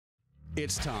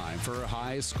It's time for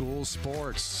high school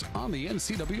sports on the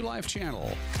NCW Life Channel.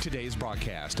 Today's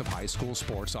broadcast of high school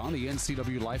sports on the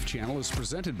NCW Life Channel is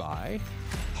presented by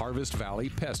Harvest Valley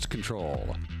Pest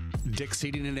Control, Dick's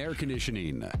Heating and Air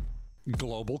Conditioning,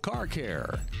 Global Car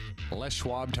Care, Les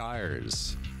Schwab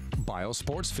Tires,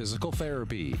 Biosports Physical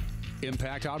Therapy,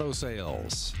 Impact Auto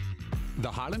Sales, the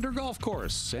Highlander Golf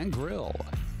Course and Grill,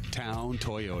 Town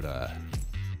Toyota,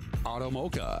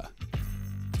 Automocha,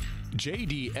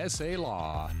 JDSA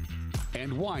Law,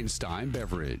 and Weinstein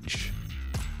Beverage.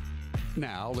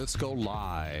 Now let's go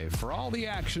live for all the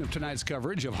action of tonight's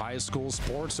coverage of high school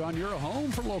sports on your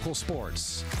home for local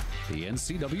sports, the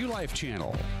NCW Life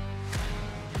Channel.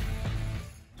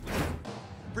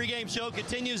 Pre-game show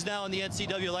continues now on the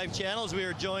NCW Life Channel as we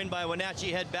are joined by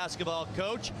Wenatchee head basketball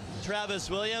coach Travis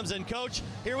Williams. And coach,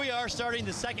 here we are starting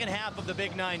the second half of the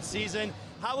Big Nine season.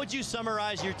 How would you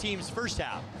summarize your team's first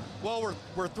half? Well,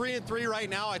 we're 3-3 right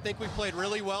now. I think we played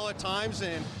really well at times,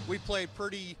 and we played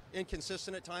pretty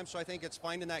inconsistent at times. So I think it's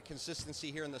finding that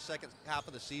consistency here in the second half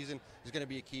of the season is going to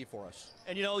be a key for us.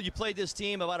 And you know, you played this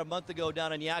team about a month ago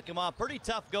down in Yakima. Pretty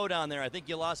tough go down there. I think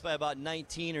you lost by about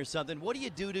 19 or something. What do you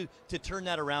do to turn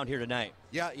that around here tonight?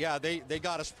 Yeah, they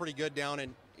got us pretty good down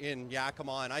in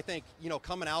Yakima, and I think, you know,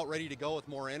 coming out ready to go with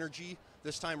more energy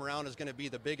this time around is going to be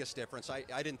the biggest difference. I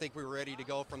didn't think we were ready to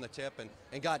go from the tip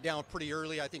and got down pretty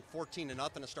early, I think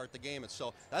 14-0 to start the game. And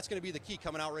so that's going to be the key,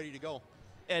 coming out ready to go.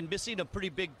 And missing a pretty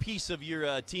big piece of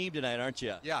your team tonight, aren't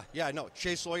you? Yeah, no.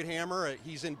 Chase Lloyd-Hammer,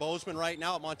 he's in Bozeman right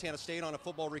now at Montana State on a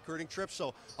football recruiting trip,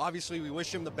 so obviously we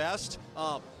wish him the best.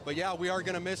 But yeah, we are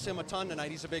going to miss him a ton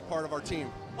tonight. He's a big part of our team.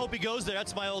 Hope he goes there.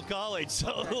 That's my old college,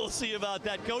 so we'll see about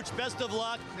that. Coach, best of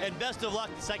luck, and best of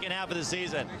luck the second half of the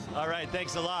season. All right,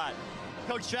 thanks a lot.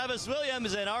 Coach Travis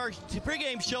Williams, and our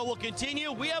pregame show will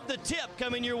continue. We have the tip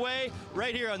coming your way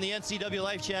right here on the NCW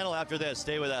Life Channel after this.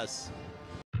 Stay with us.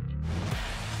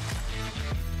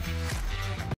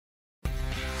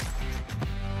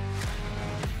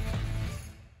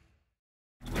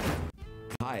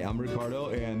 Hi, I'm Ricardo,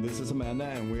 and this is Amanda,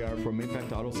 and we are from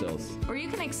Impact Auto Sales, where you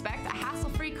can expect a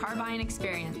hassle-free car buying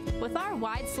experience. With our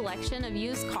wide selection of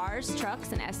used cars,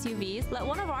 trucks, and SUVs, let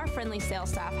one of our friendly sales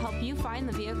staff help you find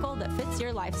the vehicle that fits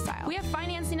your lifestyle. We have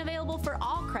financing available for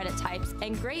all credit types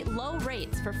and great low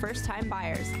rates for first-time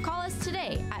buyers. Call us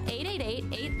today at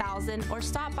 888-8000 or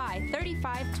stop by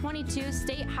 3522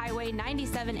 State Highway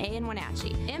 97A in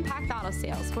Wenatchee. Impact Auto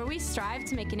Sales, where we strive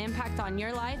to make an impact on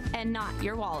your life and not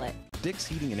your wallet. Dick's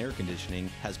Heating and Air Conditioning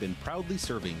has been proudly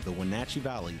serving the Wenatchee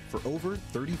Valley for over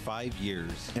 35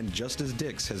 years. And just as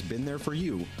Dick's has been there for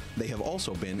you, they have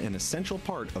also been an essential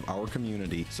part of our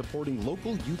community, supporting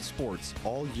local youth sports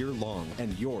all year long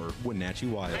and your Wenatchee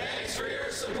Wild. Thanks for your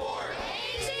support.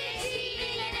 Dick's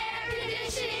Heating and Air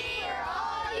Conditioning for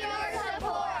all your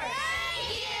support. Thank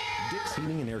you. Dick's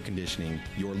Heating and Air Conditioning,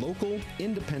 your local,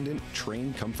 independent,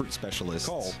 trained comfort specialist.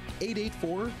 Call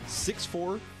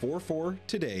 884-6444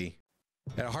 today.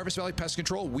 At Harvest Valley Pest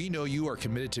Control, we know you are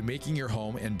committed to making your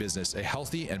home and business a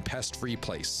healthy and pest-free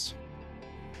place.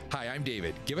 Hi, I'm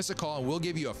David. Give us a call and we'll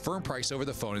give you a firm price over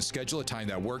the phone and schedule a time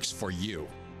that works for you.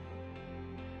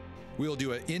 We will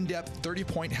do an in-depth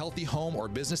 30-point healthy home or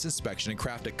business inspection and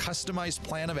craft a customized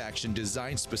plan of action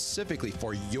designed specifically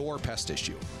for your pest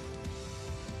issue.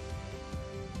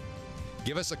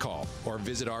 Give us a call or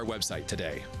visit our website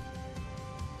today.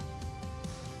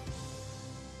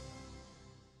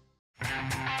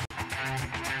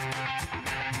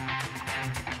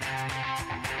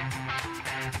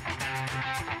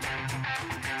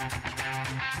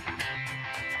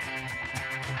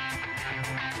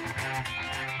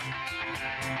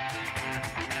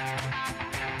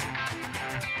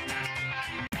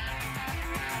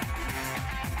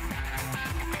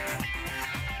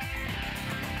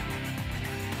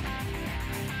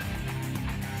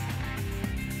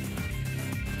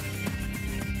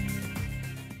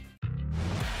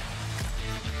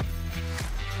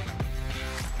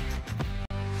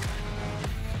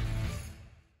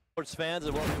 Sports fans,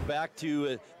 and welcome back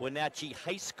to Wenatchee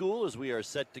High School as we are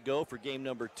set to go for game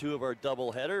number 2 of our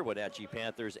doubleheader, Wenatchee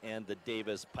Panthers and the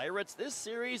Davis Pirates. This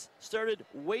series started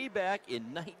way back in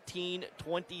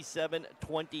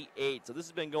 1927-28, so this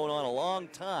has been going on a long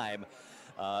time.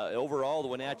 Overall, the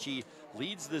Wenatchee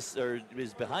leads this, or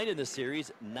is behind in this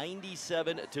series,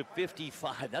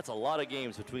 97-55. That's a lot of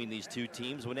games between these two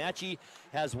teams. Wenatchee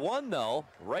has won, though,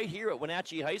 right here at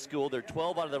Wenatchee High School. They're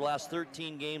 12 out of their last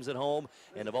 13 games at home,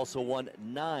 and have also won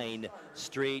 9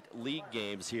 straight league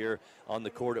games here on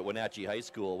the court at Wenatchee High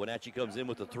School. Wenatchee comes in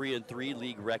with a 3-3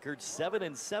 league record,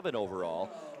 7-7 overall.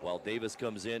 while Davis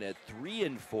comes in at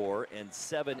 3-4 and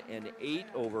 7-8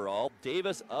 overall.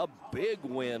 Davis, a big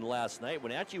win last night.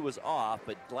 Wenatchee was off,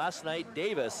 but last night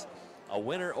Davis, a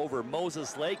winner over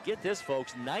Moses Lake. Get this,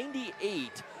 folks,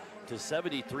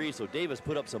 98-73. So Davis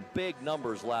put up some big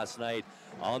numbers last night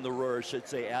on the road, should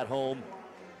say at home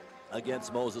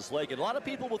against Moses Lake. And a lot of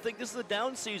people will think this is a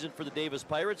down season for the Davis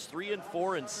Pirates,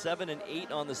 3-4 and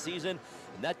 7-8 on the season.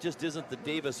 And that just isn't the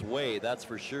Davis way, that's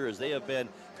for sure, as they have been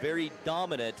very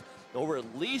dominant over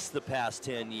at least the past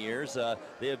 10 years.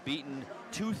 They have beaten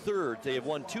two-thirds. They have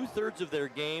won two-thirds of their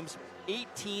games,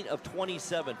 18 of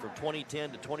 27 from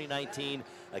 2010 to 2019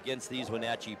 against these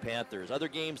Wenatchee Panthers. Other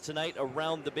games tonight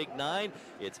around the Big Nine.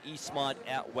 It's Eastmont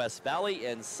at West Valley,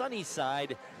 and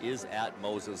Sunnyside is at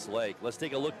Moses Lake. Let's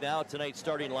take a look now at tonight's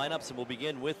starting lineups, and we'll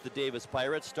begin with the Davis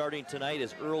Pirates. Starting tonight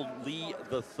is Earl Lee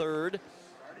III.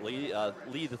 Lee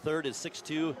III is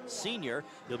 6'2", senior.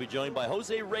 He'll be joined by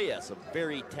Jose Reyes, a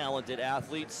very talented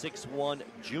athlete, 6'1",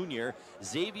 junior.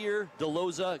 Xavier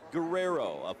DeLoza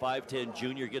Guerrero, a 5'10",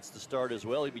 junior, gets the start as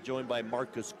well. He'll be joined by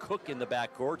Marcus Cook in the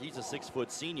backcourt. He's a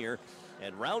 6-foot senior.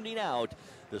 And rounding out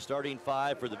the starting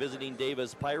five for the visiting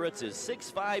Davis Pirates is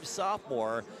 6'5",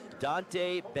 sophomore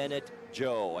Dante Bennett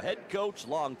Joe. Head coach,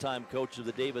 longtime coach of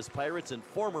the Davis Pirates and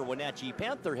former Wenatchee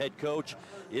Panther head coach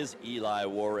is Eli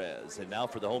Juarez. And now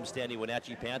for the homestanding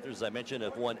Wenatchee Panthers, as I mentioned,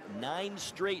 have won 9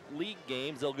 straight league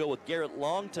games. They'll go with Garrett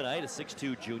Long tonight, a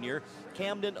 6'2", junior.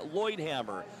 Camden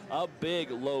Lloydhammer, a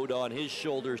big load on his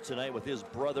shoulders tonight with his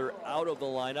brother out of the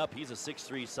lineup. He's a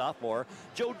 6'3", sophomore.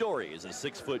 Joe Dory is a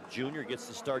 6-foot junior, gets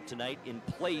the start tonight in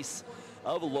place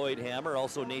of Lloydhammer.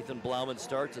 Also Nathan Blauman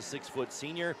starts, a 6-foot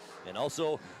senior. And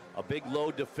also a big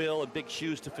load to fill and big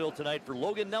shoes to fill tonight for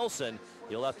Logan Nelson.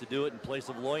 He'll have to do it in place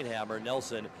of Lloydhammer.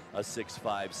 Nelson, a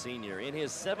 6'5", senior. In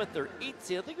his 7th or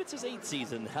 8th, I think it's his 8th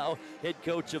season now, head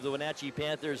coach of the Wenatchee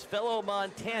Panthers, fellow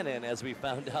Montanan, as we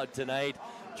found out tonight,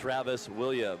 Travis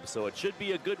Williams. So it should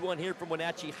be a good one here from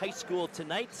Wenatchee High School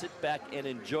tonight. Sit back and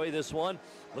enjoy this one.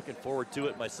 Looking forward to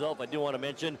it myself. I do want to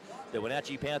mention that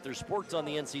Wenatchee Panthers Sports on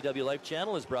the NCW Life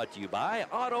Channel is brought to you by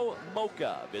Auto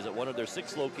Mocha. Visit one of their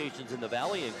 6 locations in the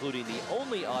Valley, including the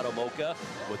only Auto Mocha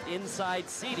with inside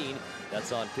seating.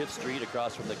 That's on 5th Street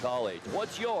across from the college.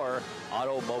 What's your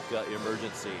Auto Mocha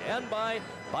emergency? And by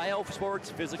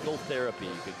BioSports Physical Therapy.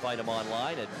 You can find them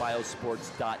online at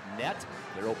biosports.net.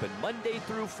 They're open Monday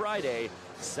through Friday,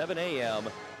 7 a.m.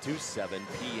 to 7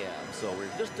 p.m. So we're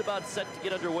just about set to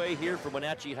get underway here from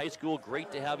Wenatchee High School.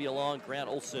 Great to have you along. Grant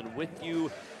Olson with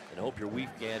you. And I hope your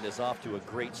weekend is off to a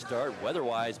great start.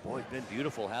 Weather-wise, boy, it's been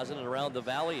beautiful, hasn't it, around the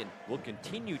valley? And will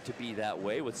continue to be that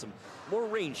way with some more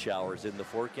rain showers in the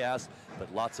forecast,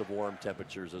 but lots of warm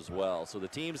temperatures as well. So the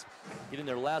teams getting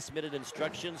their last-minute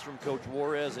instructions from Coach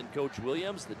Juarez and Coach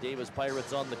Williams. The Davis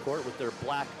Pirates on the court with their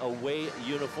black away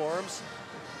uniforms.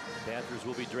 The Panthers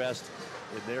will be dressed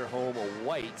in their home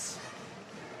whites.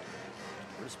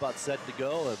 We're just about set to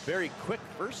go. A very quick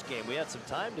first game. We had some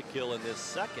time to kill in this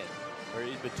second, or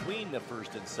in between the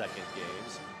first and second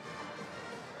games.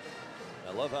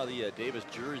 I love how the Davis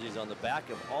jerseys on the back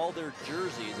of all their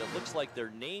jerseys, it looks like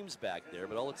their names back there,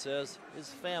 but all it says is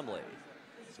family.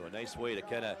 So a nice way to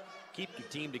kind of keep your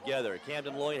team together.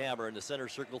 Camden Lloydhammer in the center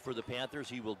circle for the Panthers.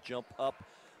 He will jump up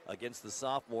against the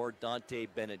sophomore Dante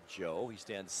Bennett Joe. He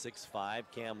stands 6'5",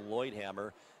 Cam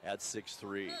Lloydhammer at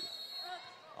 6'3".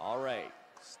 All right,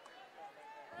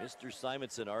 Mr.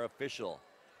 Simonson, our official,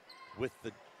 with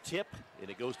the tip, and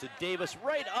it goes to Davis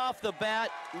right off the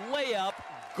bat. Layup,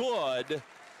 good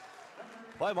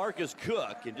by Marcus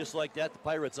Cook, and just like that, the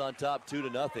Pirates on top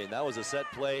 2-0. That was a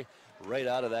set play right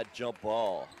out of that jump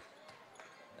ball.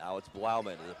 Now it's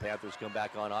Blauman, and the Panthers come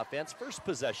back on offense. First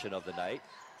possession of the night.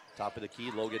 Top of the key,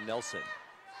 Logan Nelson.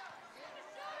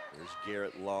 There's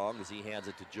Garrett Long as he hands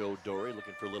it to Joe Dory,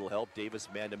 looking for a little help. Davis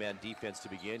man-to-man defense to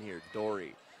begin here.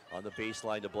 Dory on the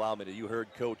baseline to Blauman. You heard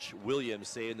Coach Williams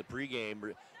say in the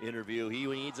pregame interview he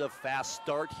needs a fast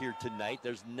start here tonight.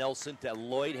 There's Nelson to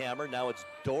Lloydhammer. Now it's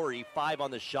Dory, 5 on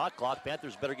the shot clock.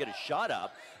 Panthers better get a shot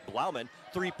up. Blauman,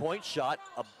 3-point shot,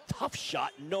 a tough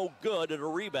shot, no good, and a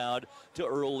rebound to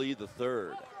Earl Lee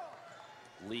III.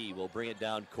 Lee will bring it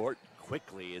down court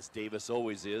quickly, as Davis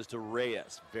always is, to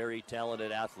Reyes. Very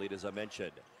talented athlete, as I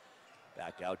mentioned.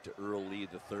 Back out to Earl Lee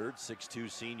III,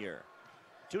 6'2", senior.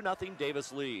 2-0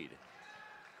 Davis lead.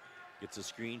 Gets a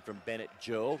screen from Bennett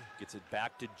Joe. Gets it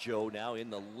back to Joe now in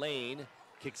the lane.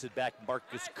 Kicks it back,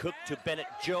 Marcus Cook to Bennett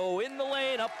Joe in the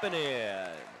lane, up and in.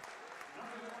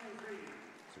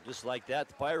 So just like that,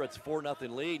 the Pirates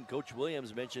 4-0 lead. And Coach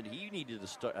Williams mentioned he needed to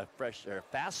start a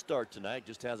fast start tonight.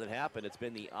 Just hasn't happened. It's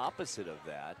been the opposite of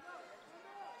that.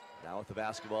 Now with the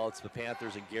basketball, it's the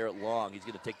Panthers and Garrett Long. He's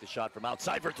going to take the shot from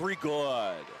outside for three.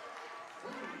 Good.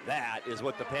 That is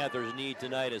what the Panthers need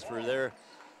tonight, is for their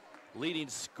leading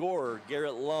scorer,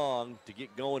 Garrett Long, to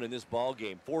get going in this ball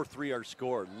game. 4-3 our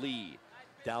score. Lee,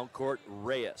 down court,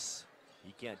 Reyes.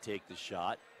 He can't take the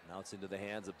shot. Now it's into the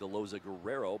hands of DeLoza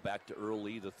Guerrero. Back to Earl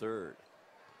Lee the third.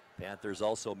 Panthers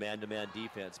also man-to-man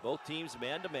defense. Both teams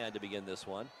man-to-man to begin this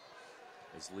one.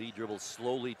 As Lee dribbles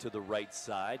slowly to the right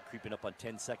side, creeping up on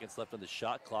 10 seconds left on the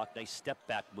shot clock. Nice step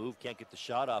back move. Can't get the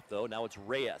shot off though. Now it's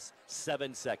Reyes.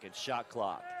 7 seconds, shot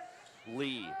clock.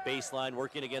 Lee, baseline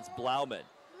working against Blauman.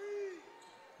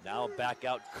 Now back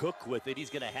out Cook with it. He's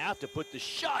going to have to put the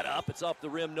shot up. It's off the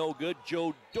rim, no good.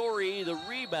 Joe Dory, the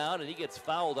rebound, and he gets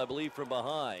fouled, I believe, from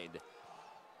behind.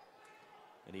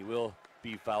 And he will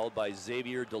be fouled by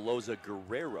Xavier DeLoza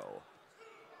Guerrero.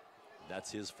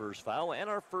 That's his first foul and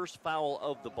our first foul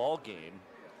of the ball game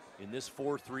in this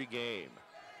 4-3 game.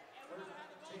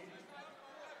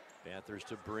 Panthers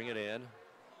to bring it in.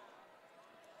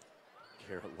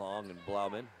 Garrett Long and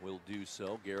Blauman will do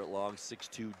so. Garrett Long,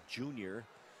 6'2" junior.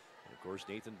 And of course,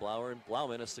 Nathan Blauman,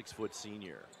 a 6-foot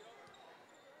senior.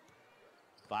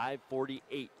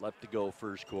 5:48 left to go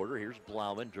first quarter. Here's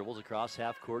Blauman, dribbles across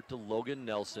half court to Logan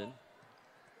Nelson.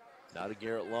 Now to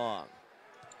Garrett Long.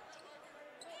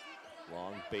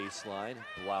 Long baseline.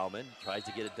 Blauman tries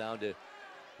to get it down to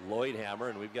Lloydhammer,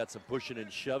 and we've got some pushing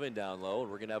and shoving down low, and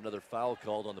we're going to have another foul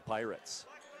called on the Pirates.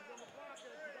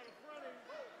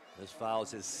 This foul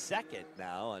is his second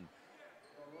now on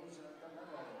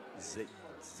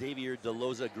Xavier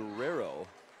DeLoza Guerrero.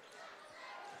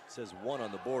 It says 1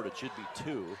 on the board. It should be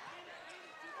 2.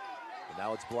 And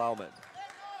now it's Blauman.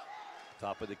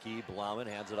 Top of the key, Blauman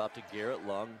hands it off to Garrett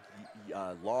Long.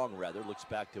 Long looks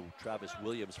back to Travis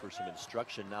Williams for some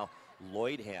instruction. Now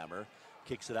Lloydhammer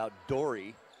kicks it out.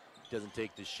 Dory doesn't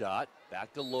take the shot.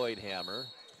 Back to Lloydhammer.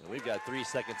 And we've got 3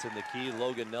 seconds in the key.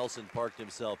 Logan Nelson parked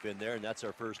himself in there, and that's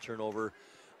our first turnover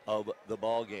of the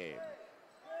ball game.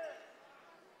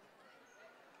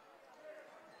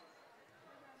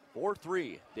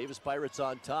 4-3. Davis Pirates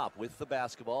on top with the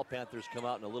basketball. Panthers come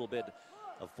out in a little bit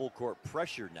of full court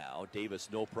pressure now. Davis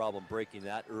no problem breaking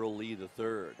that. Earl Lee the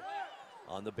third.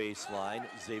 On the baseline,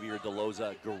 Xavier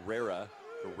DeLoza Guerrero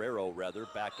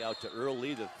back out to Earl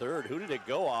Lee the third. Who did it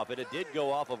go off? It did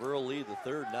go off of Earl Lee the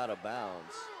third, not a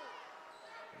bounds.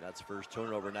 And that's first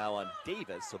turnover now on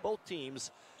Davis. So both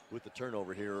teams with the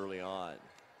turnover here early on.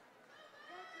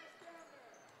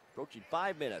 Approaching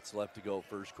 5 minutes left to go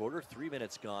first quarter. 3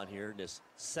 minutes gone here in this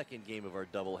second game of our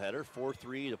doubleheader.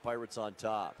 4-3, the Pirates on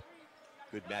top.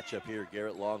 Good matchup here.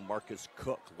 Garrett Long, Marcus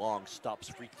Cook. Long stops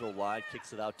free throw line,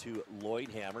 kicks it out to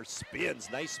Lloydhammer. Spins,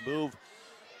 nice move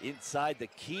inside the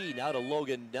key. Now to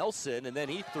Logan Nelson, and then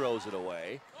he throws it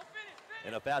away.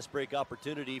 And a fast break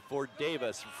opportunity for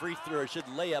Davis. Free throw, should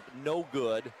layup, no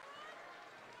good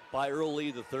by Earl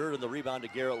Lee the third, and the rebound to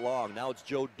Garrett Long. Now it's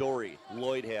Joe Dory,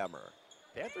 Lloydhammer.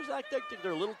 Panthers act like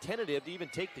they're a little tentative to even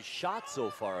take the shot so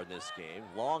far in this game.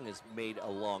 Long has made a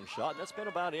long shot, and that's been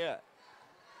about it.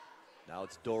 Now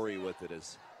it's Dory with it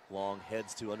as Long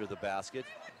heads to under the basket.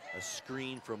 A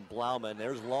screen from Blauman.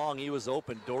 There's Long, he was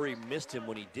open. Dory missed him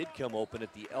when he did come open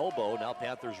at the elbow. Now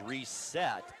Panthers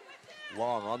reset.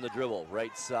 Long on the dribble,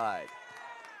 right side.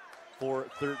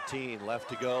 4:13 left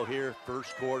to go here,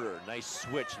 first quarter. Nice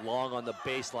switch, Long on the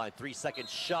baseline. 3 second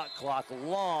shot clock,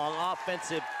 Long,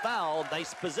 offensive foul.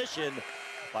 Nice position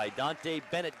by Dante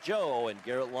Bennett-Joe, and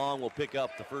Garrett Long will pick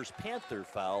up the first Panther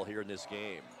foul here in this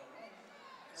game.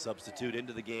 Substitute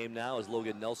into the game now as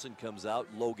Logan Nelson comes out.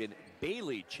 Logan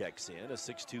Bailey checks in, a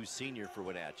 6'2" senior for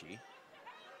Wenatchee.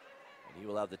 And he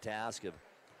will have the task of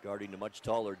guarding the much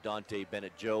taller Dante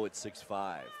Bennett-Joe at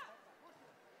 6'5".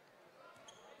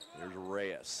 There's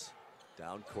Reyes.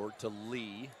 Down court to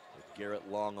Lee with Garrett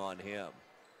Long on him.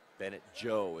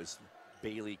 Bennett-Joe as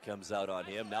Bailey comes out on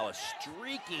him. Now a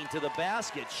streaking to the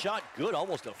basket. Shot good,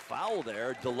 almost a foul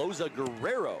there. DeLoza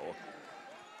Guerrero.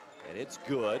 And it's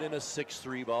good in a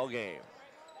 6-3 ball game.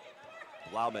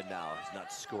 Blauman now has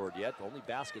not scored yet. The only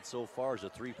basket so far is a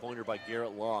three-pointer by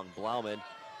Garrett Long. Blauman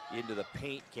into the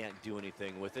paint, can't do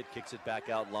anything with it. Kicks it back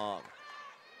out Long.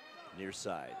 Near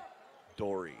side,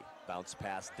 Dory. Bounce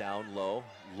pass down low.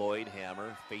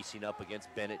 Lloydhammer facing up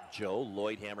against Bennett-Joe.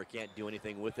 Lloydhammer can't do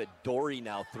anything with it. Dory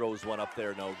now throws one up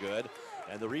there, no good.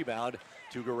 And the rebound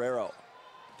to Guerrero.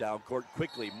 Down court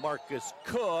quickly, Marcus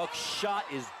Cook. Shot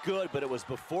is good, but it was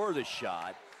before the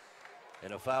shot.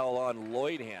 And a foul on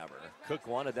Lloydhammer. Cook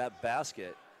wanted that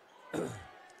basket. And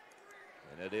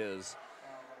it is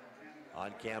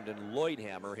on Camden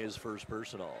Lloydhammer, his first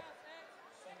personal.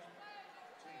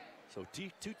 So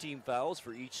two team fouls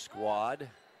for each squad.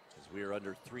 As we are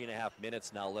under 3.5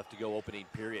 minutes now left to go opening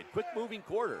period. Quick moving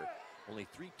quarter. Only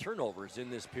 3 turnovers in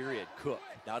this period. Cook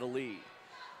now to Lee.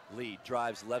 Lee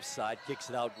drives left side, kicks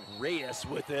it out. Reyes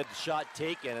with it. Shot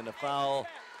taken and a foul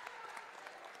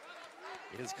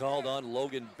is called on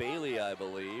Logan Bailey, I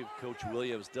believe. Coach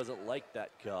Williams doesn't like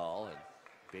that call, and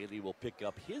Bailey will pick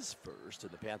up his first,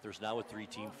 and the Panthers now with 3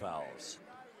 team fouls.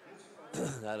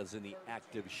 That is in the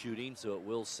active shooting, so it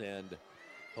will send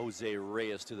Jose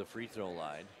Reyes to the free throw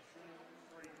line.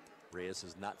 Reyes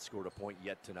has not scored a point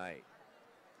yet tonight.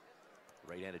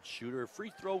 Right-handed shooter,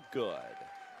 free throw good.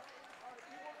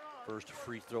 First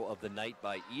free throw of the night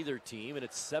by either team, and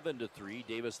it's 7-3.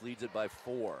 Davis leads it by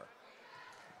 4.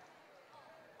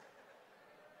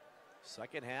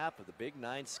 Second half of the Big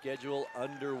 9 schedule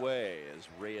underway as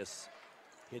Reyes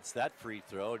hits that free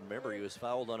throw. And remember, he was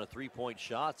fouled on a 3-point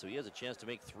shot, so he has a chance to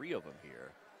make 3 of them here.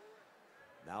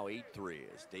 Now 8-3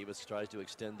 as Davis tries to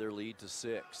extend their lead to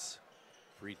 6.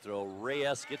 Free throw,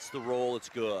 Reyes gets the roll, it's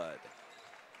good.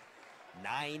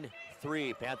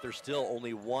 9-3, Panthers still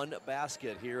only 1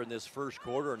 basket here in this first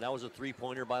quarter, and that was a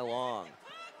 3-pointer by Long.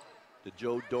 To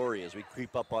Joe Dory as we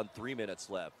creep up on 3 minutes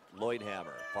left.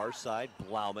 Lloydhammer, far side,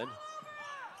 Blauman.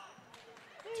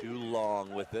 Too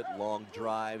Long with it. Long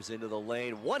drives into the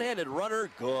lane. One-handed runner,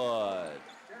 good.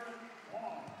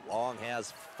 Long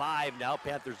has 5 now.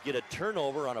 Panthers get a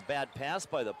turnover on a bad pass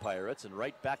by the Pirates, and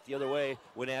right back the other way,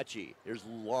 Wenatchee. Here's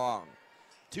Long.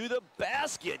 To the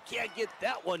basket, can't get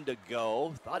that one to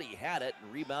go. Thought he had it,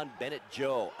 and rebound Bennett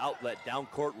Joe. Outlet, down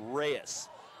court, Reyes.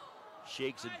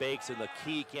 Shakes and bakes in the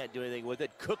key, can't do anything with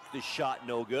it. Cook the shot,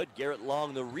 no good. Garrett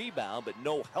Long the rebound, but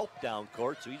no help down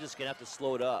court, so he's just gonna have to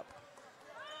slow it up.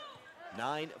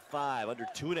 9-5, under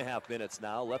 2.5 minutes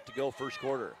now left to go first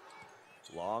quarter.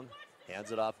 Long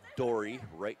hands it off Dory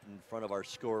right in front of our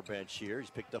score bench here. He's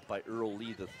picked up by Earl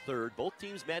Lee III. Both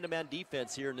teams man-to-man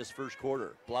defense here in this first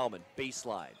quarter. Blauman,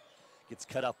 baseline. Gets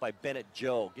cut off by Bennett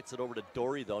Joe. Gets it over to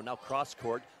Dory though, now cross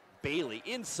court. Bailey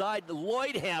inside,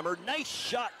 Lloydhammer, nice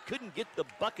shot. Couldn't get the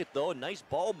bucket though, nice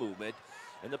ball movement.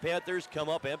 And the Panthers come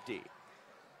up empty.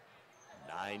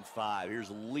 9-5,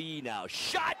 here's Lee now.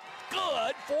 Shot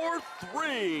good for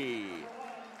 3.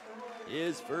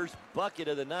 His first bucket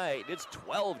of the night. It's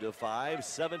 12-5,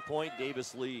 7-point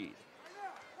Davis lead.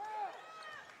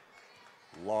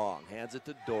 Long hands it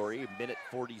to Dory, minute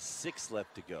 46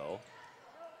 left to go.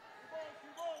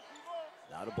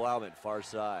 Now to Blauman, far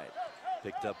side.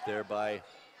 Picked up there by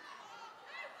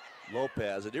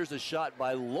Lopez. And here's a shot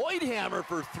by Lloydhammer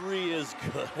for 3 is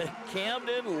good.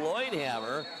 Camden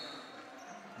Lloydhammer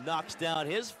knocks down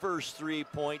his first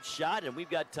 3-point shot, and we've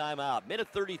got timeout. Minute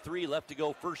 33 left to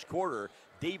go first quarter.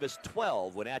 Davis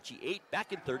 12, Wenatchee 8,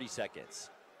 back in 30 seconds.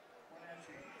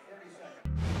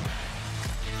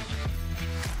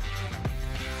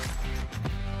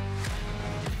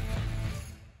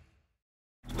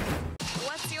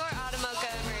 What's your Automocha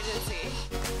emergency?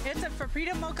 It's a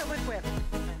Frappuccino mocha with whip.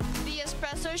 The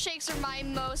espresso shakes are my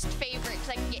most favorite because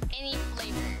I can get any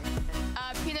flavor.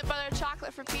 Peanut butter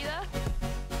chocolate for pita?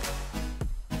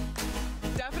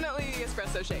 Definitely the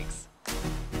espresso shakes.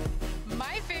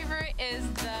 My favorite is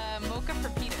the mocha for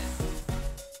pitas.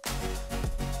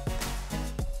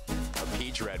 A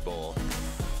peach Red Bull.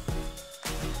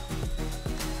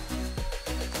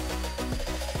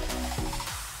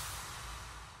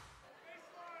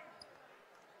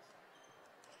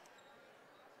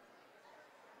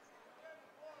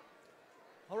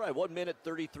 All right, 1 minute,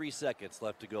 33 seconds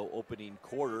left to go opening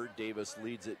quarter. Davis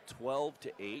leads it 12-8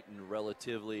 in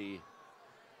relatively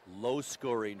low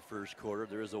scoring first quarter.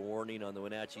 There is a warning on the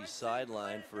Wenatchee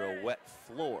sideline for a wet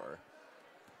floor.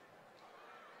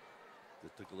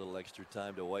 It took a little extra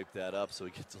time to wipe that up, so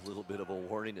he gets a little bit of a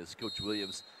warning as Coach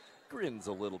Williams grins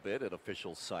a little bit at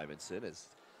official Simonson as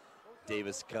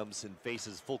Davis comes and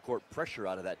faces full court pressure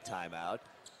out of that timeout.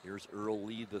 Here's Earl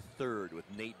Lee III with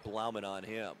Nate Blauman on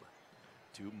him.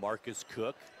 To Marcus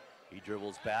Cook. He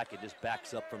dribbles back and just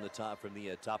backs up from the top of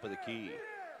the key.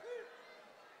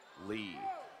 Lee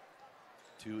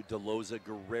to DeLoza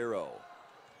Guerrero.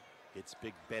 Hits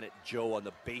big Bennett Joe on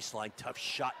the baseline. Tough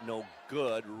shot, no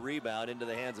good. Rebound into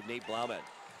the hands of Nate Blauman.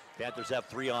 Panthers have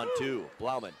 3-on-2.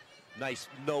 Blauman, nice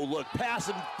no-look pass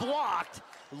and blocked.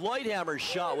 Lloydhammer's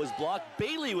shot was blocked.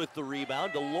 Bailey with the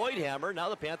rebound to Lloydhammer. Now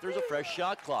the Panthers a fresh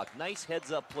shot clock. Nice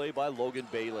heads-up play by Logan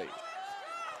Bailey.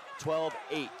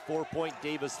 12-8, 4-point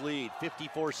Davis lead.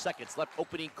 54 seconds left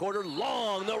opening quarter.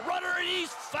 Long, the runner, and he's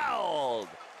fouled.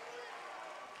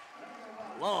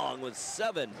 Long with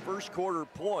 7 first quarter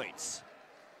points.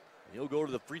 He'll go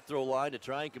to the free throw line to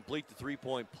try and complete the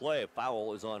 3-point play. A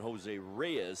foul is on Jose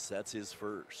Reyes. That's his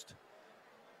first.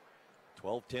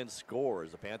 12-10 score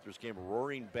as the Panthers came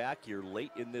roaring back here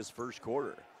late in this first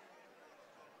quarter.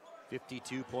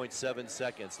 52.7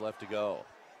 seconds left to go.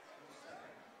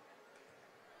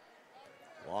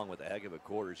 Long with a heck of a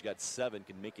quarter. He's got 7,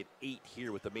 can make it 8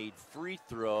 here with the made free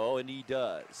throw, and he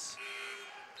does.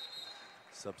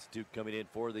 Substitute coming in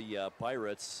for the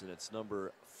Pirates, and it's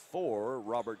number 4,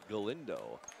 Robert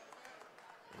Galindo.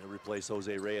 And he'll replace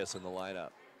Jose Reyes in the lineup.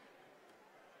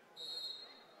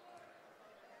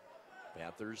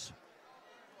 Panthers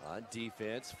on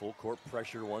defense, full court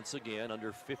pressure once again,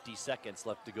 under 50 seconds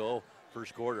left to go,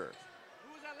 first quarter.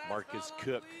 Marcus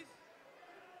Cook.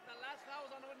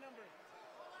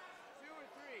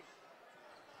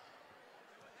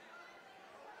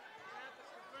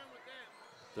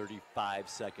 35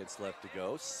 seconds left to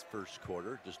go, first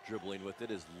quarter. Just dribbling with it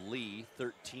is Lee,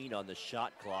 13 on the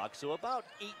shot clock. So about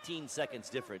 18 seconds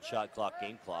different shot clock,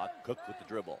 game clock. Cook with the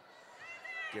dribble.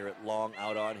 Garrett Long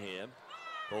out on him.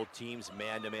 Both teams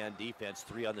man-to-man defense,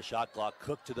 3 on the shot clock.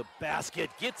 Cook to the basket,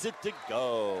 gets it to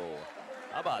go.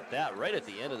 How about that, right at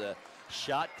the end of the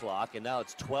shot clock, and now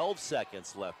it's 12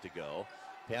 seconds left to go.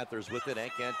 Panthers with it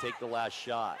and can't take the last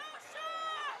shot.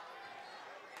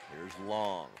 Here's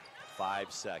Long.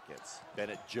 5 seconds.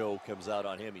 Bennett Joe comes out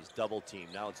on him. He's double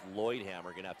teamed. Now it's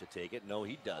Lloydhammer going to have to take it. No,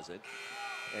 he doesn't.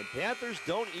 And Panthers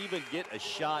don't even get a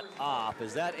shot off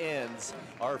as that ends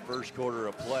our first quarter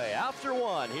of play. After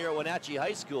 1 here at Wenatchee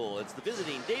High School, it's the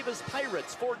visiting Davis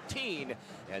Pirates 14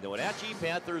 and the Wenatchee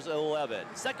Panthers 11.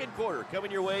 Second quarter coming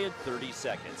your way in 30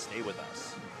 seconds. Stay with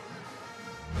us.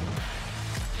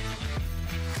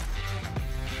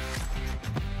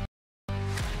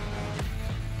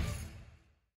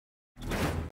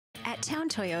 At Town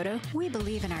Toyota, we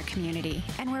believe in our community,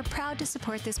 and we're proud to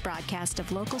support this broadcast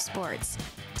of local sports.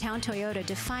 Town Toyota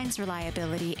defines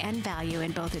reliability and value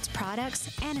in both its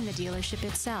products and in the dealership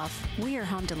itself. We are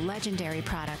home to legendary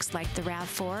products like the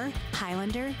RAV4,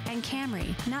 Highlander, and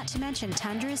Camry, not to mention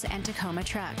Tundras and Tacoma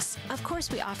trucks. Of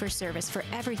course, we offer service for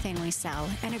everything we sell,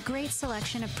 and a great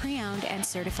selection of pre-owned and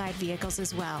certified vehicles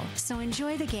as well. So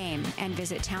enjoy the game and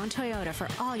visit Town Toyota for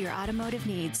all your automotive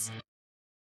needs.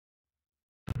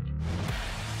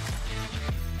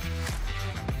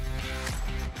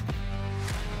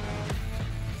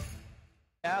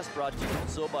 Brought to you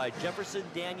also by Jefferson,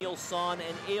 Daniel, Son,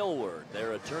 and Aylward.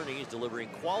 Their attorneys delivering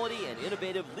quality and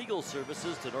innovative legal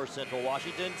services to North Central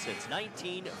Washington since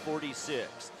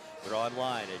 1946. They're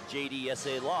online at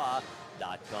jdsalaw.com.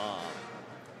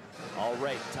 All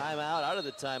right, timeout. Out of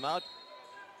the timeout,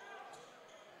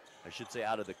 I should say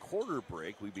out of the quarter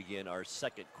break, we begin our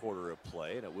second quarter of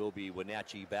play, and it will be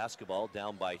Wenatchee basketball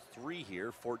down by 3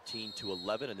 here,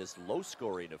 14-11 in this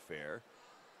low-scoring affair.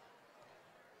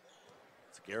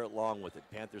 It's Garrett Long with it.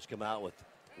 Panthers come out with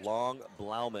Long,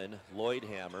 Blauman,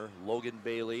 Lloydhammer, Logan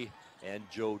Bailey, and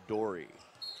Joe Dory.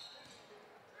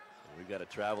 And we've got a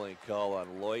traveling call on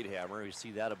Lloydhammer. We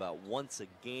see that about once a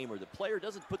game where the player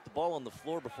doesn't put the ball on the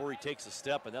floor before he takes a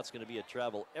step, and that's going to be a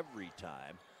travel every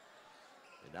time.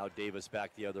 And now Davis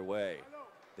back the other way.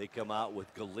 They come out with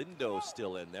Galindo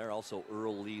still in there. Also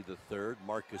Earl Lee III,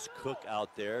 Marcus Cook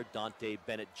out there, Dante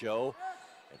Bennett-Joe.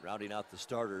 And rounding out the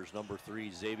starters, number 3,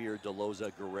 Xavier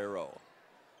DeLoza Guerrero.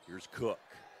 Here's Cook.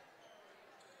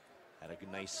 Had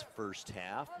a nice first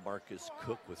half. Marcus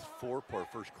Cook with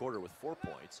first quarter with 4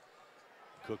 points.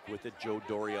 Cook with it, Joe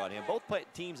Dory on him. Both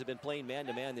teams have been playing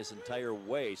man-to-man this entire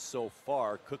way so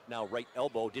far. Cook now right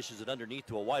elbow, dishes it underneath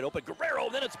to a wide open Guerrero.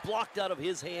 Then it's blocked out of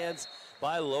his hands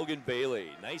by Logan Bailey.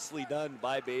 Nicely done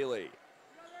by Bailey.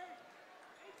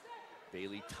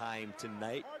 Bailey time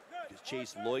tonight.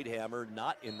 Chase Lloydhammer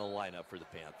not in the lineup for the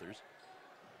Panthers.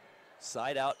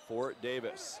 Side out for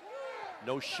Davis.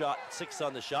 No shot, 6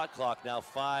 on the shot clock, now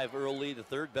 5. Earl Lee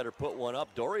III better put one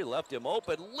up. Dory left him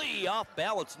open. Lee off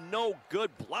balance, no good.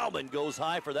 Blauman goes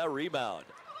high for that rebound.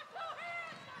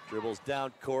 Dribbles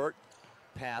down court.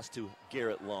 Pass to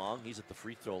Garrett Long. He's at the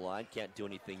free throw line, can't do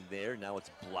anything there. Now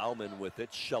it's Blauman with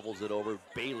it, shovels it over.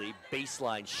 Bailey,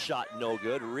 baseline shot, no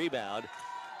good. Rebound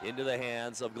into the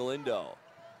hands of Galindo.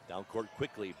 Down court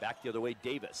quickly, back the other way,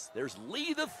 Davis. There's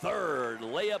Lee the third.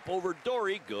 Layup over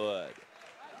Dory, good.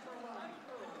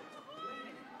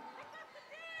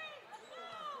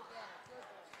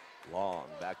 Long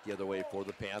back the other way for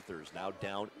the Panthers, now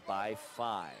down by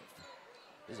 5.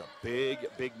 This is a big,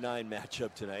 Big 9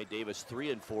 matchup tonight. Davis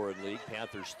 3-4 in league,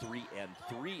 Panthers 3-3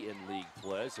 in league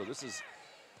play. So this is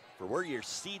for where your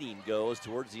seeding goes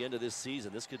towards the end of this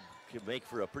season. This could make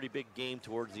for a pretty big game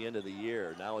towards the end of the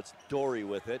year. Now it's Dory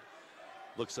with it.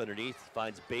 Looks underneath,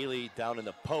 finds Bailey down in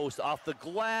the post, off the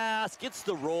glass, gets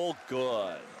the roll,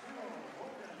 good.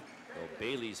 So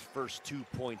Bailey's first 2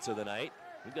 points of the night.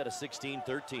 We've got a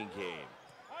 16-13 game.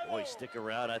 Boy, stick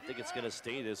around. I think it's going to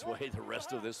stay this way the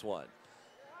rest of this one.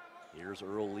 Here's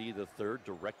Earl Lee the third,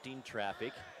 directing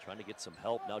traffic, trying to get some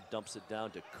help. Now dumps it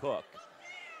down to Cook.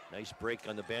 Nice break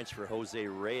on the bench for Jose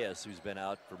Reyes, who's been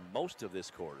out for most of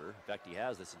this quarter. In fact, he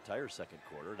has this entire second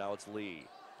quarter. Now it's Lee.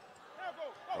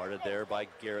 Guarded there by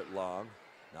Garrett Long.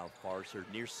 Now far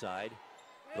near side.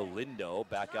 Galindo,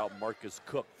 back out Marcus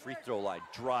Cook, free throw line,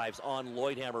 drives on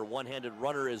Lloydhammer, one-handed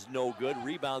runner is no good.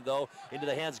 Rebound though, into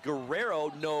the hands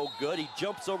Guerrero, no good. He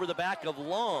jumps over the back of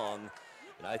Long,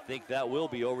 and I think that will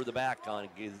be over the back on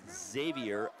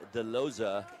Xavier De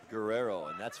Loza Guerrero,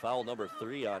 and that's foul number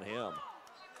 3 on him.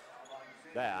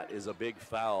 That is a big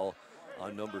foul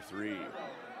on number 3.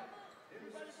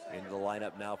 In the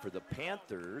lineup now for the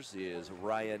Panthers is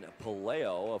Ryan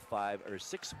Palaio, a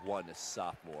 6'1"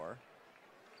 sophomore.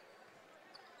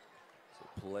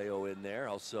 Palaio in there,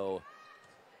 also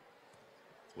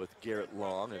with Garrett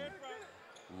Long and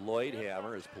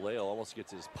Lloydhammer as Palaio almost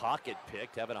gets his pocket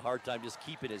picked, having a hard time just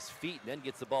keeping his feet, and then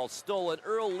gets the ball stolen.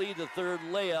 Earl Lee, the third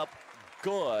layup,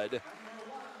 good. And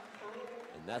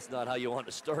that's not how you want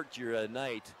to start your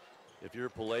night if you're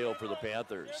Palaio for the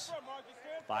Panthers.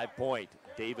 5-point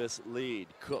Davis lead.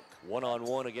 Cook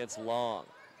one-on-one against Long.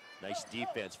 Nice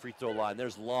defense, free throw line.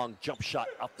 There's Long, jump shot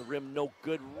off the rim, no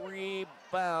good.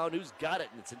 Rebound, who's got it?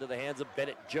 And it's into the hands of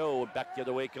Bennett Joe, and back the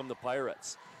other way come the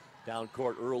Pirates. Down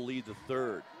court, Earl Lee the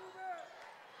third.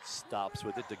 Stops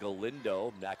with it to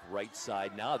Galindo, back right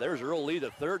side. Now there's Earl Lee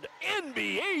the third.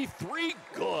 NBA three,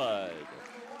 good.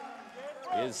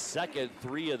 His second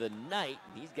 3 of the night,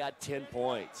 he's got 10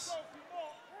 points.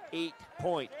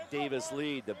 8-point Davis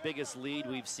lead, the biggest lead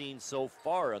we've seen so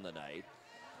far on the night.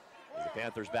 As the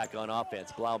Panthers back on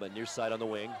offense, Blauman near side on the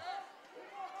wing.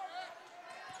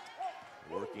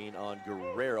 Working on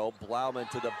Guerrero, Blauman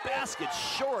to the basket,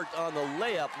 short on the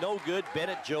layup, no good.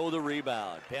 Bennett Joe the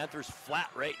rebound. Panthers flat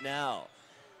right now.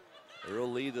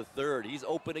 Earl Lee the third, he's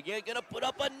open again, gonna put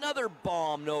up another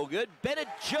bomb, no good. Bennett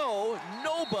Joe,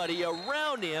 nobody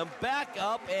around him, back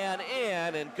up and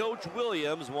in, and Coach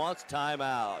Williams wants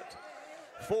timeout.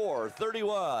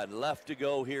 4:31 left to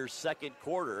go here, second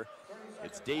quarter.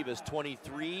 It's Davis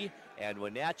 23 and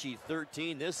Wenatchee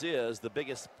 13. This is the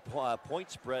biggest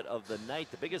point spread of the night,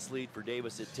 the biggest lead for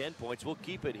Davis at 10 points. We'll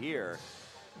keep it here.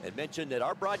 And mention that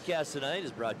our broadcast tonight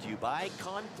is brought to you by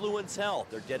Confluence Health.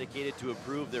 They're dedicated to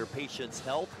improve their patients'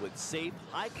 health with safe,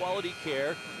 high-quality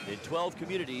care in 12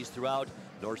 communities throughout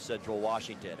North Central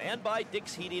Washington. And by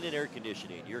Dick's Heating and Air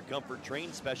Conditioning, your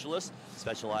comfort-trained specialist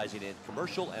specializing in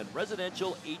commercial and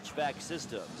residential HVAC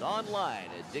systems. Online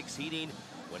at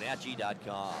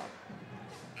dicksheatingwenatchee.com.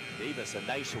 Davis, a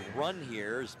nice run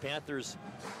here as Panthers,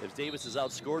 as Davis has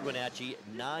outscored Wenatchee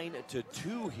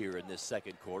 9-2 here in this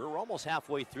second quarter. We're almost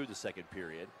halfway through the second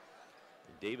period.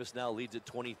 And Davis now leads at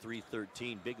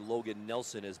 23-13. Big Logan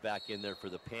Nelson is back in there for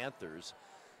the Panthers,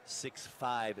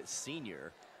 6'5"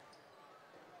 senior.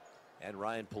 And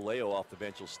Ryan Palaio off the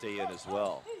bench will stay in as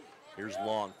well. Here's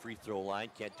Long, free throw line,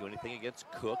 can't do anything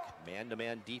against Cook.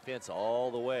 Man-to-man defense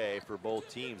all the way for both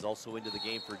teams. Also into the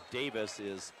game for Davis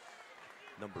is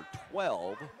number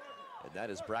 12, and that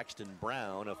is Braxton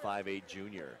Brown, a 5'8"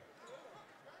 junior.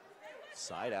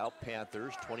 Side out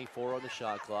Panthers, 24 on the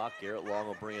shot clock. Garrett Long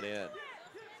will bring it in.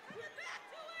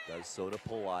 Does so to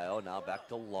Palaio, now back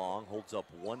to Long, holds up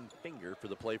one finger for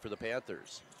the play for the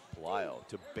Panthers. Palaio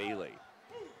to Bailey.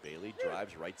 Bailey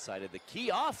drives right side of the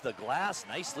key, off the glass,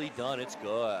 nicely done, it's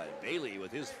good. Bailey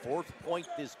with his 4th point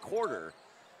this quarter.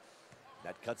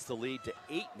 That cuts the lead to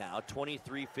 8 now,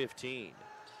 23-15.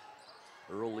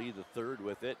 Earl Lee the third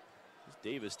with it. This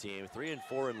Davis team, 3 and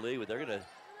 4 in league, but they're gonna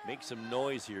make some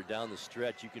noise here down the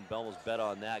stretch. You can almost bet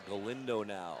on that. Galindo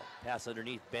now, pass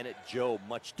underneath Bennett Joe,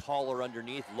 much taller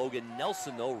underneath. Logan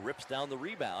Nelson though rips down the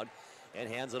rebound and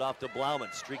hands it off to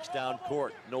Blauman. Streaks down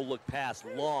court, no look pass.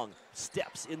 Long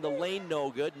steps in the lane,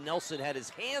 no good. Nelson had his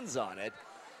hands on it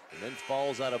and then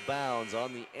falls out of bounds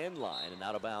on the end line and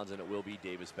out of bounds, and it will be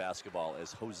Davis basketball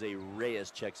as Jose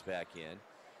Reyes checks back in.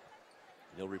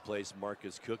 He'll replace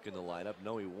Marcus Cook in the lineup.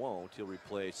 No, he won't. He'll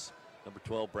replace number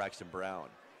 12, Braxton Brown.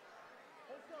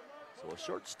 So a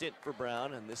short stint for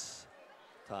Brown, and this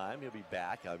time he'll be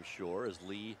back, I'm sure, as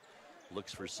Lee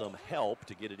looks for some help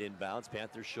to get it inbounds.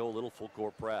 Panthers show a little full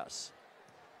court press.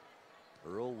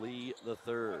 Earl Lee the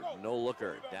third, no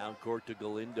looker, down court to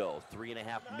Galindo.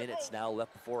 3.5 minutes now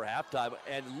left before halftime,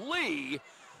 and Lee,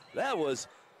 that was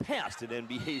past an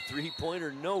NBA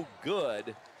three-pointer, no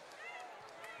good.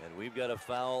 And we've got a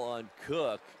foul on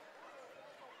Cook,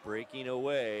 breaking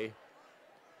away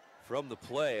from the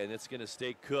play, and it's going to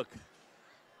stay Cook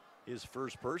his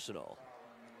first personal.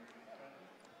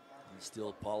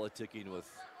 Still politicking with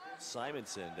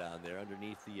Simonson down there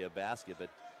underneath the basket, but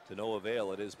to no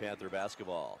avail. It is Panther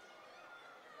basketball.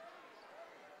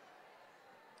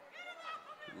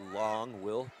 Long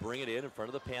will bring it in front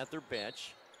of the Panther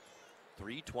bench.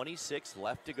 3:26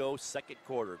 left to go, second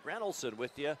quarter. Grant Olson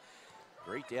with you.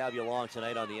 Great to have you along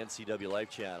tonight on the NCW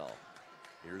Life Channel.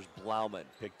 Here's Blauman,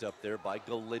 picked up there by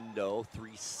Galindo.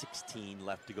 3:16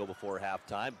 left to go before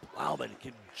halftime. Blauman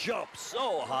can jump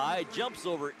so high, jumps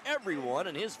over everyone,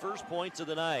 and his first points of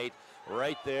the night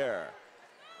right there.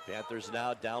 Panthers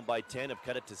now down by 10, have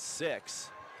cut it to 6.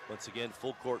 Once again,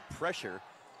 full court pressure.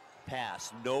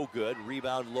 Pass, no good.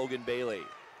 Rebound, Logan Bailey.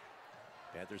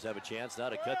 Panthers have a chance now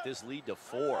to cut this lead to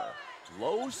 4.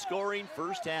 Low scoring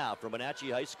first half from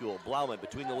Wenatchee High School. Blauman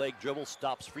between the leg dribble,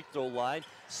 stops free throw line,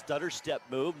 stutter step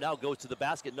move, now goes to the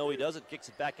basket. No, he doesn't. Kicks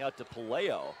it back out to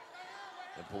Paleo.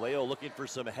 And Paleo looking for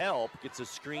some help. Gets a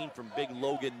screen from big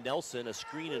Logan Nelson, a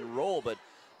screen and roll, but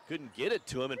couldn't get it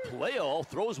to him. And Paleo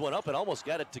throws one up and almost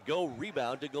got it to go.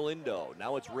 Rebound to Galindo.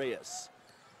 Now it's Reyes.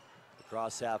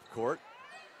 Across half court.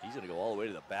 He's going to go all the way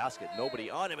to the basket. Nobody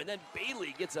on him. And then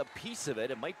Bailey gets a piece of it.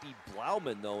 It might be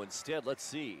Blauman, though, instead. Let's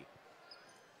see.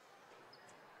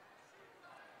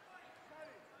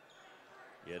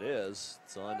 It is.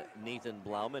 It's on Nathan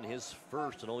Blauman, his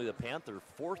first and only the Panther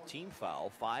 4th team foul.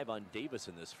 5 on Davis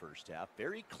in this first half.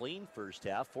 Very clean first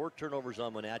half. 4 turnovers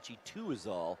on Wenatchee. 2 is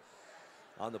all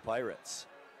on the Pirates.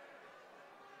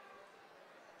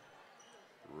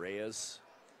 Reyes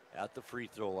at the free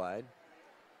throw line.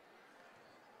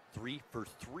 3 for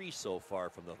 3 so far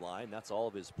from the line. That's all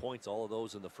of his points, all of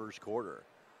those in the first quarter.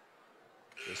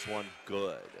 This one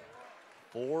good.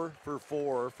 4 for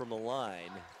 4 from the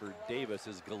line for Davis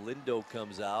as Galindo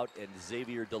comes out and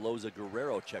Xavier DeLoza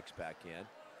Guerrero checks back in.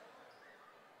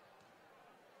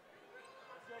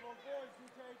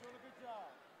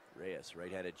 Reyes,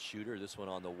 right-handed shooter. This one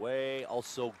on the way,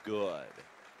 also good.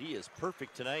 He is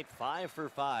perfect tonight, 5 for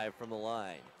 5 from the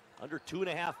line. Under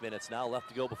 2.5 minutes now left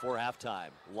to go before halftime.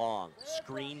 Long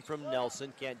screen from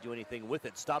Nelson, can't do anything with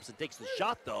it. Stops and takes the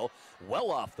shot though.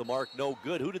 Well off the mark, no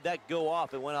good. Who did that go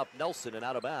off? It went off Nelson and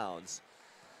out of bounds.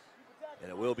 And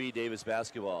it will be Davis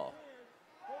basketball.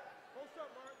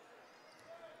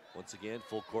 Once again,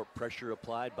 full court pressure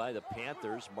applied by the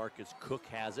Panthers. Marcus Cook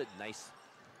has it. Nice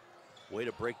way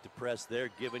to break the press there.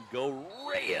 Give and go.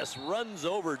 Reyes runs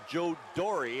over Joe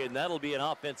Dory, and that'll be an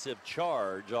offensive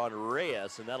charge on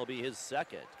Reyes, and that'll be his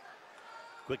second.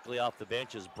 Quickly off the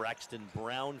bench is Braxton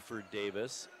Brown for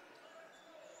Davis.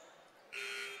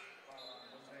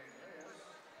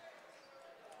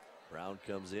 Brown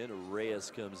comes in,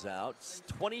 Reyes comes out.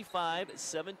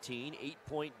 25-17,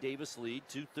 8-point Davis lead,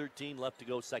 2:13 left to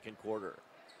go second quarter.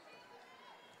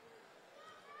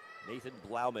 Nathan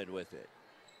Blauman with it.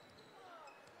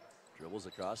 Dribbles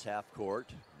across half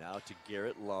court, now to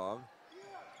Garrett Long.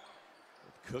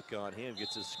 With Cook on him,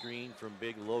 gets a screen from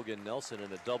big Logan Nelson,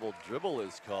 and a double dribble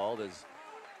is called as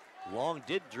Long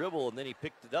did dribble and then he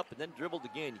picked it up and then dribbled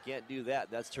again. You can't do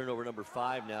that. That's turnover number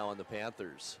 5 now on the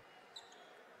Panthers.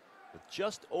 With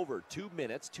just over 2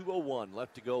 minutes, 2:01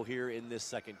 left to go here in this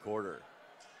second quarter.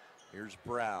 Here's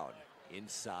Brown.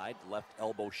 Inside, left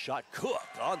elbow shot. Cook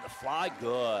on the fly,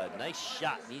 good. Nice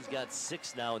shot, and he's got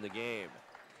 6 now in the game.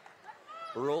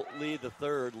 Earl Lee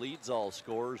III leads all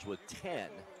scorers with 10.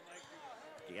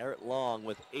 Garrett Long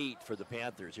with 8 for the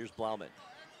Panthers. Here's Blauman.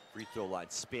 Free throw line,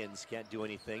 spins, can't do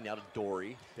anything. Now to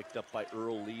Dory, picked up by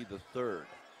Earl Lee III.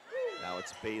 Now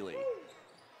it's Bailey.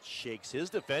 Shakes his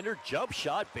defender, jump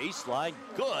shot, baseline,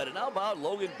 good. And how about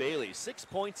Logan Bailey? 6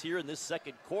 points here in this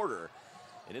second quarter.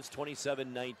 And it's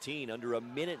 27-19, under a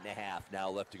minute and a half now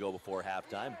left to go before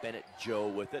halftime. Bennett Joe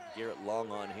with it, Garrett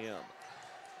Long on him.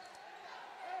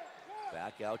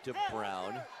 Back out to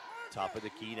Brown. Top of the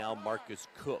key now, Marcus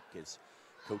Cook as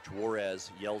Coach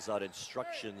Juarez yells out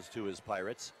instructions to his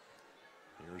Pirates.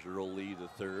 Here's Earl Lee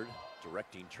III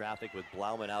directing traffic with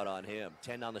Blauman out on him.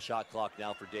 10 on the shot clock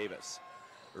now for Davis.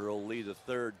 Earl Lee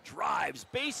III drives,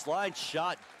 baseline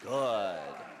shot, good.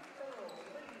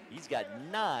 He's got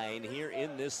 9 here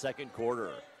in this second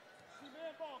quarter.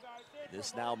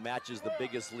 This now matches the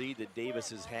biggest lead that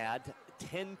Davis has had,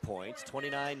 10 points,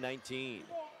 29-19.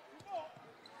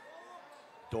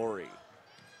 Dory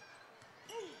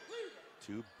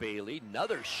to Bailey,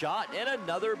 another shot and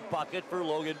another bucket for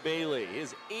Logan Bailey.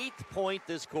 His 8th point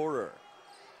this quarter.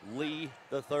 Lee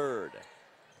III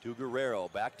to Guerrero,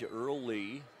 back to Earl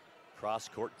Lee. Cross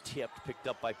court tipped, picked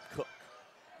up by Cook.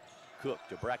 Cook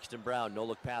to Braxton Brown, no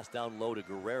look pass down low to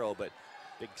Guerrero, but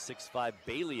Big 6'5"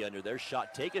 Bailey under there.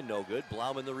 Shot taken, no good.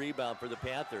 Blauman the rebound for the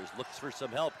Panthers. Looks for some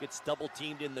help. Gets double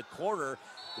teamed in the corner.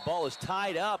 The ball is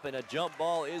tied up, and a jump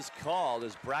ball is called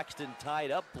as Braxton tied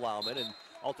up Blauman, and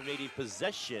alternating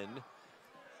possession.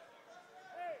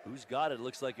 Who's got it?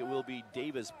 Looks like it will be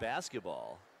Davis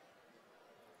basketball.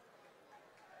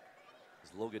 As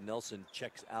Logan Nelson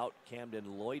checks out, Camden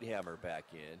Lloydhammer back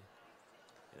in.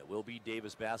 And it will be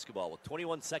Davis basketball with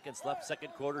 21 seconds left, second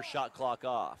quarter, shot clock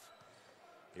off.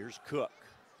 Here's Cook.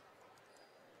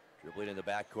 Dribbling in the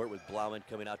backcourt with Blauman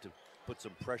coming out to put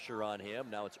some pressure on him.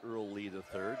 Now it's Earl Lee the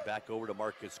third. Back over to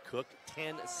Marcus Cook.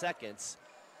 10 seconds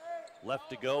left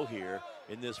to go here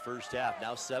in this first half.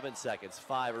 Now 7 seconds.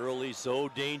 5. Earl Lee so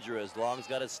dangerous. Long's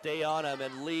got to stay on him.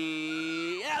 And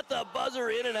Lee at the buzzer,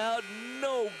 in and out.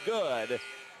 No good.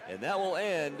 And that will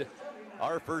end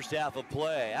our first half of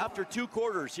play. After 2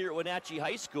 quarters here at Wenatchee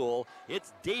High School,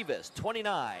 it's Davis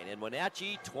 29 and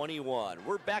Wenatchee 21.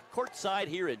 We're back courtside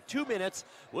here in 2 minutes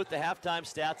with the halftime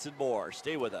stats and more.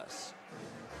 Stay with us.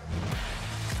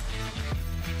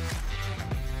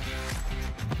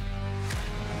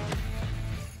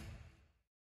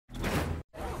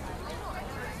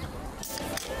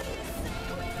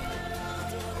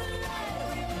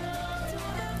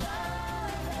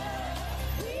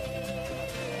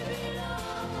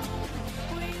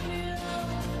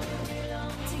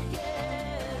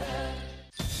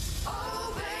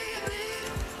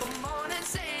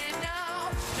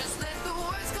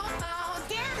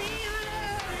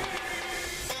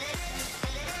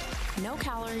 No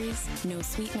calories, no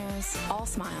sweeteners, all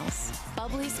smiles.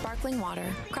 Bubbly sparkling water.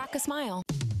 Crack a smile.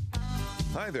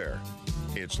 Hi there.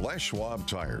 It's Les Schwab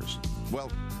Tires.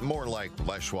 Well, more like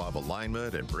Les Schwab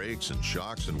alignment and brakes and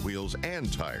shocks and wheels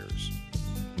and tires.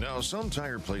 Now, some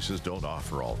tire places don't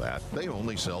offer all that. They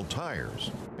only sell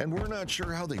tires. And we're not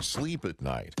sure how they sleep at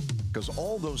night, because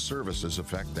all those services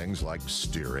affect things like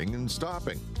steering and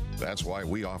stopping. That's why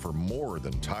we offer more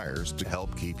than tires to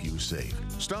help keep you safe.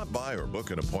 Stop by or book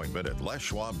an appointment at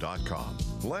leschwab.com.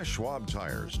 Les Schwab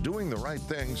Tires, doing the right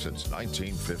thing since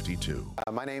 1952.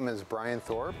 My name is Brian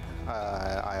Thorpe.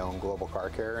 I own Global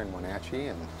Car Care in Wenatchee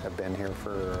and have been here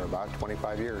for about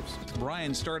 25 years.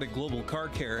 Brian started Global Car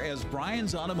Care as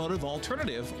Brian's automotive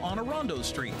alternative on Orondo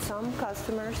Street. Some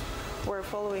customers were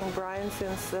following Brian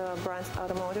since Brian's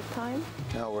automotive time.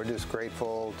 No, we're just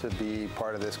grateful to be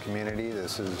part of this community.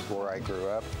 This is where I grew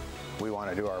up. We want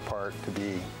to do our part to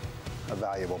be a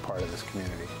valuable part of this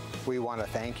community. We want to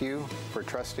thank you for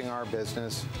trusting our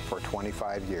business for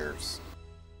 25 years.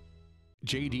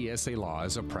 JDSA Law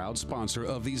is a proud sponsor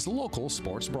of these local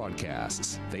sports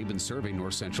broadcasts. They've been serving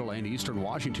North Central and Eastern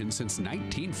Washington since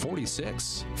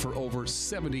 1946. For over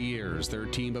 70 years, their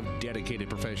team of dedicated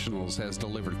professionals has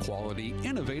delivered quality,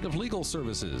 innovative legal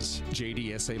services.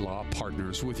 JDSA Law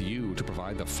partners with you to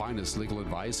provide the finest legal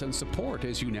advice and support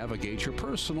as you navigate your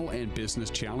personal and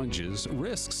business challenges,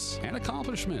 risks, and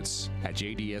accomplishments. At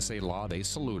JDSA Law, they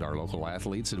salute our local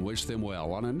athletes and wish them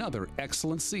well on another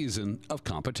excellent season of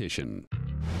competition.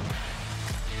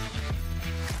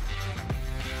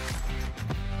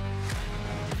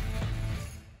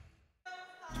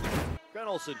 Grant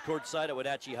Olson courtside at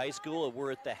Wenatchee High School, and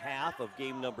we're at the half of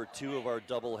game number 2 of our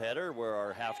doubleheader, where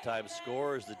our halftime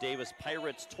score is the Davis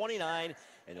Pirates 29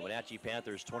 and the Wenatchee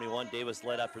Panthers 21. Davis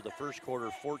led after the first quarter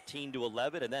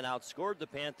 14-11 and then outscored the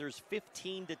Panthers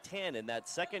 15-10 in that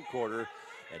second quarter,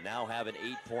 and now have an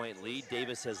 8-point lead.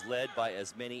 Davis has led by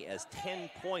as many as 10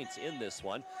 points in this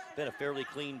one. Been a fairly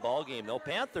clean ball game, though.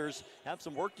 Panthers have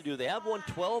some work to do. They have won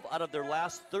 12 out of their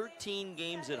last 13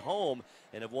 games at home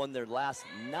and have won their last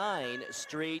 9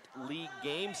 straight league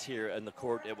games here in the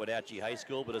court at Wenatchee High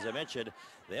School. But as I mentioned,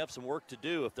 they have some work to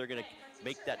do if they're going to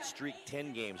make that streak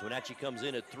 10 games. Wenatchee comes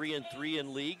in at 3-3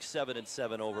 in league,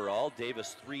 7-7 overall.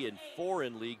 Davis 3-4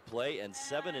 in league play and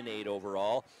 7-8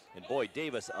 overall. And boy,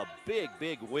 Davis, a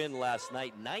big win last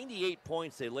night. 98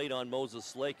 points they laid on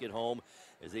Moses Lake at home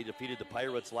as they defeated the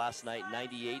Pirates last night,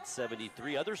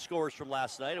 98-73. Other scores from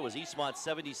last night, it was Eastmont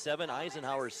 77,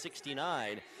 Eisenhower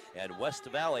 69, and West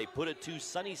Valley put it to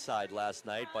Sunnyside last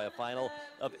night by a final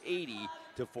of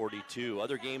 80-42.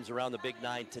 Other games around the Big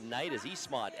Nine tonight is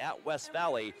Eastmont at West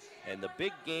Valley, and the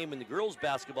big game in the girls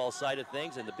basketball side of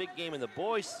things and the big game in the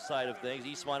boys side of things,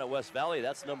 Eastmont at West Valley,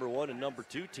 that's number 1 and number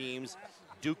 2 teams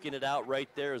duking it out right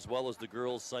there, as well as the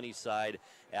girls Sunnyside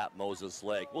at Moses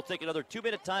Lake. We'll take another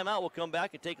 2-minute timeout. We'll come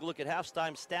back and take a look at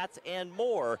halftime stats and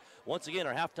more. Once again,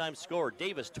 our halftime score,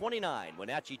 Davis 29,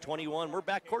 Wenatchee 21. We're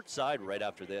back courtside right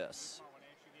after this.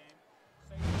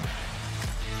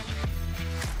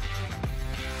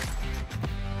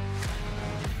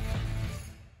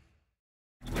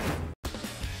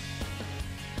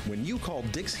 When you call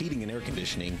Dick's Heating and Air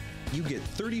Conditioning, you get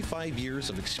 35 years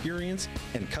of experience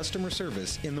and customer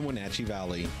service in the Wenatchee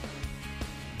Valley.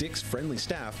 Dick's friendly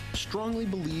staff strongly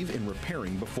believe in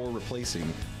repairing before replacing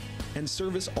and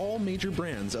service all major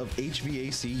brands of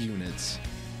HVAC units.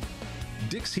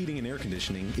 Dick's Heating and Air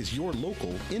Conditioning is your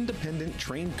local, independent,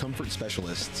 trained comfort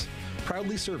specialists,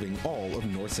 proudly serving all of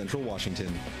North Central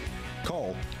Washington.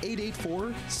 Call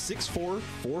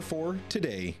 884-6444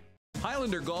 today.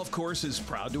 Highlander Golf Course is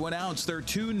proud to announce their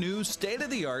 2 new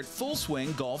state-of-the-art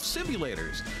full-swing golf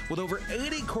simulators with over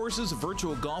 80 courses of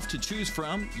virtual golf to choose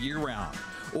from year-round.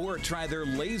 Or try their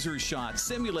Laser Shot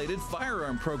simulated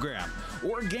firearm program,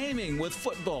 or gaming with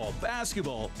football,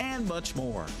 basketball, and much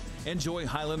more. Enjoy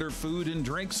Highlander food and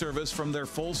drink service from their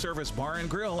full-service bar and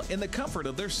grill in the comfort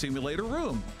of their simulator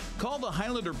room. Call the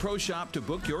Highlander Pro Shop to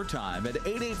book your time at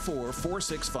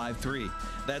 884-4653.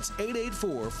 That's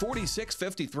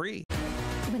 884-4653.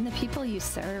 When the people you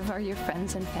serve are your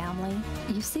friends and family,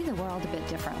 you see the world a bit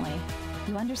differently.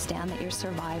 You understand that your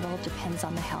survival depends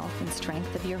on the health and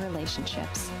strength of your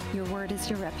relationships. Your word is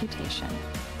your reputation,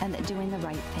 and that doing the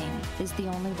right thing is the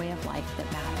only way of life that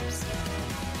matters.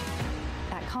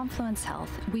 At Confluence Health,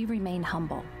 we remain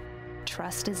humble.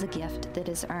 Trust is a gift that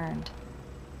is earned,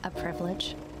 a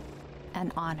privilege,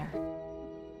 an honor.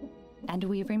 And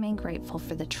we remain grateful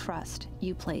for the trust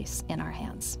you place in our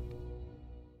hands.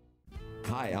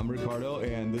 Hi, I'm Ricardo,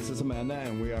 and this is Amanda,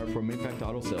 and we are from Impact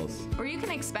Auto Sales, where you can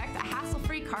expect a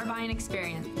hassle-free car buying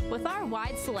experience. With our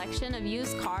wide selection of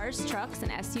used cars, trucks,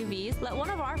 and SUVs, let one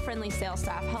of our friendly sales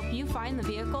staff help you find the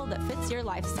vehicle that fits your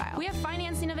lifestyle. We have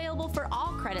financing available for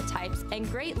all credit types and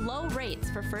great low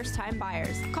rates for first-time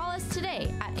buyers. Call us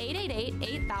today at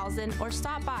 888-8000 or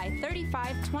stop by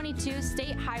 3522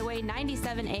 State Highway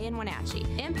 97A in Wenatchee.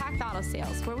 Impact Auto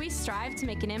Sales, where we strive to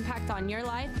make an impact on your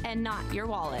life and not your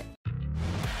wallet.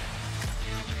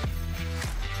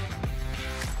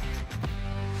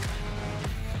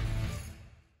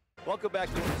 Welcome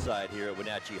back to Inside here at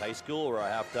Wenatchee High School, where our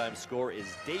halftime score is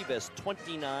Davis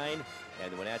 29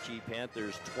 and the Wenatchee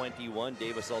Panthers 21.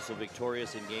 Davis also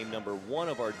victorious in game number 1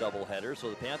 of our doubleheader. So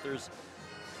the Panthers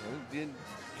could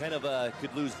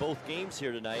lose both games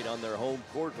here tonight on their home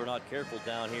court if they're not careful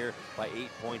down here by 8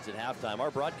 points at halftime. Our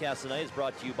broadcast tonight is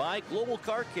brought to you by Global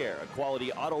Car Care, a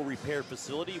quality auto repair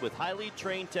facility with highly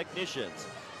trained technicians.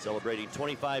 Celebrating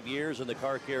 25 years in the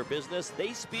car care business,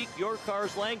 they speak your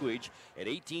car's language at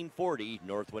 1840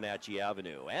 North Wenatchee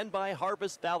Avenue. And by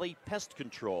Harvest Valley Pest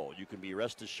Control. You can be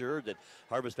rest assured that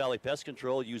Harvest Valley Pest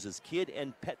Control uses kid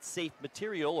and pet safe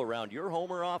material around your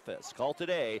home or office. Call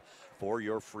today for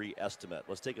your free estimate.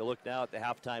 Let's take a look now at the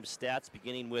halftime stats,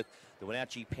 beginning with the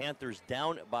Wenatchee Panthers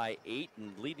down by 8,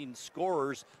 and leading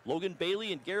scorers Logan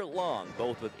Bailey and Garrett Long,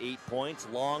 both with 8 points.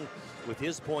 Long with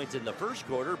his points in the first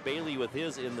quarter, Bailey with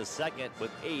his in the second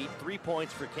with 8. 3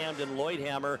 points for Camden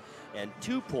Lloydhammer and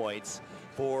 2 points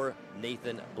for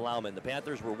Nathan Blauman. The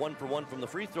Panthers were 1 for 1 from the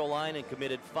free throw line and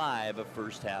committed 5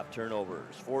 first half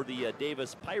turnovers. For the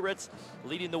Davis Pirates,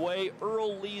 leading the way,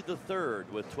 Earl Lee III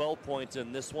with 12 points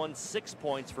in this one, 6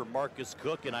 points for Marcus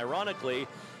Cook, and ironically,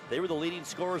 they were the leading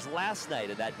scorers last night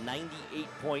in that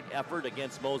 98-point effort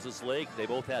against Moses Lake. They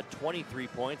both had 23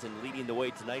 points and leading the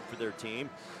way tonight for their team.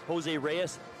 Jose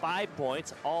Reyes, 5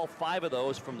 points, all 5 of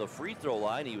those from the free throw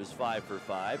line. He was 5 for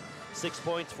 5. 6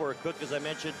 points for Cook, as I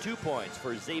mentioned, 2 points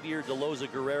for Xavier DeLoza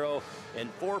Guerrero,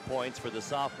 and 4 points for the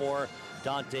sophomore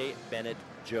Dante Bennett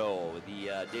Joe.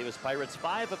 The Davis Pirates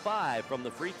 5 of 5 from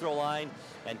the free throw line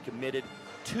and committed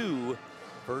 2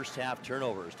 first half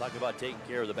turnovers. Talk about taking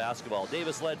care of the basketball.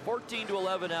 Davis led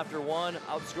 14-11 after 1,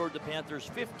 outscored the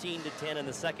Panthers 15-10 in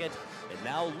the second, and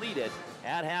now lead it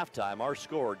at halftime. Our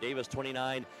score, Davis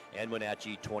 29 and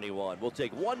Wenatchee 21. We'll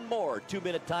take one more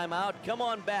 2-minute timeout. Come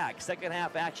on back. Second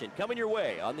half action coming your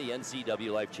way on the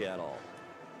NCW Life Channel.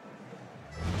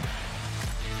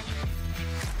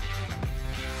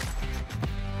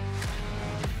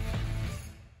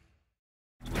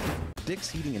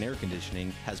 Dick's Heating and Air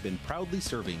Conditioning has been proudly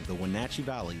serving the Wenatchee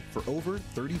Valley for over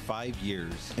 35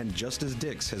 years. And just as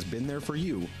Dick's has been there for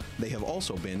you, they have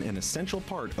also been an essential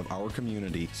part of our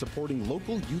community, supporting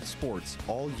local youth sports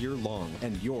all year long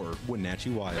and your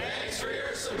Wenatchee Wild. Thanks for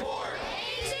your support.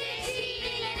 Dick's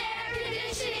Heating and Air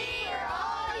Conditioning for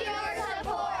all your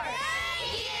support.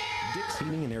 Thank you. Dick's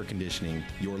Heating and Air Conditioning,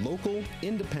 your local,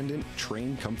 independent,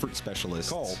 trained comfort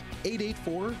specialist. Call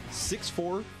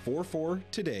 884-6444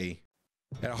 today.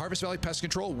 At Harvest Valley Pest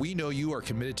Control, we know you are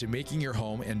committed to making your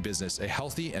home and business a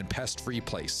healthy and pest-free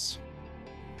place.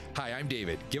 Hi, I'm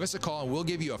David. Give us a call and we'll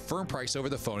give you a firm price over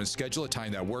the phone and schedule a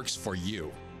time that works for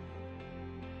you.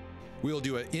 We will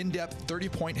do an in-depth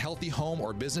 30-point healthy home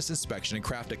or business inspection and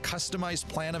craft a customized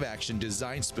plan of action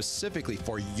designed specifically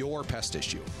for your pest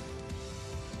issue.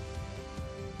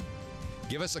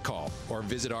 Give us a call or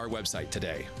visit our website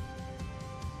today.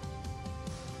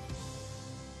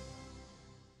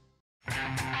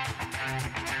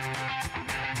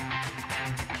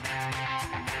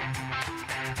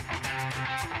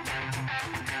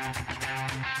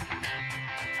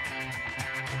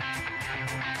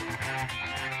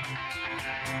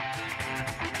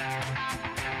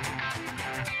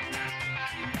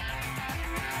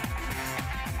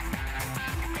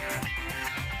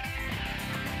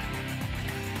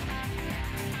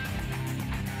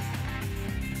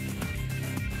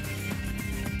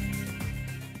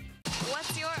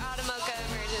 What's your Automocha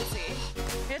emergency?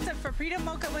 It's a Frapita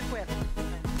mocha with whip.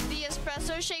 The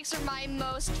espresso shakes are my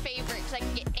most favorite because I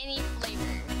can get any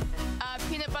flavor.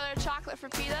 Peanut butter chocolate for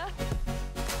pita.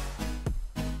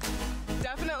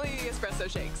 Definitely espresso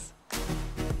shakes.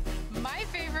 My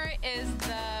favorite is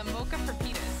the mocha for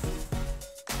pitas.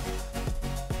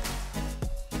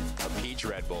 A peach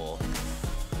Red Bull.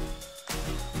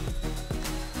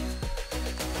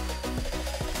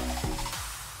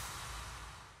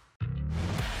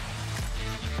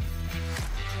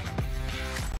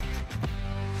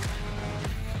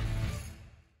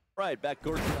 Right, back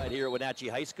courtside here at Wenatchee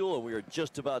High School, and we are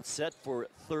just about set for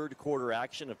third quarter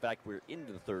action. In fact, we're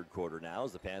into the third quarter now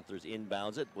as the Panthers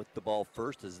inbounds it with the ball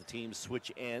first as the teams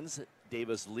switch ends.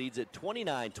 Davis leads at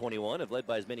 29-21, have led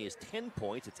by as many as 10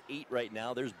 points. It's 8 right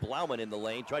now. There's Blauman in the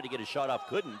lane, tried to get a shot off,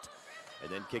 couldn't,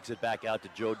 and then kicks it back out to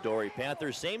Joe Dory.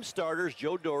 Panthers, same starters,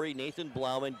 Joe Dory, Nathan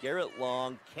Blauman, Garrett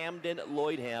Long, Camden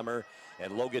Lloydhammer,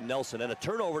 and Logan Nelson. And a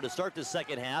turnover to start the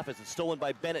second half as it's stolen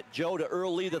by Bennett Joe to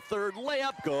Earl Lee, the third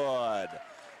layup. Good.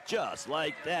 Just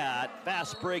like that.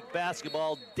 Fast break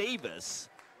basketball, Davis.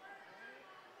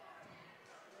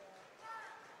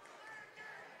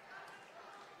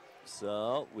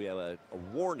 So we have a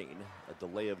warning, a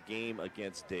delay of game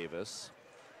against Davis.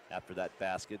 After that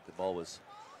basket, the ball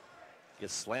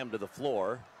gets slammed to the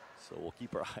floor. So we'll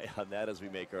keep our eye on that as we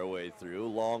make our way through.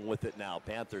 Long with it now.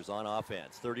 Panthers on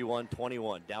offense.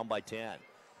 31-21, down by 10.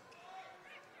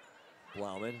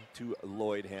 Blauman to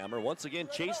Lloydhammer. Once again,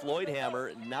 Chase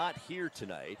Lloydhammer not here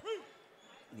tonight.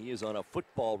 He is on a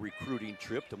football recruiting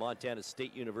trip to Montana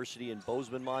State University in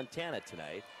Bozeman, Montana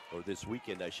tonight. Or this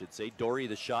weekend, I should say. Dory,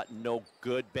 the shot, no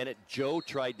good. Bennett Joe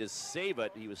tried to save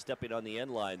it. He was stepping on the end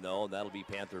line, though, and that'll be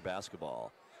Panther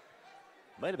basketball.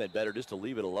 Might have been better just to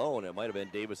leave it alone. It might have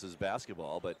been Davis's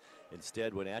basketball, but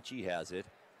instead Wenatchee has it.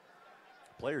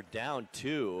 Player down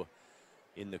 2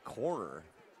 in the corner.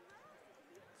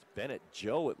 It's Bennett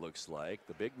Joe, it looks like.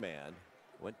 The big man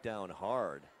went down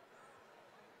hard.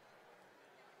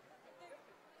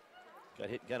 Got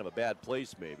hit in kind of a bad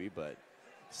place maybe, but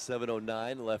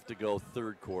 7:09 left to go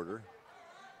third quarter.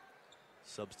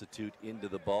 Substitute into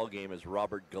the ball game is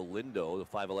Robert Galindo, the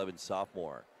 5'11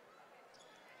 sophomore.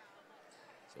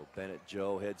 So Bennett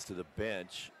Joe heads to the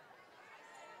bench.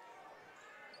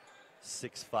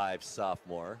 6'5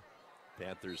 sophomore.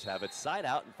 Panthers have it side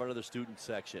out in front of the student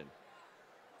section.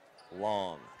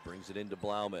 Long brings it into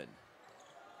Blauman.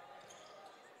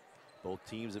 Both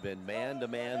teams have been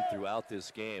man-to-man throughout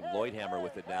this game. Lloydhammer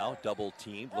with it now, double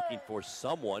teamed, looking for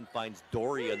someone, finds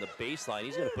Dory on the baseline.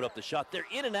 He's going to put up the shot. They're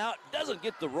in and out, doesn't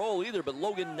get the roll either, but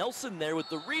Logan Nelson there with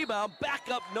the rebound, back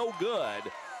up, no good.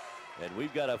 And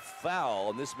we've got a foul,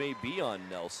 and this may be on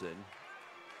Nelson.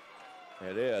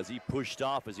 It is. He pushed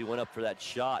off as he went up for that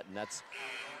shot, and that's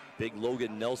big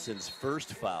Logan Nelson's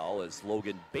first foul as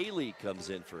Logan Bailey comes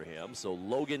in for him. So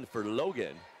Logan for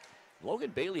Logan.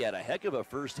 Logan Bailey had a heck of a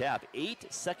first half.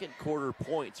 8 second quarter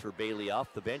points for Bailey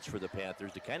off the bench for the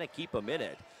Panthers to kind of keep them in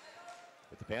it.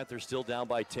 But the Panthers still down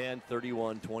by 10,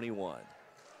 31-21.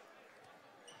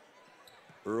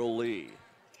 Earl Lee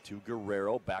to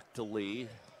Guerrero, back to Lee.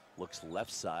 Looks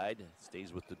left side,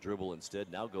 stays with the dribble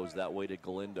instead. Now goes that way to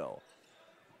Galindo.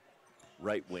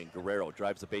 Right wing, Guerrero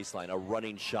drives the baseline. A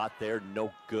running shot there,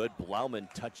 no good.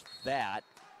 Blauman touched that.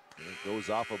 And it goes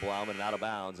off of Blauman and out of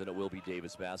bounds, and it will be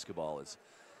Davis basketball as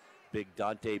big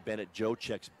Dante Bennett Joe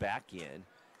checks back in,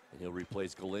 and he'll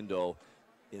replace Galindo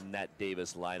in that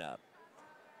Davis lineup.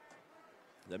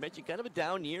 As I mentioned, kind of a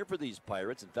down year for these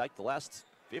Pirates. In fact, the last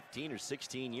 15 or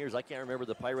 16 years, I can't remember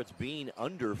the Pirates being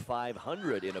under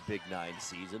 500 in a Big 9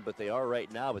 season, but they are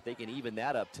right now, but they can even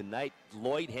that up tonight.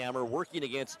 Lloydhammer working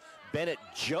against Bennett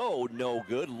Joe, no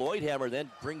good. Lloydhammer then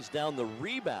brings down the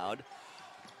rebound.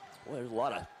 Well, there's a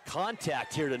lot of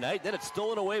contact here tonight. Then it's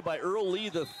stolen away by Earl Lee,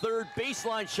 the third.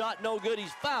 Baseline shot, no good.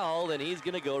 He's fouled, and he's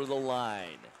going to go to the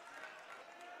line.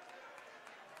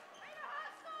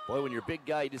 Boy, when you're a big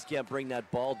guy, you just can't bring that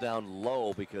ball down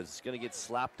low because it's going to get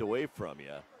slapped away from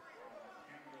you.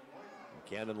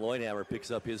 Camden Lloydhammer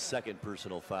picks up his second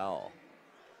personal foul.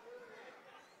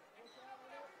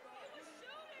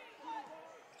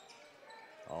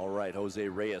 All right, Jose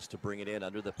Reyes to bring it in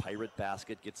under the Pirate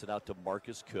basket, gets it out to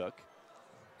Marcus Cook.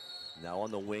 Now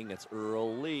on the wing, it's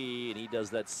Earl Lee, and he does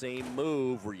that same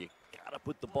move where you gotta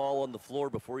put the ball on the floor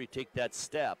before you take that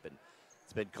step. And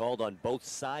it's been called on both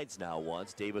sides now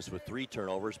once. Davis with 3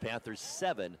 turnovers, Panthers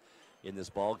 7 in this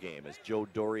ball game as Joe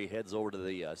Dorey heads over to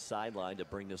the sideline to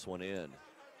bring this one in.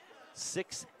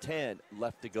 6:10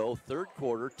 left to go, third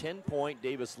quarter, 10-point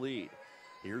Davis lead.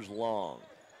 Here's Long.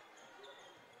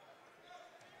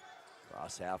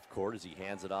 Cross half court as he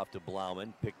hands it off to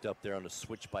Blauman. Picked up there on a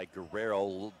switch by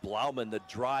Guerrero. Blauman, the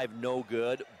drive, no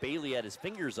good. Bailey had his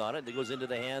fingers on it, and it goes into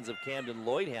the hands of Camden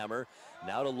Lloydhammer.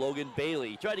 Now to Logan Bailey.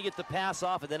 He tried to get the pass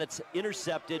off, and then it's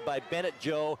intercepted by Bennett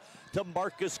Joe to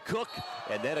Marcus Cook.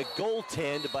 And then a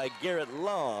goaltend by Garrett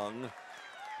Long.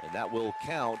 And that will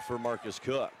count for Marcus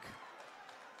Cook.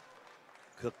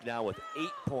 Cook now with 8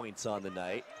 points on the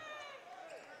night.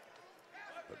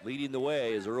 But leading the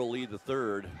way is Earl Lee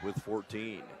III with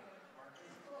 14.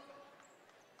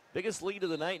 Biggest lead of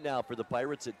the night now for the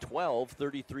Pirates at 12,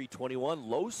 33-21.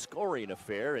 Low scoring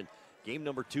affair in game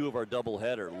number 2 of our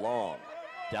doubleheader. Long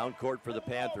down court for the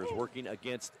Panthers, working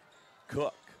against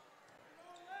Cook.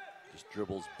 Just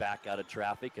dribbles back out of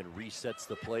traffic and resets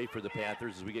the play for the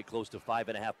Panthers as we get close to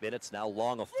 5.5 minutes. Now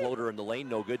Long, a floater in the lane,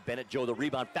 no good. Bennett Joe, the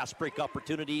rebound, fast break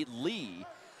opportunity. Lee,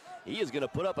 he is going to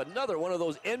put up another one of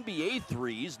those NBA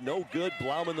threes. No good.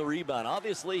 Blauman the rebound.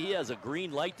 Obviously, he has a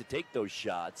green light to take those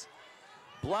shots.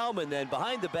 Blauman then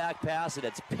behind the back pass, and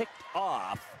it's picked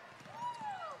off.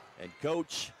 And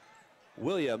Coach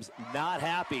Williams not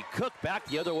happy. Cook back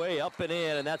the other way, up and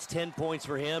in, and that's 10 points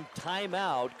for him.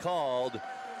 Timeout called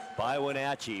by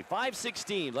Wenatchee.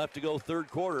 5:16 left to go, third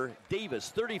quarter. Davis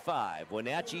 35,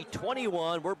 Wenatchee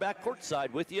 21. We're back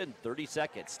courtside with you in 30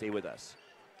 seconds. Stay with us.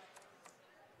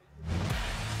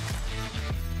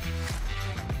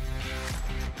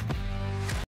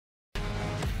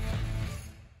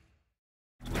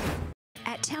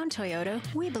 At Town Toyota,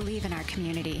 we believe in our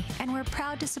community, and we're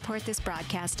proud to support this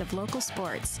broadcast of local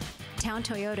sports. Town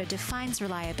Toyota defines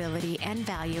reliability and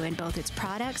value in both its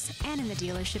products and in the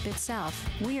dealership itself.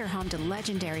 We are home to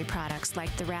legendary products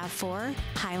like the RAV4,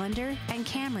 Highlander, and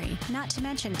Camry, not to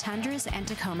mention Tundras and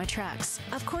Tacoma trucks.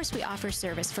 Of course, we offer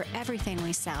service for everything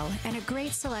we sell and a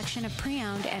great selection of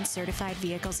pre-owned and certified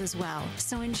vehicles as well.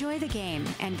 So enjoy the game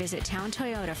and visit Town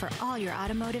Toyota for all your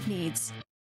automotive needs.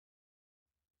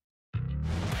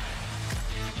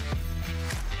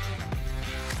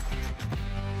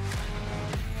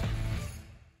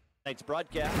 Tonight's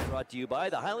broadcast brought to you by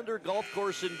the Highlander Golf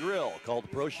Course and Grill. Call the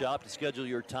Pro Shop to schedule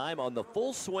your time on the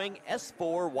Full Swing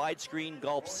S4 widescreen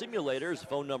golf simulators.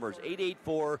 Phone number is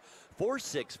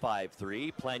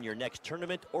 884-4653. Plan your next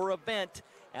tournament or event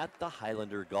at the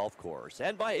Highlander Golf Course.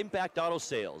 And by Impact Auto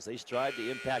Sales. They strive to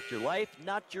impact your life,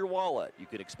 not your wallet. You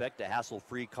can expect a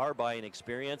hassle-free car buying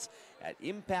experience at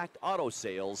Impact Auto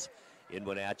Sales in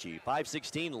Wenatchee.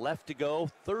 5:16 left to go,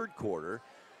 third quarter.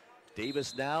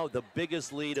 Davis now the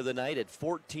biggest lead of the night at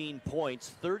 14 points,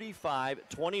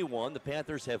 35-21. The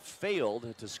Panthers have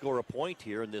failed to score a point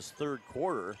here in this third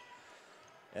quarter,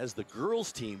 as the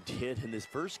girls team did in this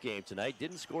first game tonight.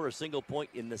 Didn't score a single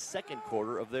point in the second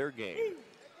quarter of their game.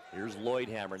 Here's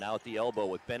Lloydhammer now at the elbow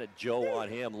with Bennett Joe on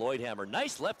him. Lloydhammer,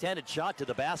 nice left-handed shot to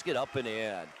the basket, up and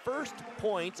in. First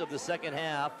points of the second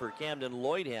half for Camden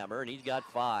Lloydhammer, and he's got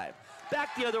 5.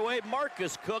 Back the other way,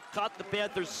 Marcus Cook caught the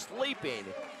Panthers sleeping.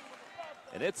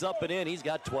 And it's up and in. He's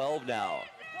got 12 now.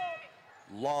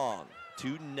 Long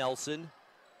to Nelson.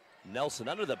 Nelson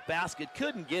under the basket.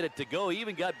 Couldn't get it to go. He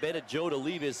even got Bennett Joe to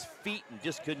leave his feet and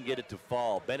just couldn't get it to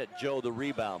fall. Bennett Joe the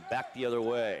rebound. Back the other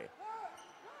way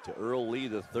to Earl Lee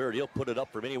III. He'll put it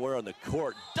up from anywhere on the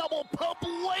court. Double pump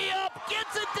layup.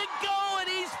 Gets it to go, and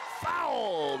he's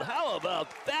fouled. How about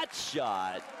that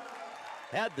shot?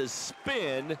 Had the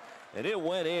spin, and it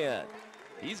went in.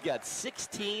 He's got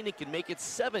 16. He can make it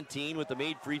 17 with the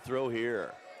made free throw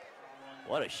here.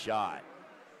 What a shot.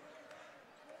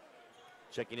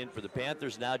 Checking in for the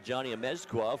Panthers now, Johnny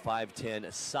Amezcua,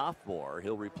 5'10 sophomore.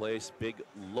 He'll replace big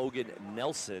Logan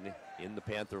Nelson in the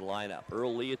Panther lineup.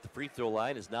 Earl Lee at the free throw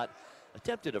line has not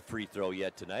attempted a free throw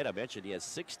yet tonight. I mentioned he has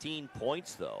 16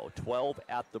 points, though, 12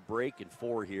 at the break and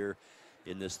 4 here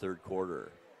in this third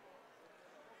quarter.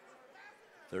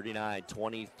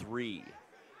 39-23.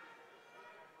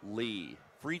 Lee,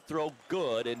 free throw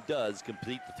good, and does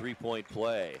complete the three-point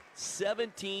play.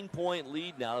 17-point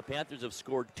lead now. The Panthers have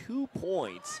scored 2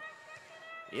 points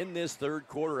in this third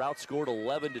quarter, outscored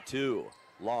 11-2.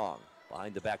 Long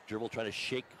behind the back dribble, trying to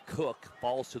shake Cook,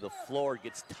 falls to the floor,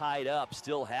 gets tied up,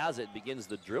 still has it, begins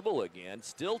the dribble again,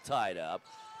 still tied up,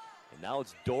 and now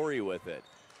it's Dory with it.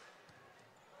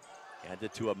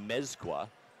 Handed to a Mezqua.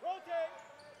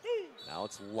 Now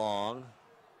it's Long.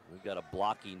 We've got a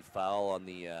blocking foul on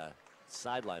the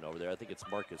sideline over there. I think it's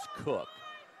Marcus Cook.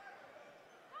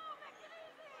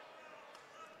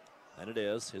 And it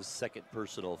is his second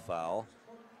personal foul.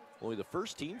 Only the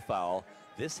first team foul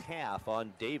this half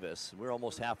on Davis. We're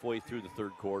almost halfway through the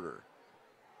third quarter.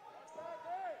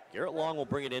 Garrett Long will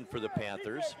bring it in for the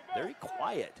Panthers. Very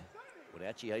quiet.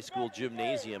 Wenatchee High School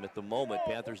Gymnasium at the moment.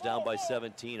 Panthers down by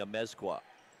 17. A Mezqua.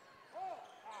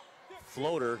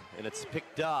 Floater, and it's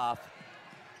picked off.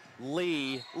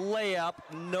 Lee, layup,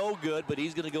 no good, but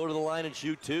he's going to go to the line and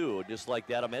shoot two. Just like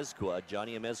that, Amezqua.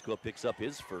 Johnny Amezqua picks up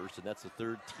his first, and that's the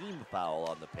third team foul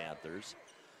on the Panthers.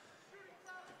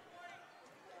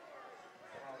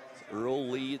 Earl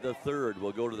Lee the third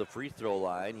will go to the free throw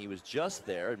line. He was just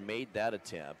there and made that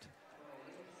attempt.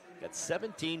 Got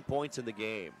 17 points in the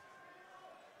game.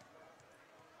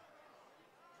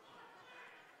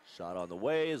 Shot on the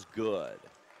way is good.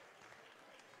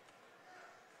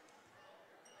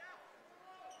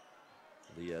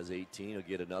 Lee has 18, he'll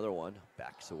get another one.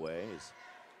 Backs away as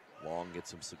Long gets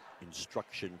some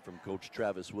instruction from Coach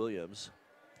Travis Williams.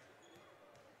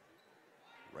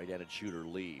 Right-handed shooter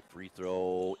Lee. Free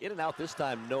throw in and out this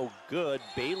time, no good.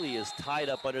 Bailey is tied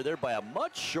up under there by a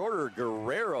much shorter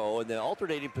Guerrero, and the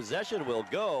alternating possession will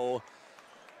go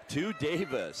to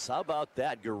Davis. How about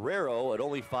that? Guerrero at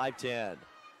only 5'10".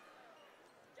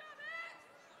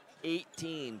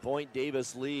 18-point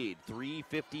Davis lead.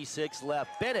 3:56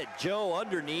 left. Bennett Joe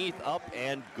underneath, up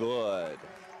and good.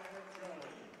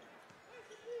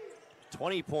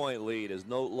 20-point lead as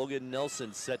Logan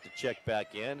Nelson set to check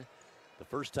back in. The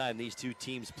first time these two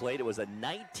teams played, it was a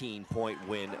 19-point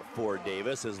win for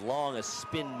Davis. As Long a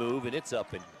spin move, and it's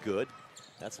up and good.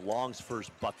 That's Long's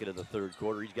first bucket of the third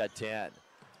quarter. He's got 10.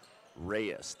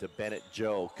 Reyes to Bennett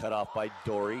Joe, cut off by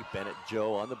Dory. Bennett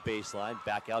Joe on the baseline,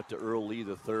 back out to Earl Lee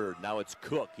the third. Now it's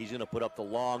Cook. He's going to put up the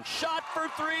long shot for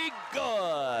three.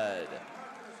 Good.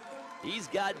 He's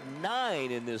got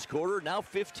 9 in this quarter, now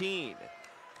 15.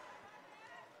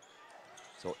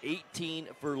 So 18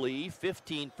 for Lee,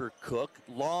 15 for Cook.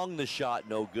 Long the shot,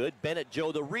 no good. Bennett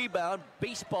Joe the rebound.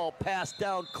 Baseball pass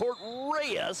down court.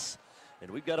 Reyes. And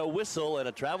we've got a whistle and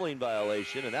a traveling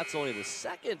violation, and that's only the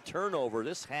second turnover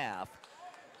this half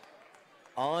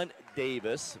on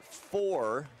Davis.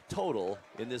 4 total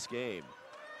in this game.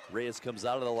 Reyes comes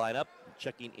out of the lineup.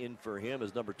 Checking in for him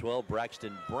is number 12,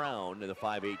 Braxton Brown, the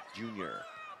 5'8" junior.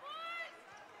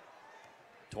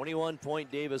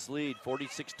 21-point Davis lead,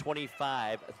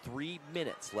 46-25. 3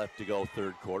 minutes left to go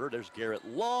third quarter. There's Garrett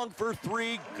Long for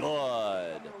three,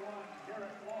 good.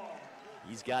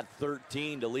 He's got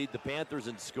 13 to lead the Panthers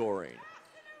in scoring.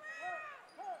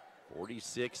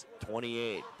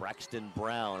 46-28. Braxton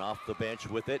Brown off the bench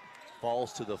with it.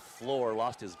 Falls to the floor,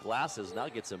 lost his glasses, now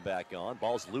gets him back on.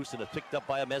 Ball's loose and picked up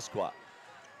by Amezqua.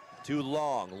 To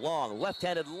Long,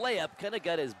 left-handed layup, kind of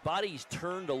got his bodies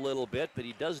turned a little bit, but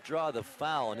he does draw the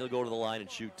foul, and he'll go to the line and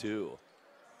shoot two.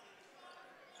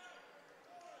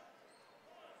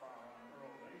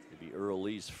 Be Earl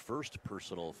Lee's first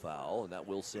personal foul, and that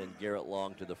will send Garrett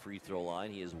Long to the free throw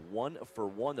line. He is 1 for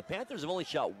 1. The Panthers have only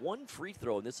shot 1 free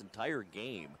throw in this entire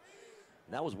game,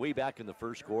 and that was way back in the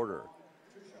first quarter.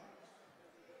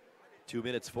 2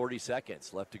 minutes, 40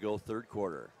 seconds left to go third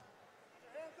quarter.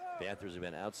 Panthers have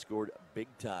been outscored big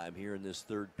time here in this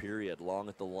third period. Long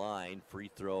at the line,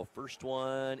 free throw, first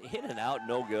one, in and out,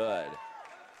 no good.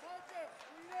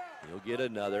 He'll get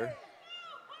another.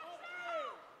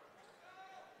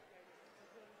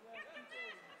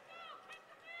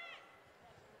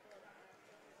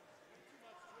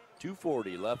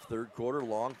 .240 left third quarter.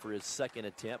 Long for his second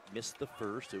attempt, missed the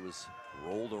first. It was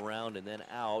rolled around and then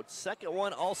out. Second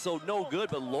one also no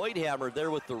good, but Lloydhammer there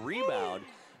with the rebound.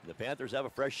 The Panthers have a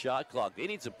fresh shot clock. They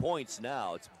need some points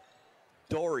now. It's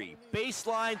Dory,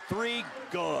 baseline three,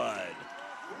 good.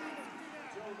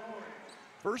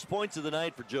 First points of the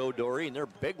night for Joe Dory, and they're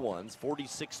big ones.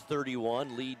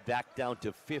 46-31, lead back down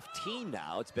to 15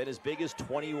 now. It's been as big as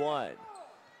 21.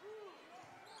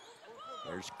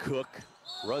 There's Cook.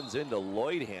 Runs into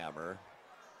Lloydhammer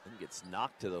and gets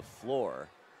knocked to the floor.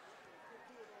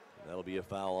 And that'll be a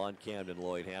foul on Camden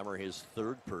Lloydhammer, his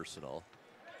third personal.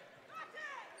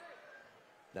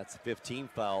 That's the 15th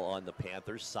foul on the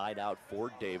Panthers. Side out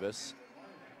for Davis.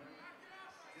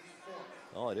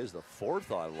 Oh, it is the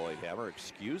 4th on Lloydhammer,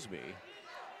 excuse me.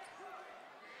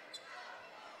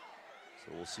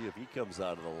 So we'll see if he comes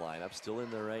out of the lineup. Still in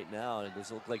there right now, and it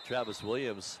doesn't look like Travis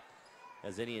Williams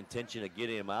has any intention of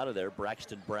getting him out of there.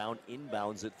 Braxton Brown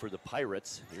inbounds it for the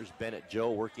Pirates. Here's Bennett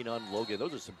Joe working on Logan.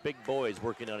 Those are some big boys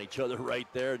working on each other right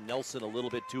there. Nelson a little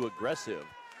bit too aggressive.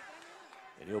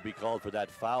 And he'll be called for that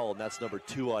foul, and that's number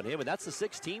 2 on him. And that's the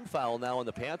 16th foul now on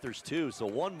the Panthers, too. So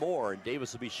one more, and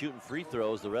Davis will be shooting free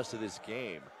throws the rest of this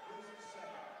game.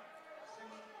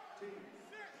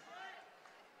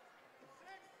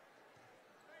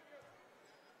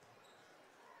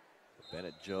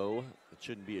 Bennett Joe, it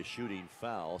shouldn't be a shooting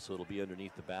foul, so it'll be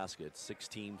underneath the basket.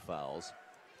 16 fouls.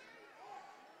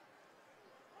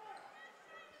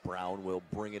 Brown will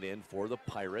bring it in for the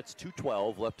Pirates.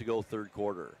 2:12 left to go, third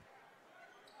quarter.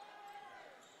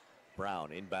 Brown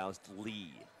inbounds to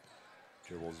Lee.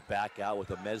 Dribbles back out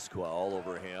with a Mezcua all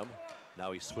over him.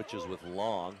 Now he switches with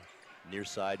Long. Near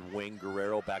side wing,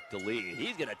 Guerrero back to Lee.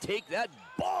 He's gonna take that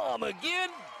bomb again,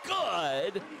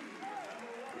 good.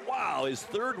 Wow, his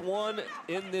third one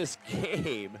in this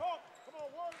game.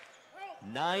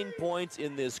 9 points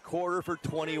in this quarter for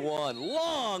 21.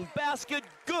 Long basket,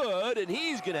 good, and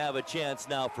he's gonna have a chance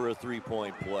now for a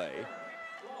three-point play.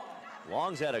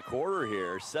 Long's had a quarter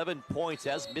here, 7 points,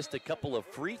 has missed a couple of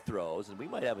free throws, and we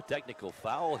might have a technical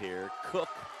foul here. Cook.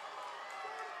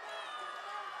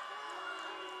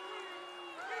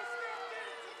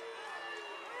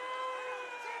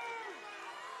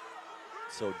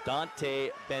 So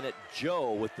Dante Bennett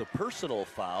Joe with the personal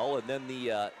foul, and then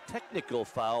the technical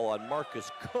foul on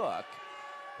Marcus Cook.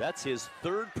 That's his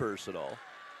third personal.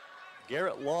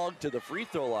 Garrett Long to the free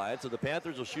throw line, so the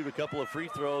Panthers will shoot a couple of free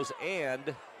throws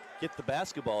and get the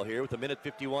basketball here with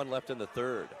 1:51 left in the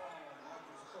third.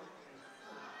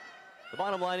 The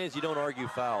bottom line is you don't argue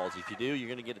fouls. If you do, you're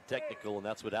going to get a technical, and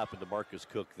that's what happened to Marcus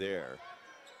Cook there.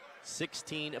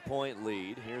 16-point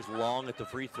lead. Here's Long at the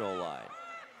free throw line.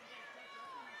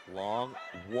 Long,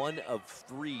 1 of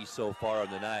 3 so far on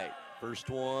the night. First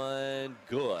one,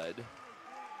 good.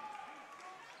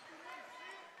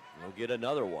 We'll get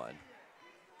another one.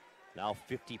 Now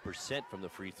 50% from the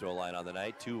free throw line on the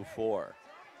night, 2 of 4.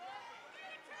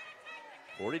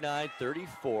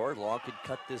 49-34, Long can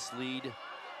cut this lead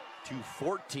to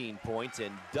 14 points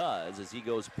and does as he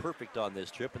goes perfect on this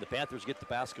trip, and the Panthers get the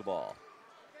basketball.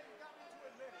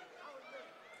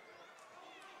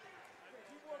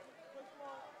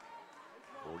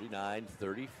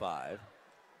 .39-35.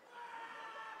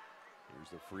 Here's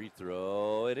the free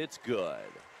throw, and it's good.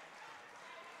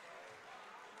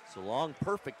 So Long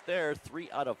perfect there, 3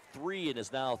 out of 3, and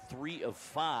is now 3 of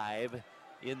 5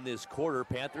 in this quarter.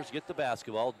 Panthers get the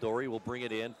basketball. Dory will bring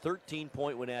it in.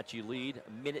 13-point Wenatchee lead.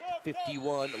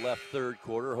 1:51 left third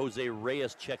quarter. Jose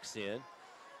Reyes checks in.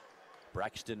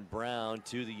 Braxton Brown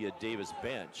to the Davis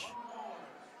bench.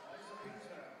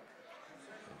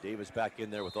 Davis back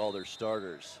in there with all their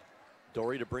starters.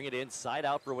 Dory to bring it in, side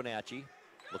out for Wenatchee.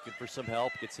 Looking for some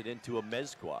help, gets it into a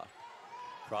Mezcua.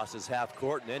 Crosses half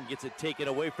court and then gets it taken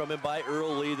away from him by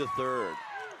Earl Lee III.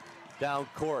 Down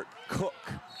court, Cook.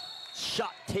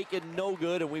 Shot taken, no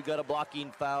good, and we've got a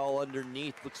blocking foul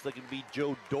underneath. Looks like it'd be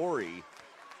Joe Dory.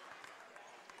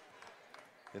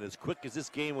 And as quick as this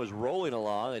game was rolling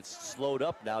along, it's slowed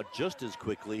up now just as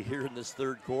quickly here in this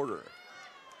third quarter.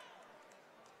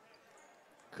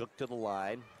 Cook to the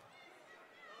line.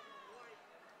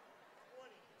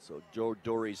 So Joe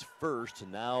Dory's first,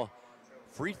 and now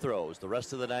free throws the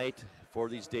rest of the night for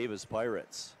these Davis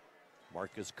Pirates.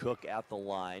 Marcus Cook at the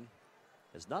line.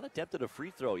 Has not attempted a free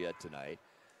throw yet tonight.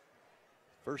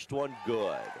 First one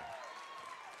good.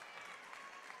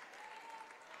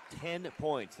 10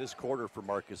 points this quarter for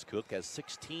Marcus Cook, has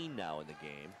 16 now in the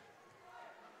game,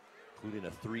 including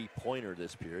a three-pointer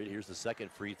this period. Here's the second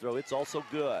free throw. It's also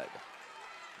good.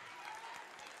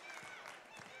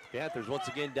 Panthers once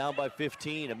again down by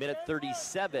 15,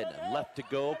 1:37 left to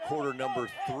go, quarter number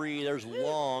 3. There's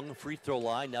Long, free throw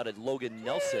line, now to Logan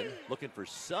Nelson, looking for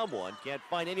someone, can't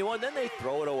find anyone, then they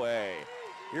throw it away.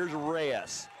 Here's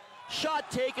Reyes.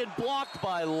 Shot taken, blocked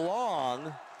by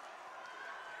Long.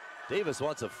 Davis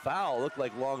wants a foul. Looked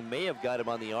like Long may have got him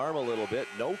on the arm a little bit.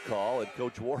 No call, and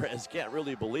Coach Juarez can't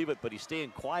really believe it, but he's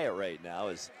staying quiet right now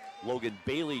as Logan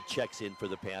Bailey checks in for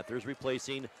the Panthers,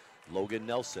 replacing Logan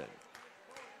Nelson.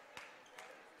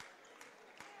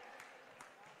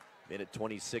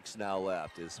 1:26 now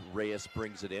left as Reyes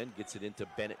brings it in, gets it into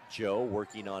Bennett Joe,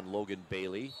 working on Logan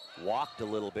Bailey. Walked a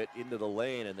little bit into the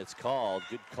lane, and it's called.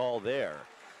 Good call there.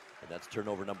 And that's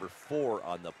turnover number 4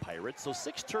 on the Pirates. So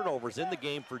 6 turnovers in the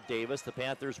game for Davis. The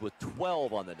Panthers with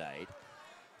 12 on the night.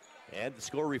 And the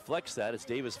score reflects that. It's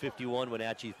Davis 51,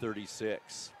 Wenatchee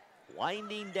 36.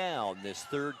 winding down this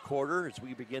third quarter as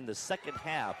we begin the second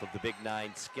half of the Big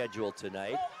Nine schedule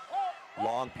tonight.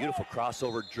 Long, beautiful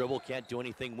crossover dribble, can't do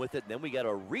anything with it. And then we got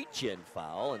a reach-in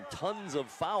foul, and tons of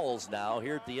fouls now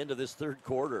here at the end of this third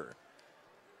quarter.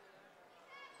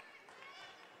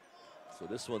 So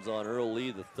this one's on Earl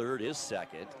Lee, the third, his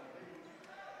second.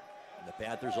 And the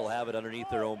Panthers will have it underneath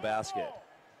their own basket.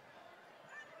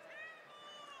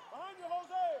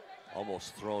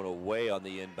 Almost thrown away on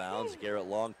the inbounds. Garrett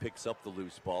Long picks up the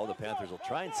loose ball. The Panthers will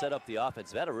try and set up the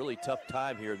offense. They've had a really tough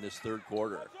time here in this third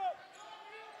quarter.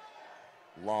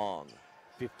 Long,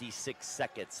 56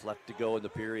 seconds left to go in the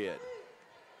period.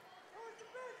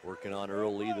 Working on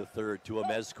Earl Lee the third to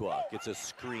Amezcua. Gets a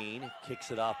screen,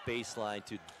 kicks it off baseline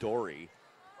to Dory.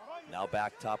 Now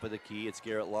back top of the key, it's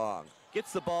Garrett Long.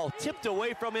 Gets the ball tipped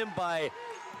away from him by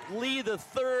Lee the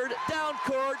third. Down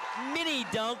court, mini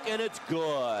dunk, and it's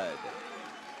good.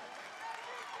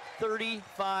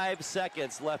 35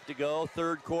 seconds left to go,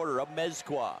 third quarter.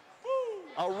 Amezcua.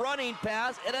 A running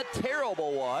pass and a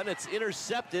terrible one. It's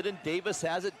intercepted, and Davis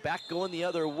has it back going the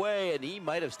other way, and he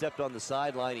might have stepped on the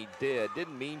sideline. He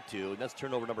didn't mean to, and that's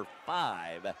turnover number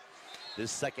 5.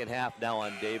 This second half now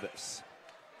on Davis.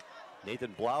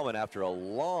 Nathan Blauman, after a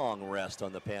long rest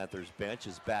on the Panthers bench,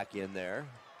 is back in there.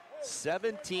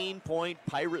 17-point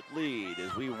Pirate lead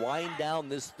as we wind down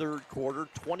this third quarter,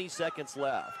 20 seconds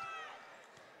left.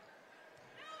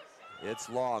 It's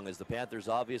Long as the Panthers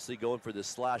obviously going for the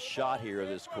slash shot here of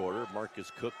this quarter.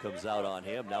 Marcus Cook comes out on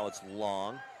him. Now it's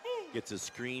Long. Gets a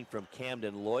screen from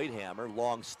Camden Lloydhammer.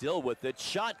 Long still with it.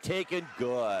 Shot taken,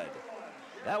 good.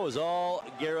 That was all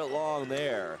Garrett Long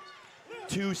there.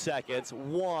 2 seconds,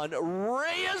 1.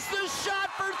 Reyes, the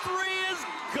shot for 3 is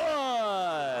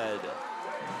good.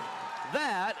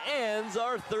 That ends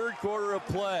our third quarter of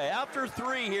play. After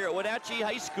 3 here at Wenatchee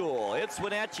High School, it's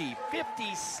Wenatchee 50,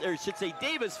 or I should say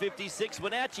Davis 56,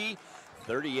 Wenatchee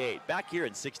 38. Back here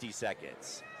in 60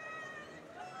 seconds.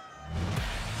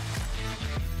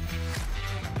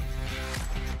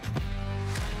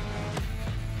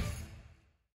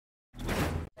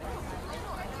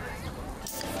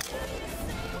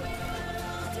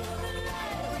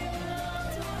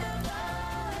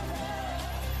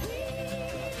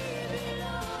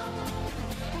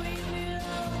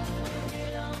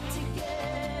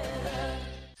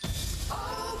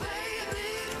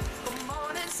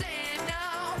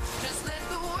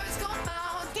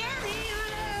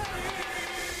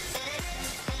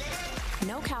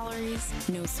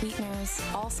 No sweeteners,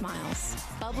 all smiles.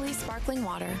 Bubbly sparkling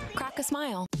water. Crack a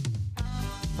smile.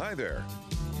 Hi there.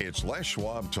 It's Les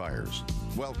Schwab Tires.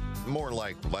 Well, more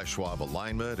like Les Schwab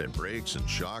alignment and brakes and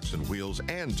shocks and wheels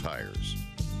and tires.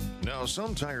 Now,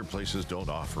 some tire places don't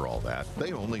offer all that.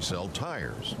 They only sell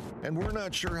tires. And we're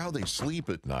not sure how they sleep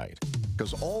at night,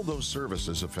 because all those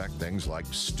services affect things like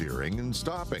steering and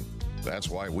stopping. That's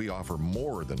why we offer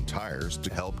more than tires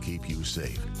to help keep you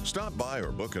safe. Stop by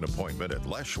or book an appointment at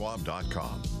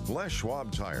leschwab.com. Les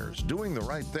Schwab Tires, doing the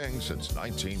right thing since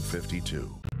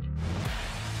 1952.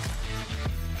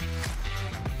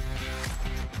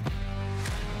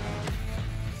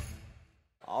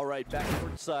 All right, back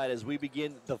courtside as we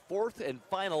begin the fourth and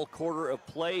final quarter of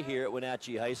play here at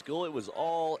Wenatchee High School. It was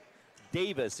all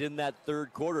Davis in that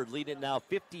third quarter, leading it now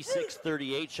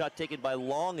 56-38. Shot taken by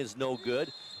Long is no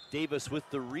good. Davis with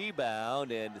the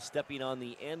rebound, and stepping on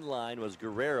the end line was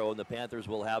Guerrero, and the Panthers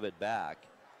will have it back.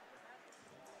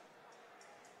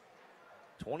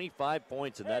 25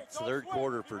 points in that third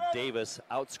quarter for Davis,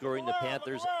 outscoring the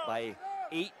Panthers by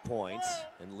 8 points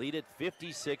and lead it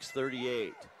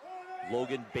 56-38.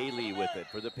 Logan Bailey with it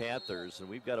for the Panthers, and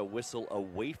we've got a whistle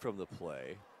away from the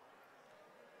play.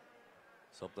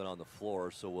 Something on the floor,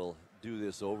 so we'll do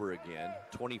this over again.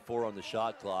 24 on the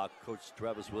shot clock. Coach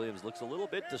Travis Williams looks a little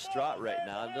bit distraught right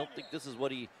now. I don't think this is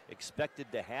what he expected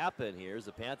to happen here as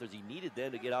the Panthers. He needed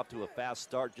them to get off to a fast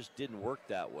start, just didn't work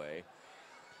that way.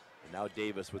 And now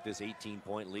Davis with this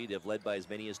 18-point lead. They've led by as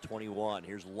many as 21.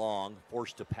 Here's Long,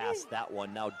 forced to pass that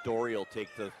one. Now Dory will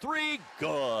take the 3,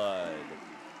 good.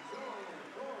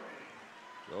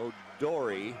 So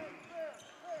Dory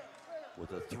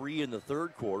with a 3 in the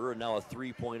third quarter, and now a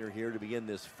 3-pointer here to begin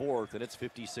this fourth, and it's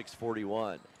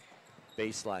 56-41.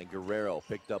 Baseline, Guerrero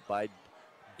picked up by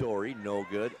Dory, no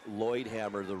good.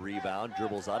 Lloydhammer the rebound,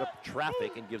 dribbles out of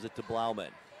traffic and gives it to Blauman.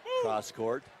 Cross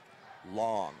court,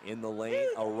 Long in the lane,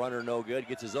 a runner no good,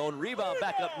 gets his own rebound,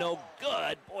 back up no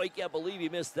good. Boy, can't believe he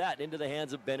missed that. Into the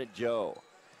hands of Bennett Joe.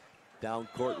 Down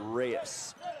court,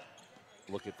 Reyes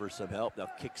looking for some help, now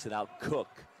kicks it out. Cook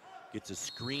gets a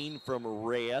screen from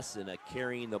Reyes, and a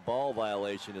carrying the ball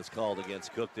violation is called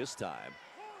against Cook this time.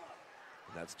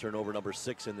 That's turnover number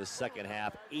 6 in the second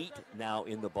half. 8 now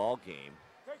in the ball game.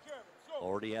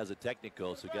 Already has a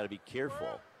technical, so got to be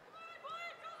careful.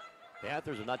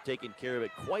 Panthers are not taking care of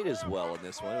it quite as well in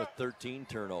this one with 13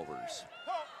 turnovers.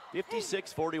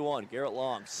 56-41. Garrett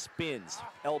Long spins,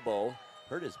 elbow,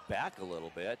 hurt his back a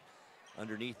little bit.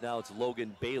 Underneath now it's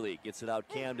Logan Bailey. Gets it out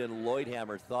Camden.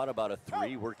 Lloydhammer thought about a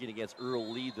 3, working against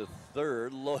Earl Lee the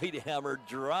third. Lloydhammer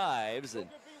drives, and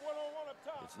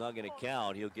it's not going to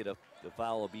count. He'll get the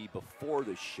foul will be before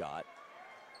the shot.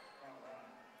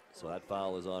 So that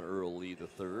foul is on Earl Lee the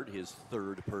third, his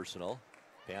 3rd personal.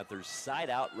 Panthers side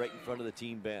out right in front of the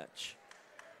team bench.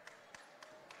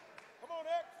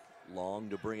 Long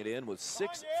to bring it in with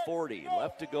 6:40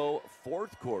 left to go,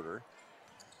 4th quarter.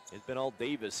 It's been all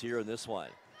Davis here in this one.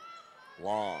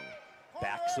 Long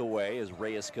backs away as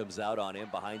Reyes comes out on him.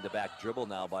 Behind the back dribble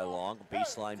now by Long.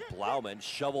 Baseline Blauman,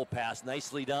 shovel pass,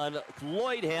 nicely done.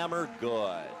 Lloydhammer,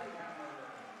 good.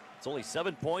 It's only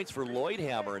 7 points for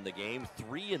Lloydhammer in the game.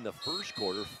 3 in the first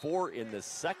quarter, 4 in the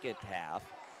second half.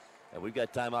 And we've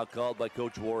got timeout called by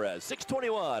Coach Juarez.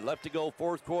 6:21 left to go,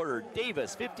 4th quarter.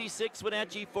 Davis 56,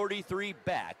 Wenatchee 43,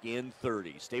 back in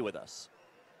 30. Stay with us.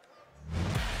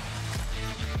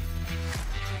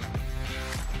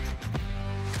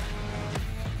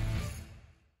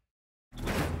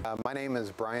 My name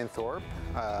is Brian Thorpe.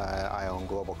 I own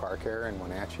Global Car Care in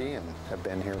Wenatchee and have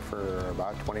been here for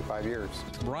about 25 years.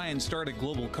 Brian started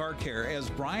Global Car Care as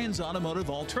Brian's automotive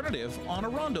alternative on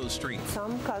Orondo Street.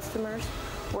 Some customers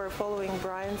were following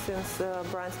Brian since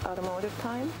Brian's automotive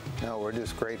time. No, we're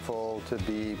just grateful to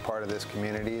be part of this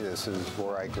community. This is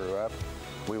where I grew up.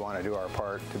 We want to do our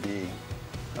part to be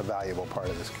a valuable part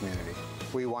of this community.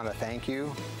 We want to thank you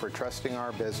for trusting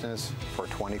our business for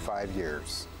 25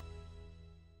 years.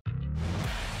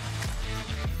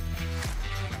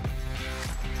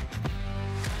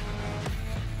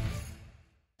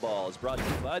 Ball is brought to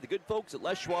you by the good folks at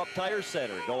Les Schwab Tire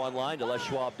Center. Go online to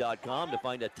leschwab.com to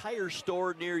find a tire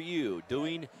store near you.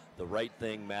 Doing the right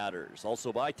thing matters.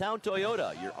 Also by Town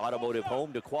Toyota, your automotive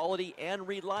home to quality and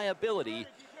reliability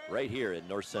right here in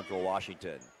North Central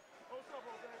Washington.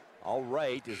 All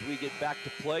right, as we get back to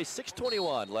play,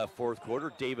 6:21 left 4th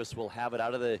quarter. Davis will have it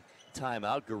out of the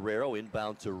timeout. Guerrero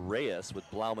inbound to Reyes with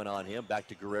Blauman on him. Back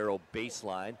to Guerrero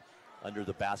baseline. Under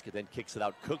the basket, then kicks it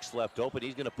out. Cook's left open.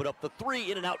 He's going to put up the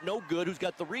 3, in and out, no good. Who's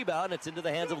got the rebound? It's into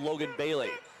the hands of Logan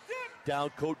Bailey. Down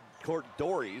court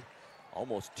Dory,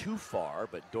 almost too far,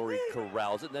 but Dory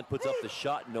corrals it and then puts up the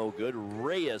shot, no good.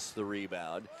 Reyes the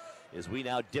rebound. As we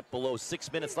now dip below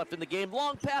 6 minutes left in the game.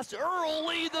 Long pass, Earl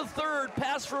Lee the third.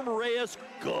 Pass from Reyes,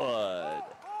 good.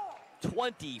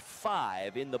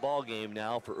 25 in the ball game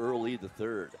now for Earl Lee the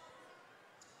third.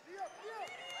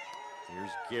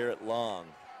 Here's Garrett Long.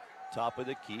 Top of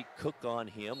the key, Cook on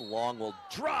him. Long will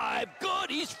drive, good,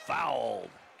 he's fouled.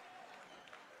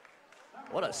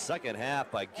 What a second half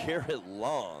by Garrett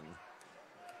Long.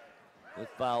 The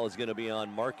foul is going to be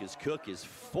on Marcus Cook, his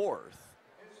 4th.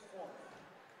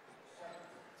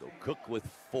 So Cook with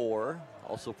 4.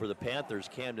 Also for the Panthers,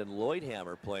 Camden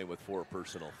Lloydhammer playing with 4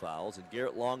 personal fouls. And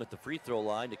Garrett Long at the free throw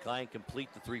line to kind of complete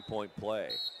the 3-point play.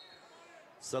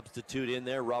 Substitute in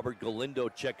there, Robert Galindo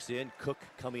checks in, Cook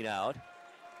coming out.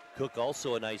 Cook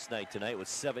also a nice night tonight with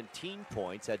 17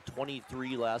 points, had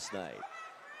 23 last night.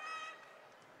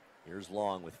 Here's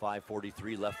Long with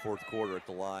 5:43 left 4th quarter at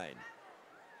the line.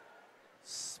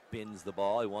 Spins the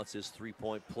ball, he wants his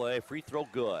 3-point play. Free throw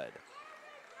good.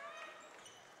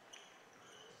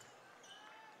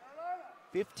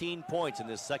 15 points in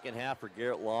this second half for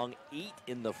Garrett Long, 8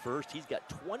 in the first. He's got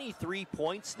 23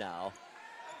 points now.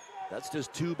 That's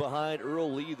just 2 behind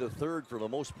Earl Lee the third for the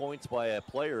most points by a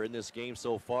player in this game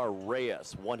so far.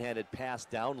 Reyes, one-handed pass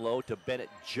down low to Bennett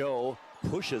Joe.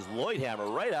 Pushes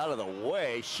Lloydhammer right out of the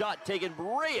way. Shot taken,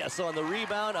 Reyes on the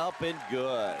rebound, up and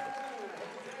good.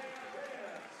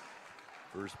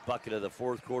 First bucket of the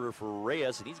 4th quarter for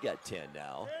Reyes, and he's got 10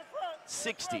 now.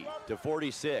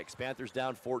 60-46, Panthers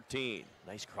down 14.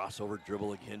 Nice crossover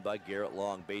dribble again by Garrett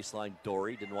Long. Baseline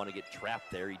Dory, didn't want to get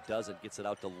trapped there. He doesn't, gets it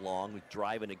out to Long,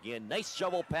 driving again. Nice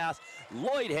shovel pass,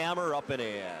 Lloydhammer up and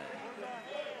in.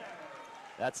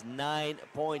 That's 9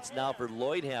 points now for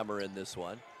Lloydhammer in this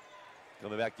one.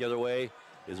 Coming back the other way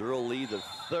is Earl Lee the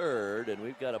third, and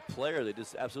we've got a player that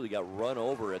just absolutely got run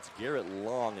over. It's Garrett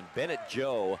Long, and Bennett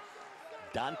Joe,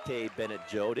 Dante Bennett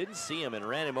Joe, didn't see him and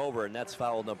ran him over, and that's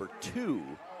foul number 2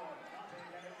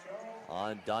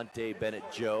 on Dante Bennett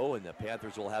Joe, and the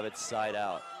Panthers will have it side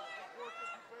out.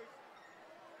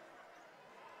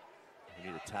 We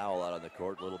need a towel out on the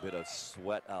court, a little bit of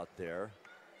sweat out there,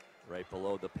 right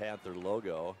below the Panther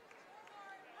logo.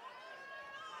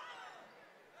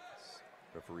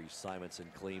 Referee Simonson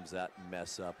cleans that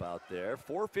mess up out there.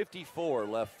 4:54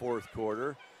 left fourth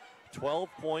quarter.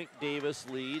 12-point Davis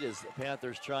lead as the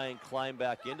Panthers try and climb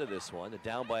back into this one. They're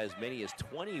down by as many as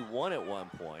 21 at one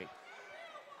point.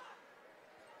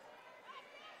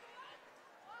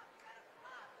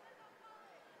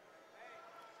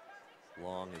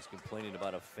 Long is complaining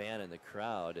about a fan in the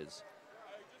crowd. Is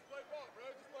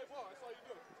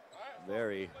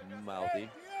very mouthy.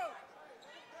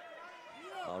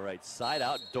 All right, side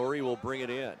out. Dory will bring it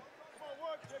in.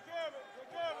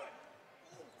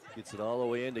 Gets it all the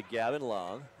way into Gavin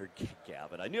Long, or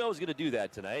Gavin. I knew I was going to do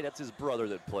that tonight. That's his brother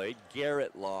that played.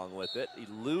 Garrett Long with it. He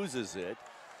loses it.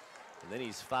 And then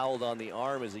he's fouled on the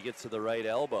arm as he gets to the right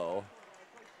elbow.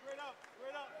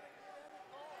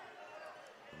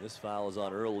 And this foul is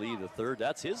on Earl Lee III.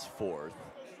 That's his fourth.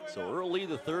 So Earl Lee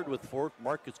III with four,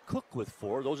 Marcus Cook with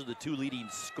four. Those are the two leading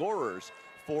scorers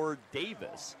for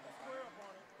Davis.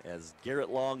 As Garrett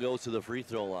Long goes to the free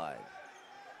throw line.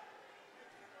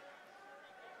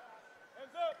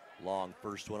 Long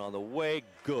first one on the way,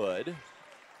 good.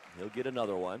 He'll get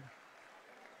another one.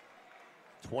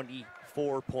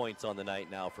 24 points on the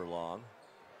night now for Long.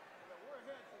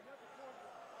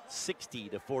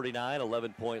 60-49,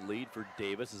 11-point lead for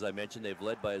Davis. As I mentioned, they've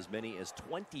led by as many as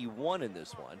 21 in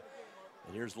this one.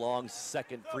 And here's Long's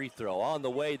second free throw on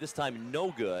the way, this time no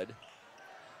good.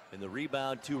 And the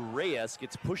rebound to Reyes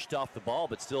gets pushed off the ball,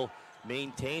 but still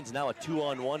maintains. Now a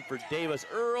 2-on-1 for Davis.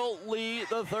 Earl Lee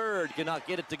III cannot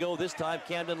get it to go this time.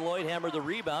 Camden Lloydhammer the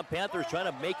rebound. Panthers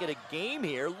trying to make it a game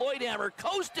here. Lloydhammer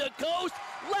coast to coast.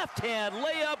 Left hand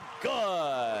layup,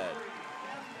 good.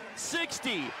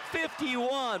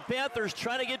 60-51. Panthers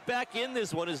trying to get back in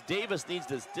this one as Davis needs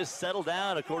to just settle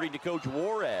down according to Coach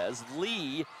Juarez.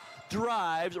 Lee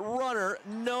drives, runner,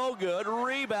 no good.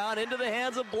 Rebound into the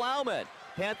hands of Blauman.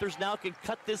 Panthers now can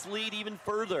cut this lead even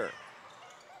further.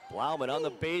 Blauman on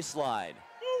the baseline.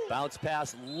 Bounce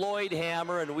pass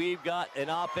Lloydhammer, and we've got an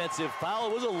offensive foul.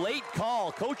 It was a late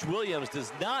call. Coach Williams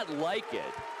does not like it.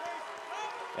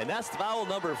 And that's foul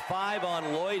number 5 on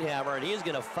Lloydhammer, and he's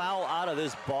going to foul out of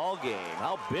this ball game.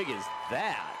 How big is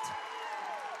that?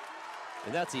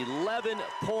 And that's 11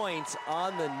 points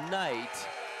on the night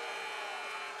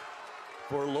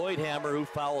for Lloydhammer, who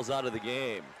fouls out of the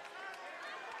game.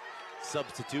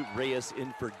 Substitute Reyes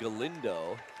in for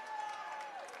Galindo.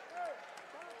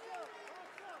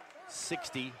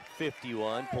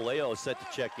 60-51. Puleo set to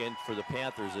check in for the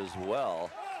Panthers as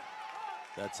well.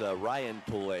 That's Ryan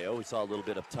Puleo. We saw a little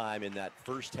bit of time in that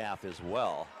first half as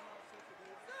well.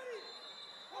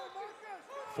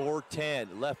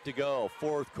 4:10 left to go,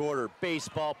 fourth quarter.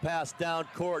 Baseball pass down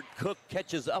court. Cook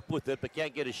catches up with it, but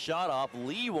can't get a shot off.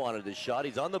 Lee wanted a shot.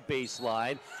 He's on the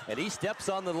baseline, and he steps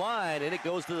on the line, and it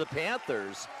goes to the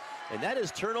Panthers. And that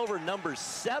is turnover number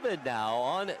 7 now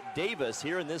on Davis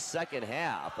here in this second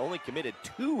half. Only committed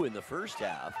 2 in the first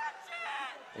half.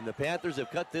 And the Panthers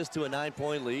have cut this to a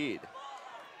 9-point lead.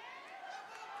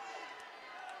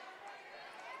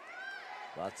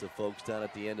 Lots of folks down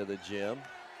at the end of the gym.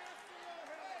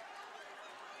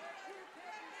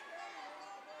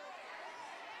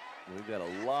 We've got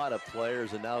a lot of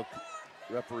players, and now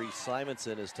referee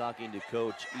Simonson is talking to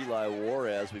Coach Eli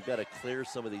Juarez. We've got to clear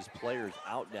some of these players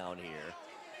out down here.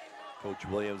 Coach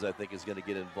Williams, I think, is going to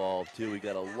get involved too. We've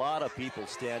got a lot of people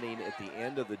standing at the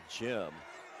end of the gym.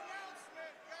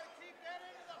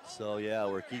 So yeah,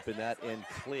 we're keeping that end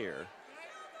clear.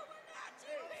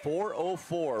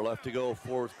 4:04 left to go,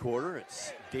 fourth quarter.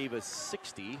 It's Davis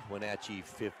 60, Wenatchee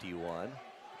 51.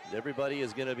 Everybody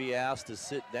is going to be asked to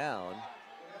sit down.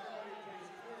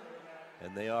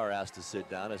 And they are asked to sit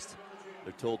down as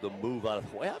they're told to move out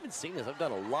of the way. I haven't seen this. I've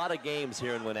done a lot of games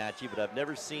here in Wenatchee, but I've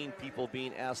never seen people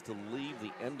being asked to leave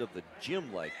the end of the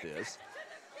gym like this.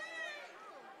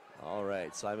 All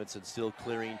right, Simonson still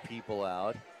clearing people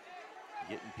out,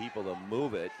 getting people to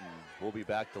move it, and we'll be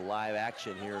back to live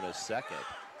action here in a second.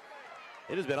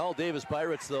 It has been all Davis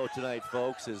Pirates, though, tonight,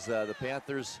 folks, as the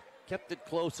Panthers kept it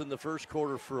close in the first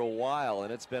quarter for a while,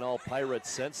 and it's been all Pirates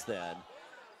since then.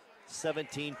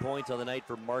 17 points on the night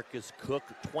for Marcus Cook,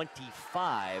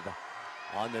 25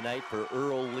 on the night for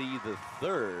Earl Lee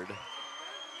III.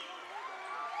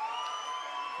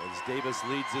 As Davis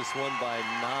leads this one by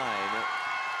 9.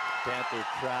 Panther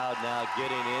crowd now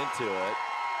getting into it.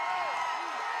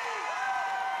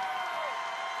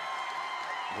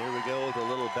 Here we go with a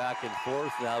little back and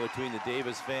forth now between the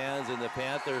Davis fans and the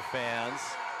Panther fans.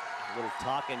 A little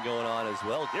talking going on as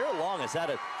well. Garrett Long has had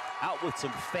it out with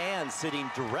some fans sitting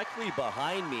directly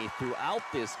behind me throughout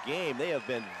this game. They have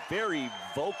been very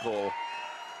vocal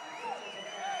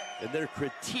and their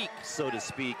critique, so to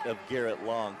speak, of Garrett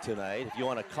Long tonight, if you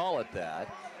want to call it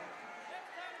that.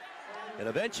 And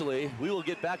eventually, we will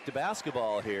get back to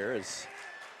basketball here as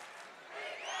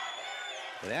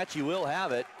Wenatchee will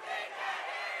have it.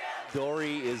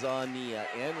 Dory is on the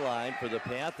end line for the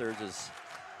Panthers as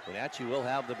Wenatchee will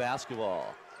have the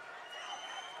basketball.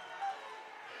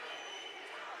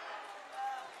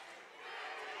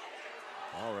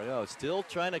 All right, oh, still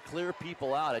trying to clear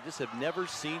people out. I just have never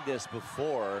seen this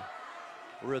before,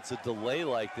 where it's a delay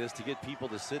like this to get people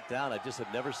to sit down. I just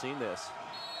have never seen this.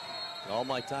 All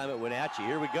my time at Wenatchee.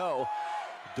 Here we go.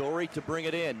 Dory to bring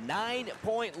it in.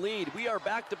 9-point lead. We are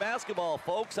back to basketball,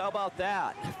 folks. How about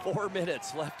that? 4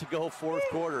 minutes left to go, fourth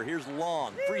quarter. Here's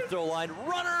Long. Free throw line.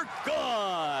 Runner.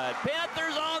 Good.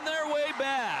 Panthers on their way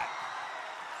back.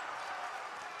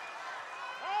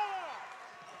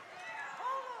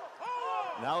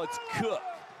 Now it's Cook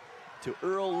to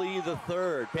Earl Lee the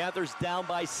third. Panthers down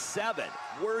by 7.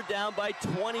 We're down by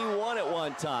 21 at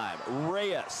one time.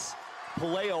 Reyes.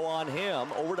 Palaio on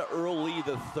him. Over to Earl Lee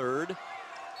the third.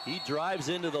 He drives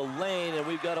into the lane, and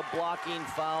we've got a blocking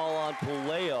foul on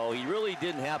Palaio. He really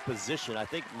didn't have position. I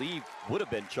think Lee would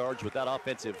have been charged with that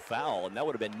offensive foul, and that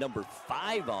would have been number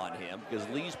 5 on him because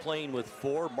Lee's playing with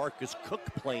 4, Marcus Cook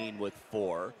playing with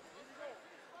 4.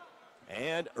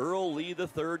 And Earl Lee the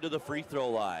third to the free throw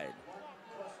line.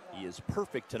 He is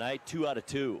perfect tonight, 2 out of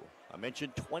 2. I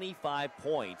mentioned 25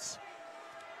 points,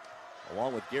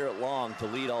 along with Garrett Long to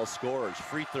lead all scorers.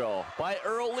 Free throw by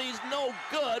Earl Lee's no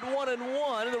good,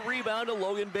 1-1, and the rebound to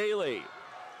Logan Bailey.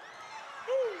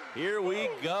 Here we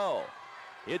go.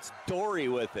 It's Dory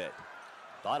with it.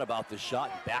 Thought about the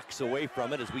shot, backs away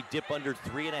from it as we dip under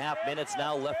 3.5 minutes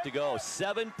now left to go.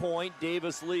 7-point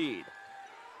Davis lead.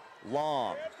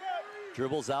 Long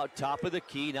dribbles out top of the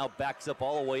key, now backs up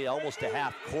all the way almost to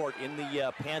half court in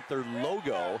the Panther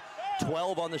logo.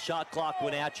 12 on the shot clock,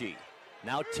 Wenatchee.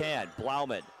 Now 10,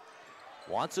 Blauman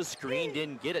wants a screen,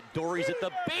 didn't get it. Dory's at the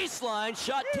baseline,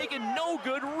 shot taken, no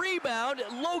good, rebound.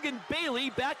 Logan Bailey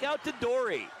back out to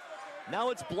Dory.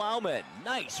 Now it's Blauman,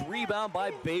 nice rebound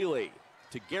by Bailey.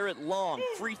 To Garrett Long,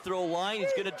 free throw line,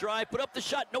 he's gonna drive, put up the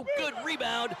shot, no good,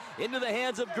 rebound into the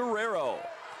hands of Guerrero.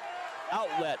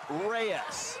 Outlet,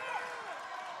 Reyes.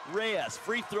 Reyes,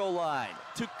 free throw line,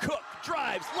 to Cook,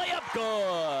 drives, layup,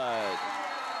 good.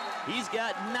 He's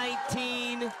got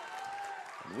 19.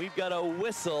 We've got a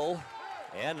whistle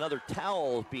and another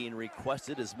towel being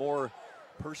requested as more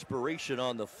perspiration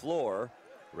on the floor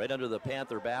right under the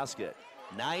Panther basket.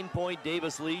 9-point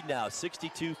Davis lead now,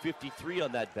 62-53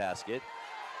 on that basket.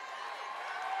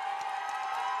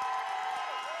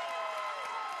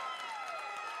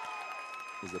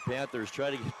 As the Panthers try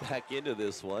to get back into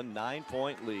this one,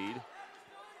 9-point lead,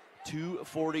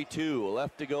 2:42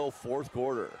 left to go, fourth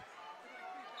quarter.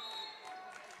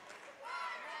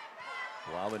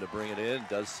 Blauman to bring it in,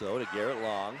 does so to Garrett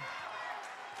Long.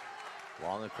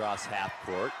 Long across half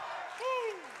court.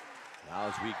 Now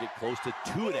as we get close to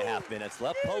 2.5 minutes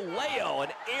left, Palaio, an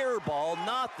air ball,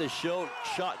 not the shot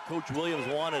Coach Williams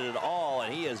wanted at all,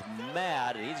 and he is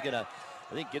mad, and he's gonna,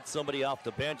 I think, get somebody off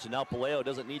the bench, and now Palaio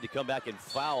doesn't need to come back and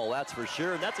foul, that's for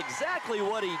sure, and that's exactly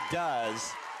what he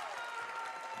does.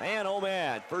 Man, oh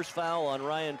man, first foul on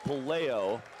Ryan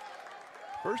Palaio.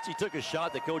 First he took a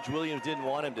shot that Coach Williams didn't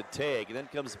want him to take, and then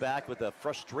comes back with a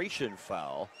frustration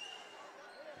foul.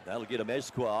 That'll get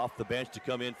Amezcua off the bench to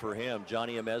come in for him,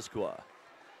 Johnny Amezcua.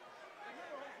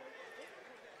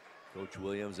 Coach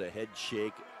Williams, a head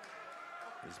shake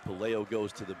as Palaio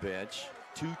goes to the bench.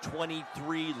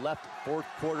 2:23 left, fourth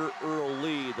quarter, Earl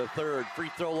Lee, the third,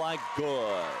 free throw line,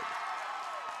 good.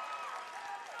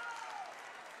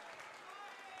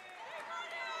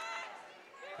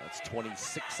 That's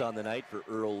 26 on the night for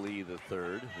Earl Lee the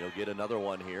third. He'll get another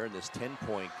one here in this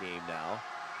 10-point game now.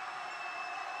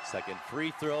 Second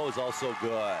free throw is also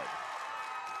good.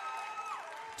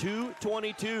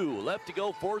 2:22 left to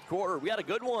go, fourth quarter. We got a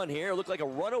good one here. It looked like a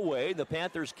runaway. The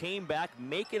Panthers came back,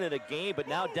 making it a game, but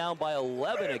now down by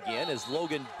 11 again as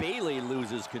Logan Bailey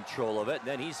loses control of it, and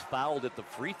then he's fouled at the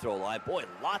free throw line. Boy,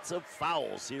 lots of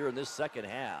fouls here in this second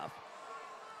half.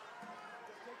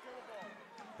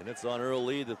 And it's on Earl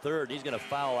Lee the third. He's going to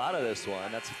foul out of this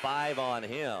one. That's 5 on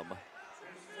him.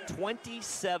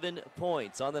 27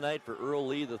 points on the night for Earl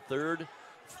Lee the third.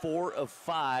 4 of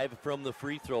 5 from the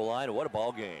free throw line. What a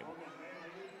ball game.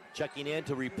 Checking in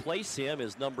to replace him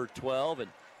is number 12,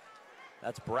 and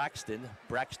that's Braxton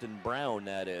Brown,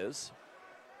 that is.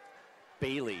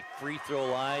 Bailey, free throw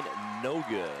line, no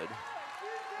good.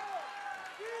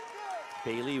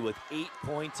 Bailey with 8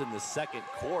 points in the second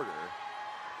quarter.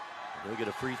 He'll get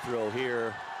a free throw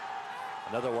here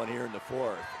Another one here in the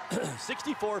fourth.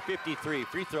 64-53.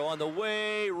 Free throw on the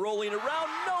way. Rolling around.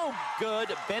 No good.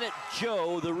 Bennett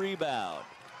Joe the rebound.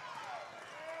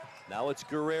 Now it's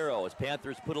Guerrero as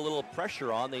Panthers put a little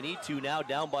pressure on. They need to now,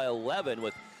 down by 11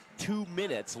 with 2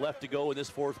 minutes left to go in this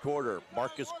fourth quarter.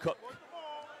 Marcus Cook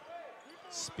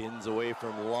spins away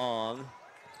from Long.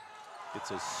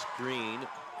 Gets a screen.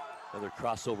 Another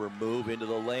crossover move into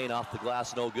the lane, off the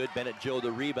glass, no good. Bennett Joe the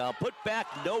rebound, put back,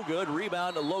 no good.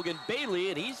 Rebound to Logan Bailey,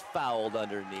 and he's fouled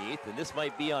underneath. And this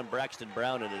might be on Braxton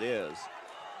Brown, and it is.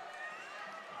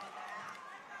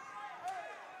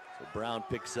 So Brown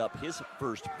picks up his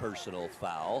first personal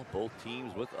foul. Both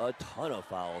teams with a ton of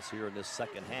fouls here in this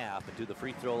second half. And to the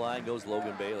free throw line goes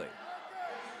Logan Bailey.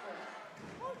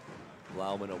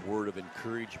 Blauman, a word of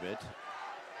encouragement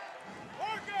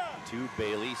to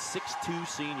Bailey, 6'2"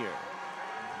 senior.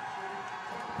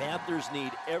 Panthers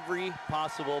need every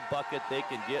possible bucket they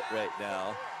can get right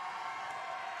now.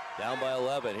 Down by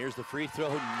 11. Here's the free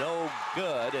throw, no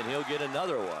good, and he'll get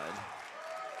another one.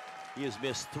 He has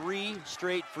missed 3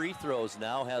 straight free throws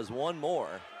now, has one more.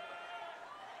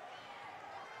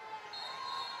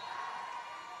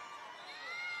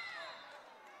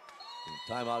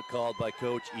 Timeout called by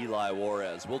Coach Eli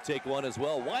Juarez. We'll take one as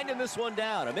well. Winding this one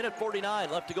down. 1:49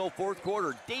 left to go, fourth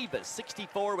quarter. Davis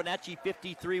 64, Wenatchee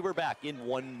 53. We're back in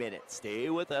 1 minute. Stay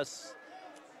with us.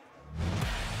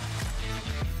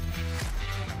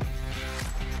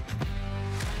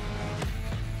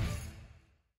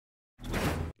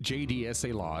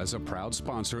 JDSA Law is a proud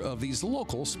sponsor of these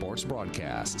local sports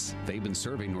broadcasts. They've been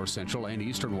serving North Central and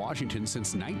Eastern Washington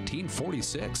since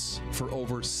 1946. For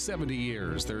over 70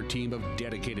 years, their team of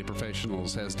dedicated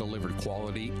professionals has delivered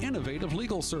quality, innovative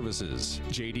legal services.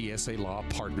 JDSA Law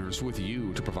partners with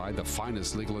you to provide the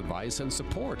finest legal advice and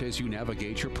support as you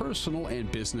navigate your personal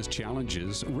and business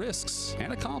challenges, risks,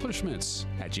 and accomplishments.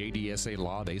 At JDSA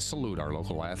Law, they salute our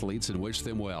local athletes and wish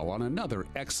them well on another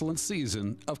excellent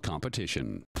season of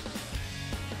competition.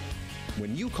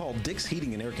 When you call Dick's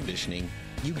Heating and Air Conditioning,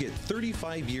 you get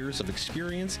 35 years of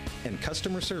experience and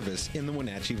customer service in the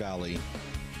Wenatchee Valley.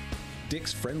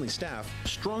 Dick's friendly staff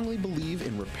strongly believe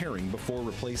in repairing before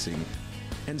replacing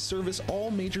and service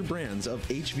all major brands of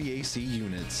HVAC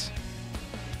units.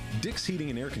 Dick's Heating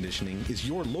and Air Conditioning is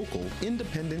your local,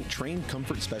 independent, trained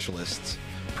comfort specialists,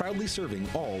 proudly serving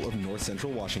all of North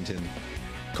Central Washington.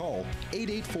 Call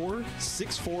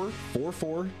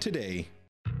 884-6444 today.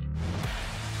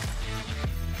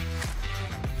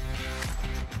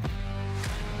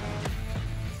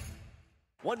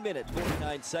 1 minute,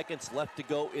 49 seconds left to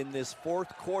go in this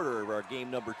fourth quarter of our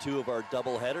game number 2 of our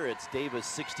doubleheader. It's Davis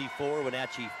 64,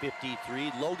 Wenatchee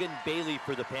 53. Logan Bailey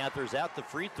for the Panthers at the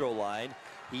free throw line.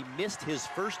 He missed his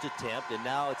first attempt, and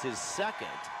now it's his second.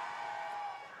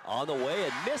 On the way,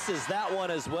 and misses that one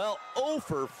as well. 0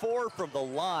 for 4 from the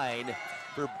line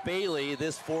for Bailey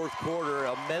this fourth quarter.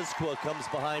 Amezcua comes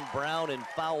behind Brown and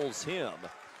fouls him.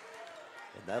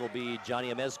 And that'll be Johnny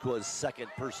Amezcua's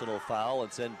second personal foul,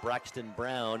 and send Braxton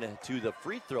Brown to the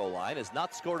free throw line. Has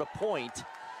not scored a point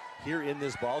here in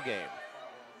this ball game.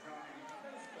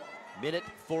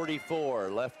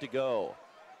 1:44 left to go.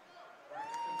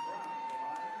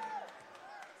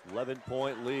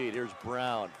 11-point lead. Here's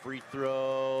Brown. Free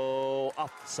throw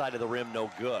off the side of the rim, no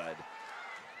good.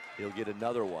 He'll get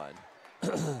another one.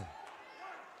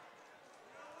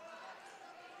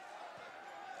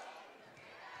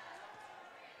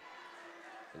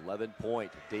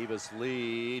 11-point Davis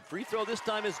lead. Free throw this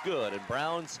time is good, and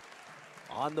Brown's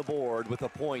on the board with a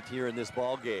point here in this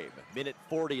ball game.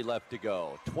 1:40 left to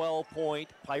go. 12-point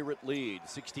Pirate lead,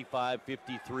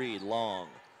 65-53. Long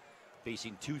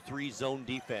facing 2-3 zone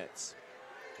defense.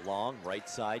 Long, right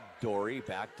side, Dory,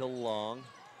 back to Long.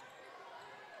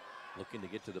 Looking to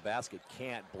get to the basket,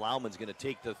 can't. Blauman's gonna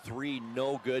take the three,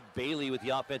 no good. Bailey with the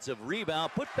offensive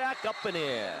rebound, put back up and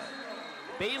in.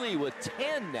 Bailey with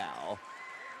 10 now.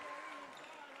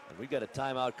 And we got a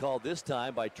timeout called this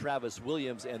time by Travis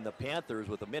Williams and the Panthers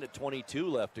with 1:22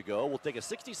 left to go. We'll take a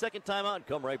 60-second timeout and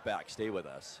come right back. Stay with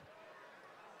us.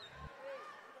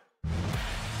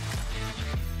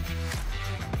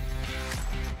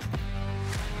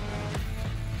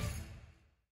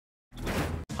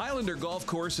 Highlander Golf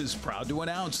Course is proud to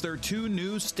announce their 2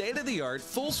 new state-of-the-art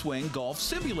full-swing golf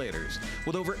simulators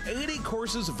with over 80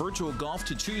 courses of virtual golf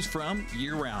to choose from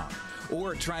year-round.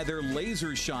 Or try their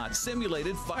laser shot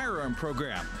simulated firearm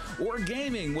program, or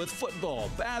gaming with football,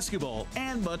 basketball,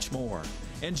 and much more.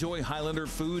 Enjoy Highlander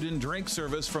food and drink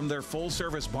service from their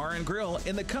full-service bar and grill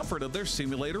in the comfort of their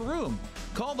simulator room.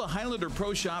 Call the Highlander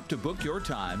Pro Shop to book your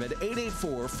time at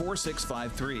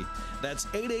 884-4653. That's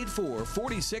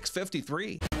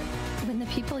 884-4653. When the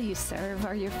people you serve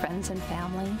are your friends and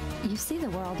family, you see the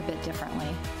world a bit differently.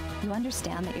 You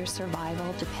understand that your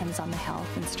survival depends on the health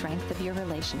and strength of your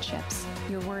relationships.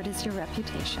 Your word is your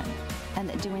reputation, and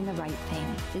that doing the right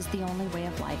thing is the only way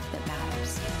of life that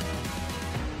matters.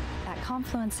 At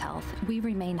Confluence Health, we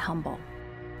remain humble.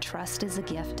 Trust is a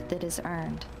gift that is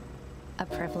earned, a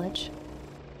privilege,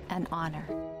 an honor.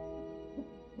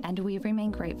 And we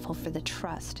remain grateful for the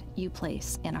trust you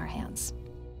place in our hands.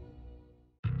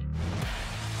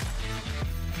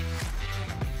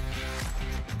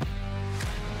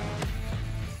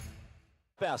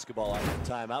 Basketball out of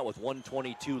timeout with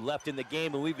 1:22 left in the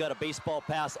game, and we've got a baseball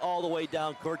pass all the way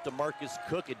down court to Marcus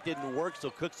Cook. It didn't work, so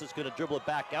Cook's just going to dribble it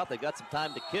back out. They've got some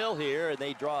time to kill here, and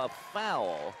they draw a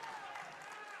foul.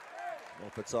 I don't know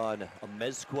if it's on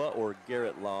Amezcua or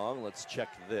Garrett Long. Let's check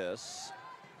this.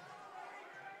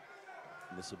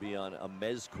 And this will be on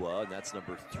Amezcua, and that's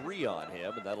number 3 on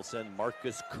him, and that'll send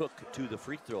Marcus Cook to the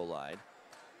free throw line.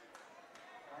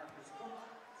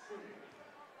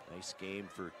 Nice game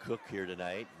for Cook here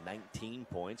tonight. 19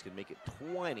 points, can make it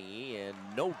 20, and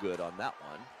no good on that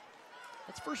one.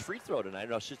 That's first free throw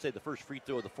tonight. Or I should say the first free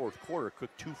throw of the fourth quarter. Cook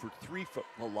 2 for 3 from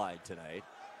the line tonight.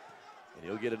 And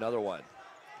he'll get another one.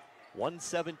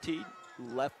 1:17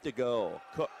 left to go.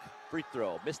 Cook, free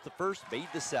throw. Missed the first, made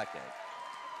the second.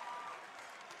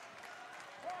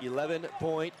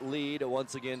 11-point lead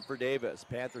once again for Davis.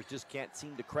 Panthers just can't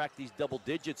seem to crack these double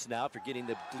digits now after getting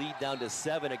the lead down to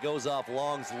 7. It goes off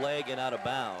Long's leg and out of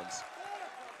bounds.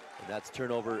 And that's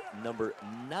turnover number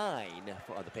 9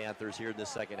 for the Panthers here in the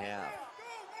second half.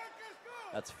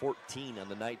 That's 14 on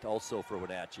the night also for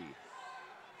Wenatchee.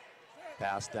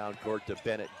 Pass down court to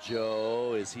Bennett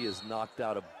Joe as he is knocked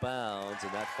out of bounds,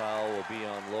 and that foul will be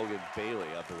on Logan Bailey,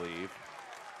 I believe.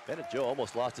 Bennett Joe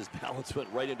almost lost his balance, went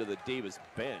right into the Davis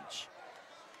bench.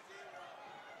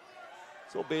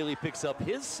 So Bailey picks up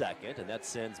his second, and that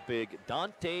sends big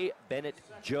Dante Bennett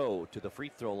Joe to the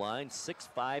free throw line.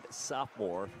 6'5"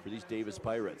 sophomore for these Davis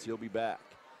Pirates. He'll be back.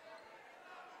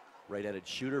 Right-handed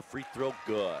shooter, free throw,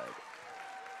 good.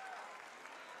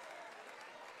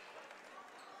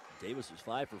 Davis was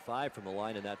 5 for 5 from the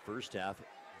line in that first half.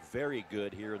 Very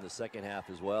good here in the second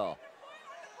half as well.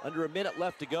 Under a minute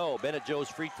left to go. Bennett Joe's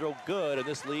free throw good, and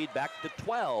this lead back to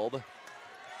 12. With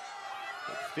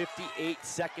 58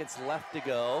 seconds left to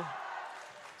go.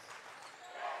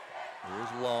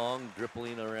 Here's Long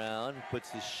dribbling around,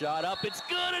 puts his shot up. It's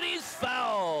good, and he's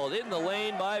fouled in the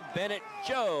lane by Bennett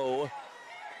Joe.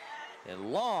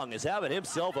 And Long is having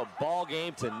himself a ball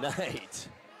game tonight.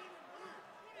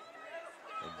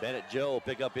 And Bennett Joe will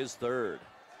pick up his third.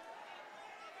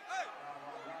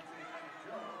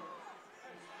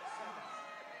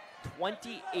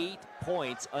 28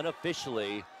 points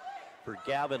unofficially for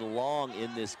Gavin Long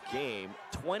in this game.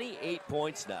 28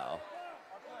 points now.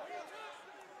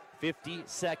 50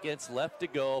 seconds left to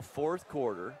go, fourth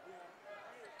quarter.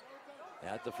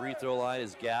 At the free throw line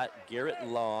is Garrett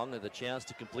Long, and the chance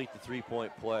to complete the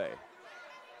three-point play.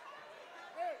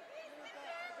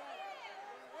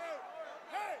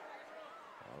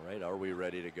 All right, are we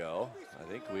ready to go?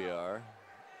 I think we are.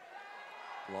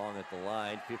 Long at the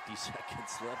line, 50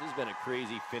 seconds left. This has been a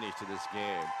crazy finish to this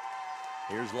game.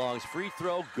 Here's Long's free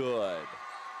throw, good.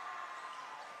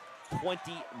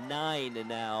 29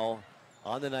 now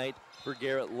on the night for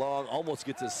Garrett Long. Almost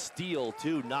gets a steal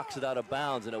too, knocks it out of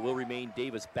bounds, and it will remain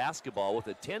Davis basketball with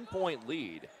a 10-point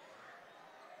lead.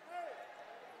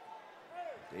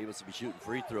 Davis will be shooting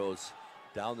free throws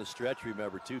down the stretch,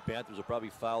 remember, too. Panthers will probably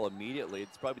foul immediately.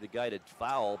 It's probably the guy to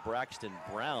foul, Braxton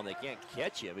Brown. They can't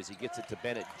catch him as he gets it to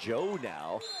Bennett Joe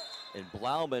now. And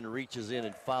Blauman reaches in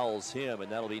and fouls him, and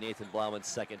that'll be Nathan Blauman's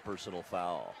second personal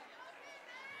foul.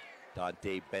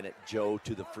 Dante Bennett Joe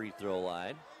to the free throw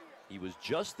line. He was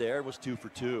just there and was 2 for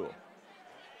 2.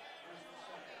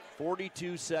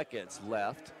 42 seconds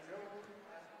left.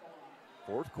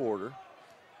 Fourth quarter.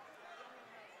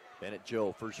 Bennett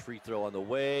Joe, first free throw on the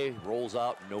way, rolls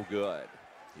out, no good.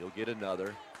 He'll get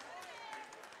another.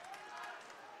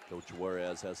 Coach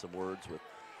Juarez has some words with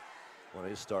one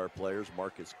of his star players,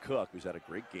 Marcus Cook, who's had a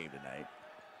great game tonight.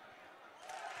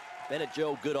 Bennett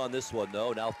Joe good on this one,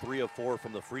 though. Now 3 of 4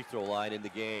 from the free throw line in the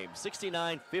game.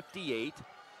 69-58.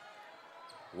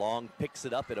 Long picks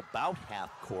it up at about half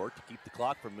court to keep the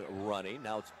clock from running.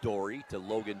 Now it's Dory to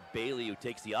Logan Bailey, who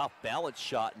takes the off-balance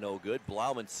shot, no good.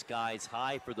 Blauman skies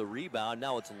high for the rebound.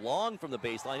 Now it's Long from the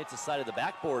baseline, hits the side of the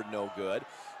backboard, no good.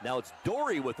 Now it's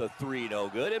Dory with a 3, no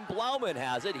good, and Blauman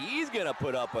has it. He's gonna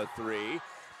put up a 3,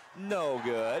 no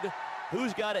good.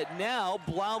 Who's got it now?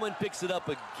 Blauman picks it up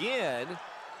again.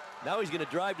 Now he's gonna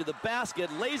drive to the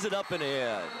basket, lays it up and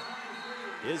in.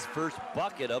 his first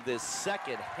bucket of this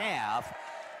second half,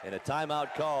 and a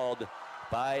timeout called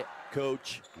by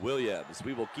Coach Williams.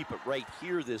 We will keep it right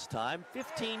here this time.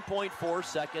 15.4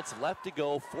 seconds left to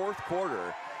go, fourth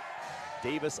quarter.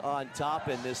 Davis on top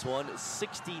in this one,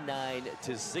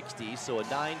 69-60, so a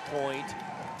 9-point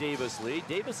Davis lead.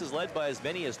 Davis is led by as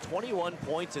many as 21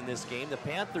 points in this game. The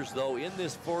Panthers, though, in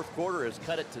this fourth quarter has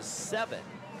cut it to 7.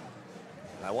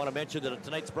 I want to mention that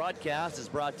tonight's broadcast is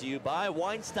brought to you by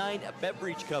Weinstein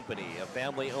Beverage Company, a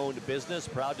family-owned business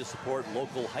proud to support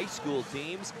local high school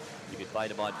teams. You can find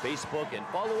them on Facebook and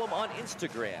follow them on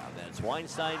Instagram. That's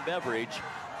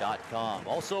WeinsteinBeverage.com.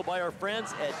 Also by our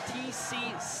friends at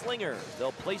TC Slinger.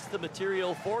 They'll place the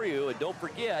material for you, and don't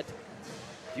forget,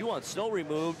 if you want snow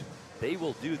removed, they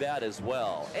will do that as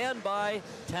well. And by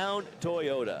Town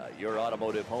Toyota, your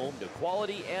automotive home to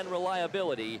quality and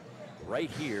reliability right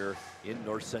here in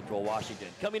North Central Washington.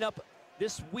 Coming up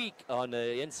this week on the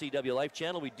NCW Life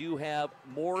Channel, we do have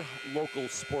more local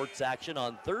sports action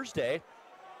on Thursday.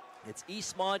 It's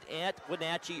Eastmont at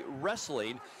Wenatchee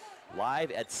Wrestling,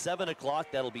 live at 7 o'clock.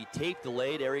 That'll be tape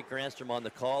delayed. Eric Granstrom on the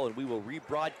call, and we will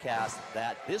rebroadcast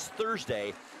that this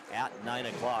Thursday at 9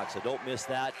 o'clock. So don't miss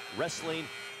that. Wrestling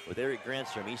with Eric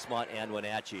Granstrom, Eastmont and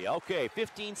Wenatchee. Okay,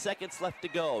 15 seconds left to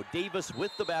go. Davis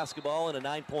with the basketball and a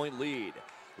 9-point lead.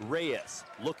 Reyes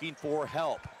looking for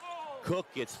help. Cook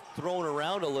gets thrown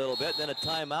around a little bit. Then a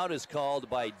timeout is called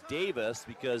by Davis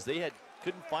because they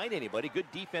couldn't find anybody. Good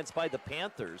defense by the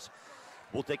Panthers.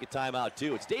 We'll take a timeout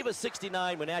too. It's Davis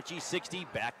 69, Wenatchee 60.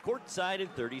 Back courtside in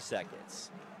 30 seconds.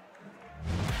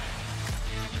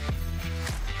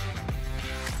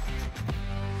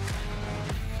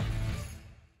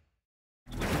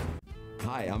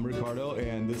 Hi, I'm Ricardo,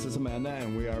 and this is Amanda,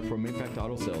 and we are from Impact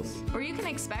Auto Sales. Where you can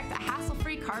expect a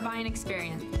hassle-free car buying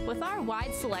experience. With our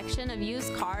wide selection of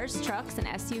used cars, trucks, and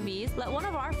SUVs, let one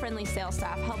of our friendly sales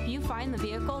staff help you find the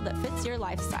vehicle that fits your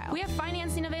lifestyle. We have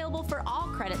financing available for all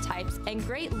credit types and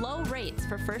great low rates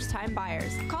for first-time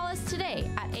buyers. Call us today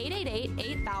at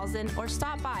 888-8000 or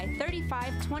stop by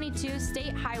 3522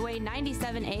 State Highway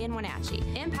 97A in Wenatchee.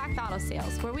 Impact Auto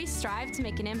Sales, where we strive to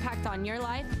make an impact on your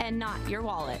life and not your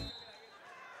wallet.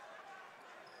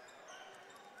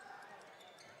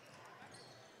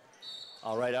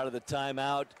 All right, out of the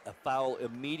timeout, a foul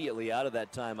immediately out of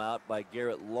that timeout by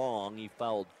Garrett Long. He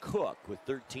fouled Cook with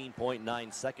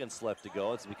 13.9 seconds left to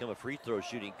go. It's become a free throw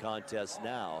shooting contest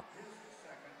now.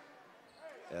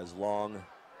 As Long,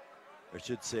 or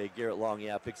should say Garrett Long,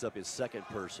 picks up his second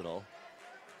personal.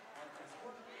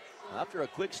 After a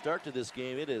quick start to this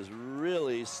game, it has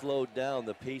really slowed down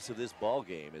the pace of this ball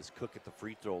game as Cook at the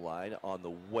free throw line on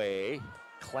the way.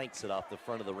 Clanks it off the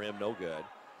front of the rim, no good.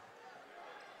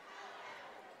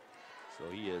 So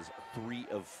he is 3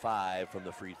 of 5 from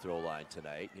the free throw line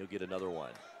tonight. He'll get another one.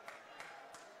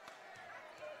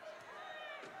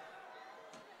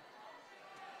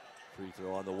 Free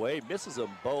throw on the way. Misses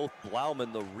them both.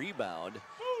 Blauman the rebound.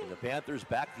 And the Panthers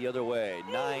back the other way.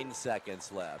 9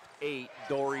 seconds left. 8.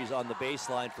 Dory's on the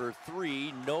baseline for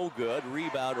 3. No good.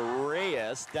 Rebound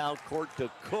Reyes. Down court to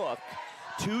Cook.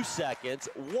 2 seconds.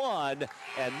 1.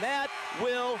 And that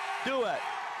will do it.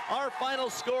 Our final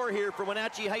score here for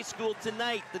Wenatchee High School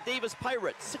tonight, the Davis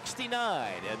Pirates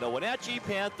 69 and the Wenatchee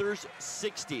Panthers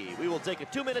 60. We will take a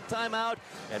 2-minute timeout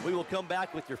and we will come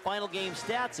back with your final game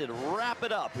stats and wrap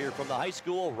it up here from the high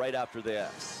school right after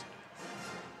this.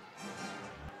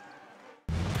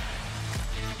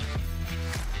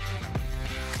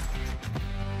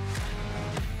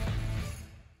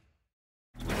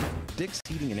 Dick's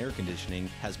Heating and Air Conditioning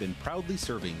has been proudly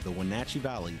serving the Wenatchee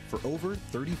Valley for over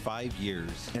 35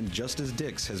 years. And just as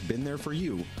Dick's has been there for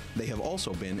you, they have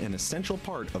also been an essential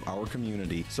part of our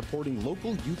community, supporting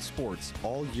local youth sports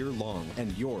all year long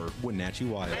and your Wenatchee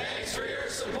Wild. Thanks for your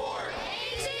support.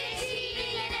 Dick's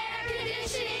Heating and Air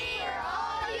Conditioning for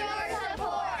all your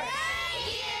support. Thank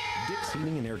you. Dick's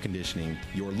Heating and Air Conditioning,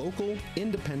 your local,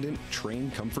 independent,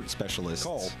 trained comfort specialist.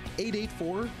 Call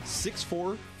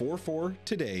 884-6444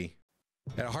 today.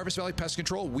 At Harvest Valley Pest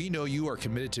Control, we know you are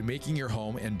committed to making your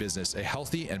home and business a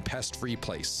healthy and pest-free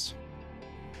place.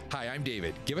 Hi, I'm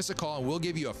David. Give us a call and we'll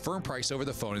give you a firm price over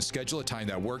the phone and schedule a time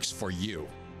that works for you.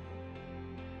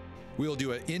 We will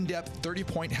do an in-depth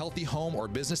 30-point healthy home or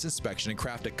business inspection and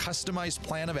craft a customized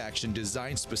plan of action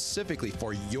designed specifically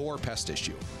for your pest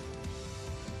issue.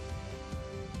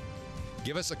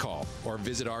 Give us a call or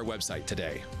visit our website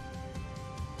today.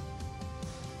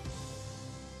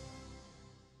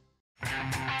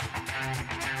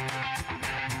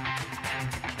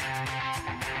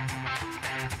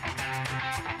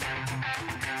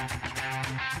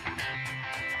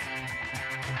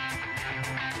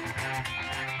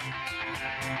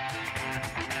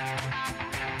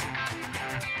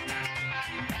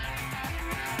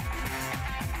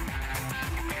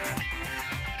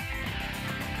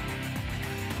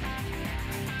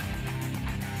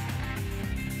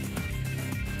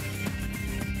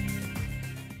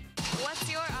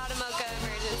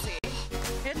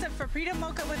 Freedom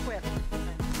Mocha with Whip.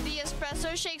 The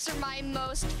espresso shakes are my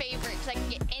most favorite because I can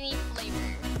get any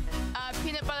flavor.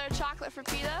 Peanut butter chocolate for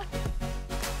pita.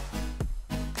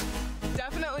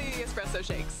 Definitely espresso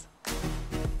shakes.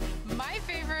 My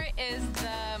favorite is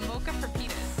the mocha for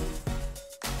pitas.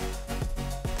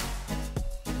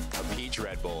 A peach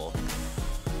Red Bull.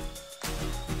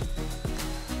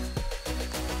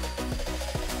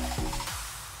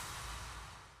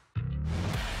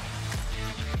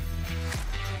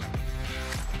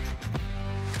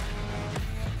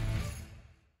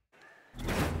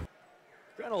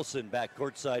 Grant Olson back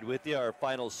courtside with you. Our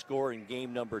final score in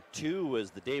game number 2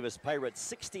 was the Davis Pirates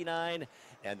 69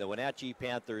 and the Wenatchee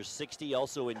Panthers 60.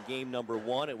 Also in game number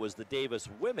 1, it was the Davis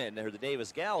women, or the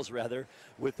Davis gals rather,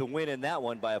 with the win in that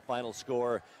one by a final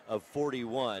score of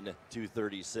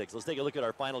 41-36. Let's take a look at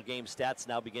our final game stats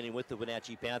now, beginning with the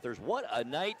Wenatchee Panthers. What a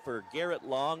night for Garrett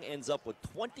Long. Ends up with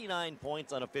 29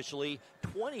 points unofficially,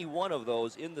 21 of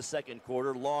those in the second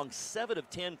quarter. Long 7 of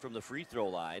 10 from the free throw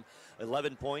line.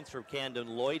 11 points from Camden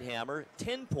Lloydhammer,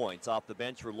 10 points off the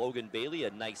bench for Logan Bailey,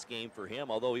 a nice game for him,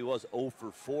 although he was 0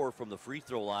 for 4 from the free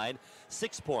throw line.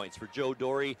 6 points for Joe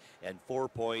Dory and 4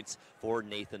 points for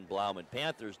Nathan Blauman.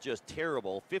 Panthers just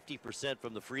terrible, 50%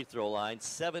 from the free throw line,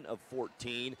 7 of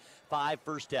 14. 5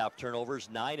 first half turnovers,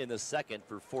 9 in the second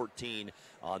for 14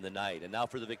 on the night. And now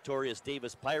for the victorious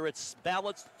Davis Pirates,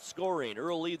 balanced scoring.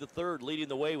 Earl Lee III leading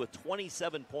the way with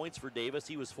 27 points for Davis.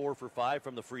 He was 4 for 5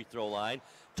 from the free throw line.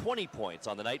 20 points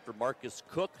on the night for Marcus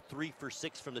Cook, 3 for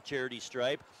 6 from the charity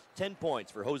stripe. 10 points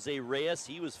for Jose Reyes.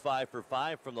 He was 5 for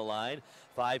 5 from the line.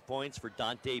 5 points for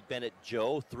Dante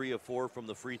Bennett-Joe, 3 of 4 from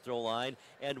the free throw line.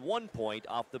 And 1 point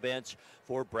off the bench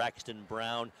for Braxton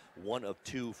Brown, 1 of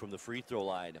 2 from the free throw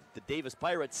line. The Davis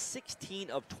Pirates 16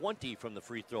 of 20 from the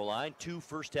free throw line. 2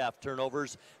 first half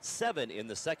turnovers, 7 in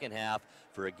the second half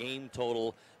for a game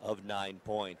total of 9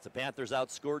 points. The Panthers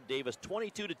outscored Davis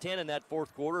 22-10 in that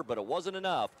fourth quarter, but it wasn't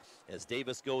enough as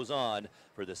Davis goes on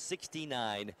for the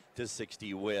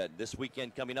 69-60 win. This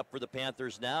weekend coming up for the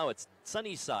Panthers now, it's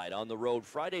Sunnyside on the road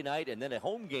Friday night, and then a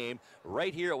home game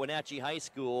right here at Wenatchee High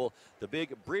School. The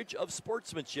big Bridge of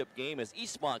Sportsmanship game as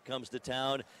Eastmont comes to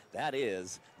town. That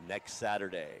is next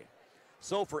Saturday.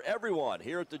 So for everyone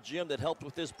here at the gym that helped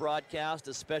with this broadcast,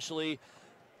 especially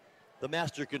the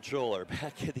master controller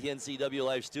back at the NCW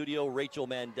Live studio, Rachel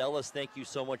Mandelis, thank you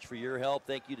so much for your help.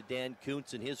 Thank you to Dan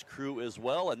Kuntz and his crew as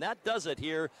well. And that does it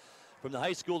here from the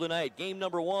high school tonight. Game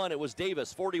number 1, it was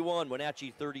Davis 41,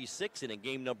 Wenatchee 36. And in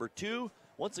game number 2,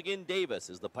 once again, Davis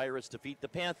as the Pirates defeat the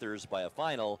Panthers by a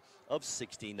final of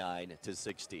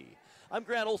 69-60. I'm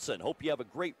Grant Olson. Hope you have a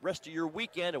great rest of your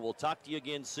weekend, and we'll talk to you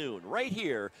again soon right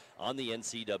here on the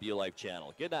NCW Life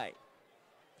channel. Good night.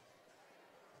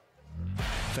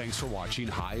 Thanks for watching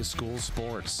High School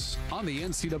Sports on the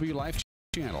NCW Life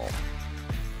channel.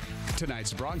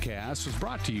 Tonight's broadcast was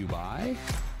brought to you by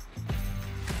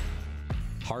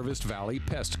Harvest Valley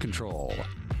Pest Control,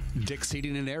 Dick's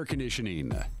Heating and Air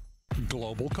Conditioning,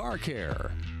 Global Car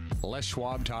Care, Les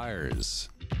Schwab Tires,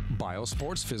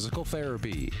 Biosports Physical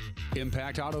Therapy,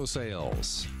 Impact Auto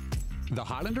Sales, the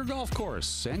Highlander Golf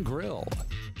Course and Grill,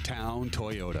 Town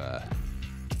Toyota,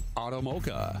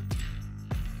 Automocha,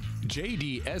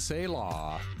 JDSA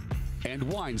Law, and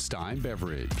Weinstein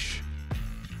Beverage.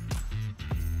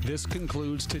 This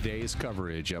concludes today's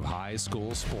coverage of high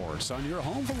school sports on your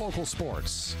home for local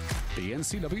sports, the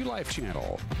NCW Life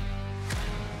channel.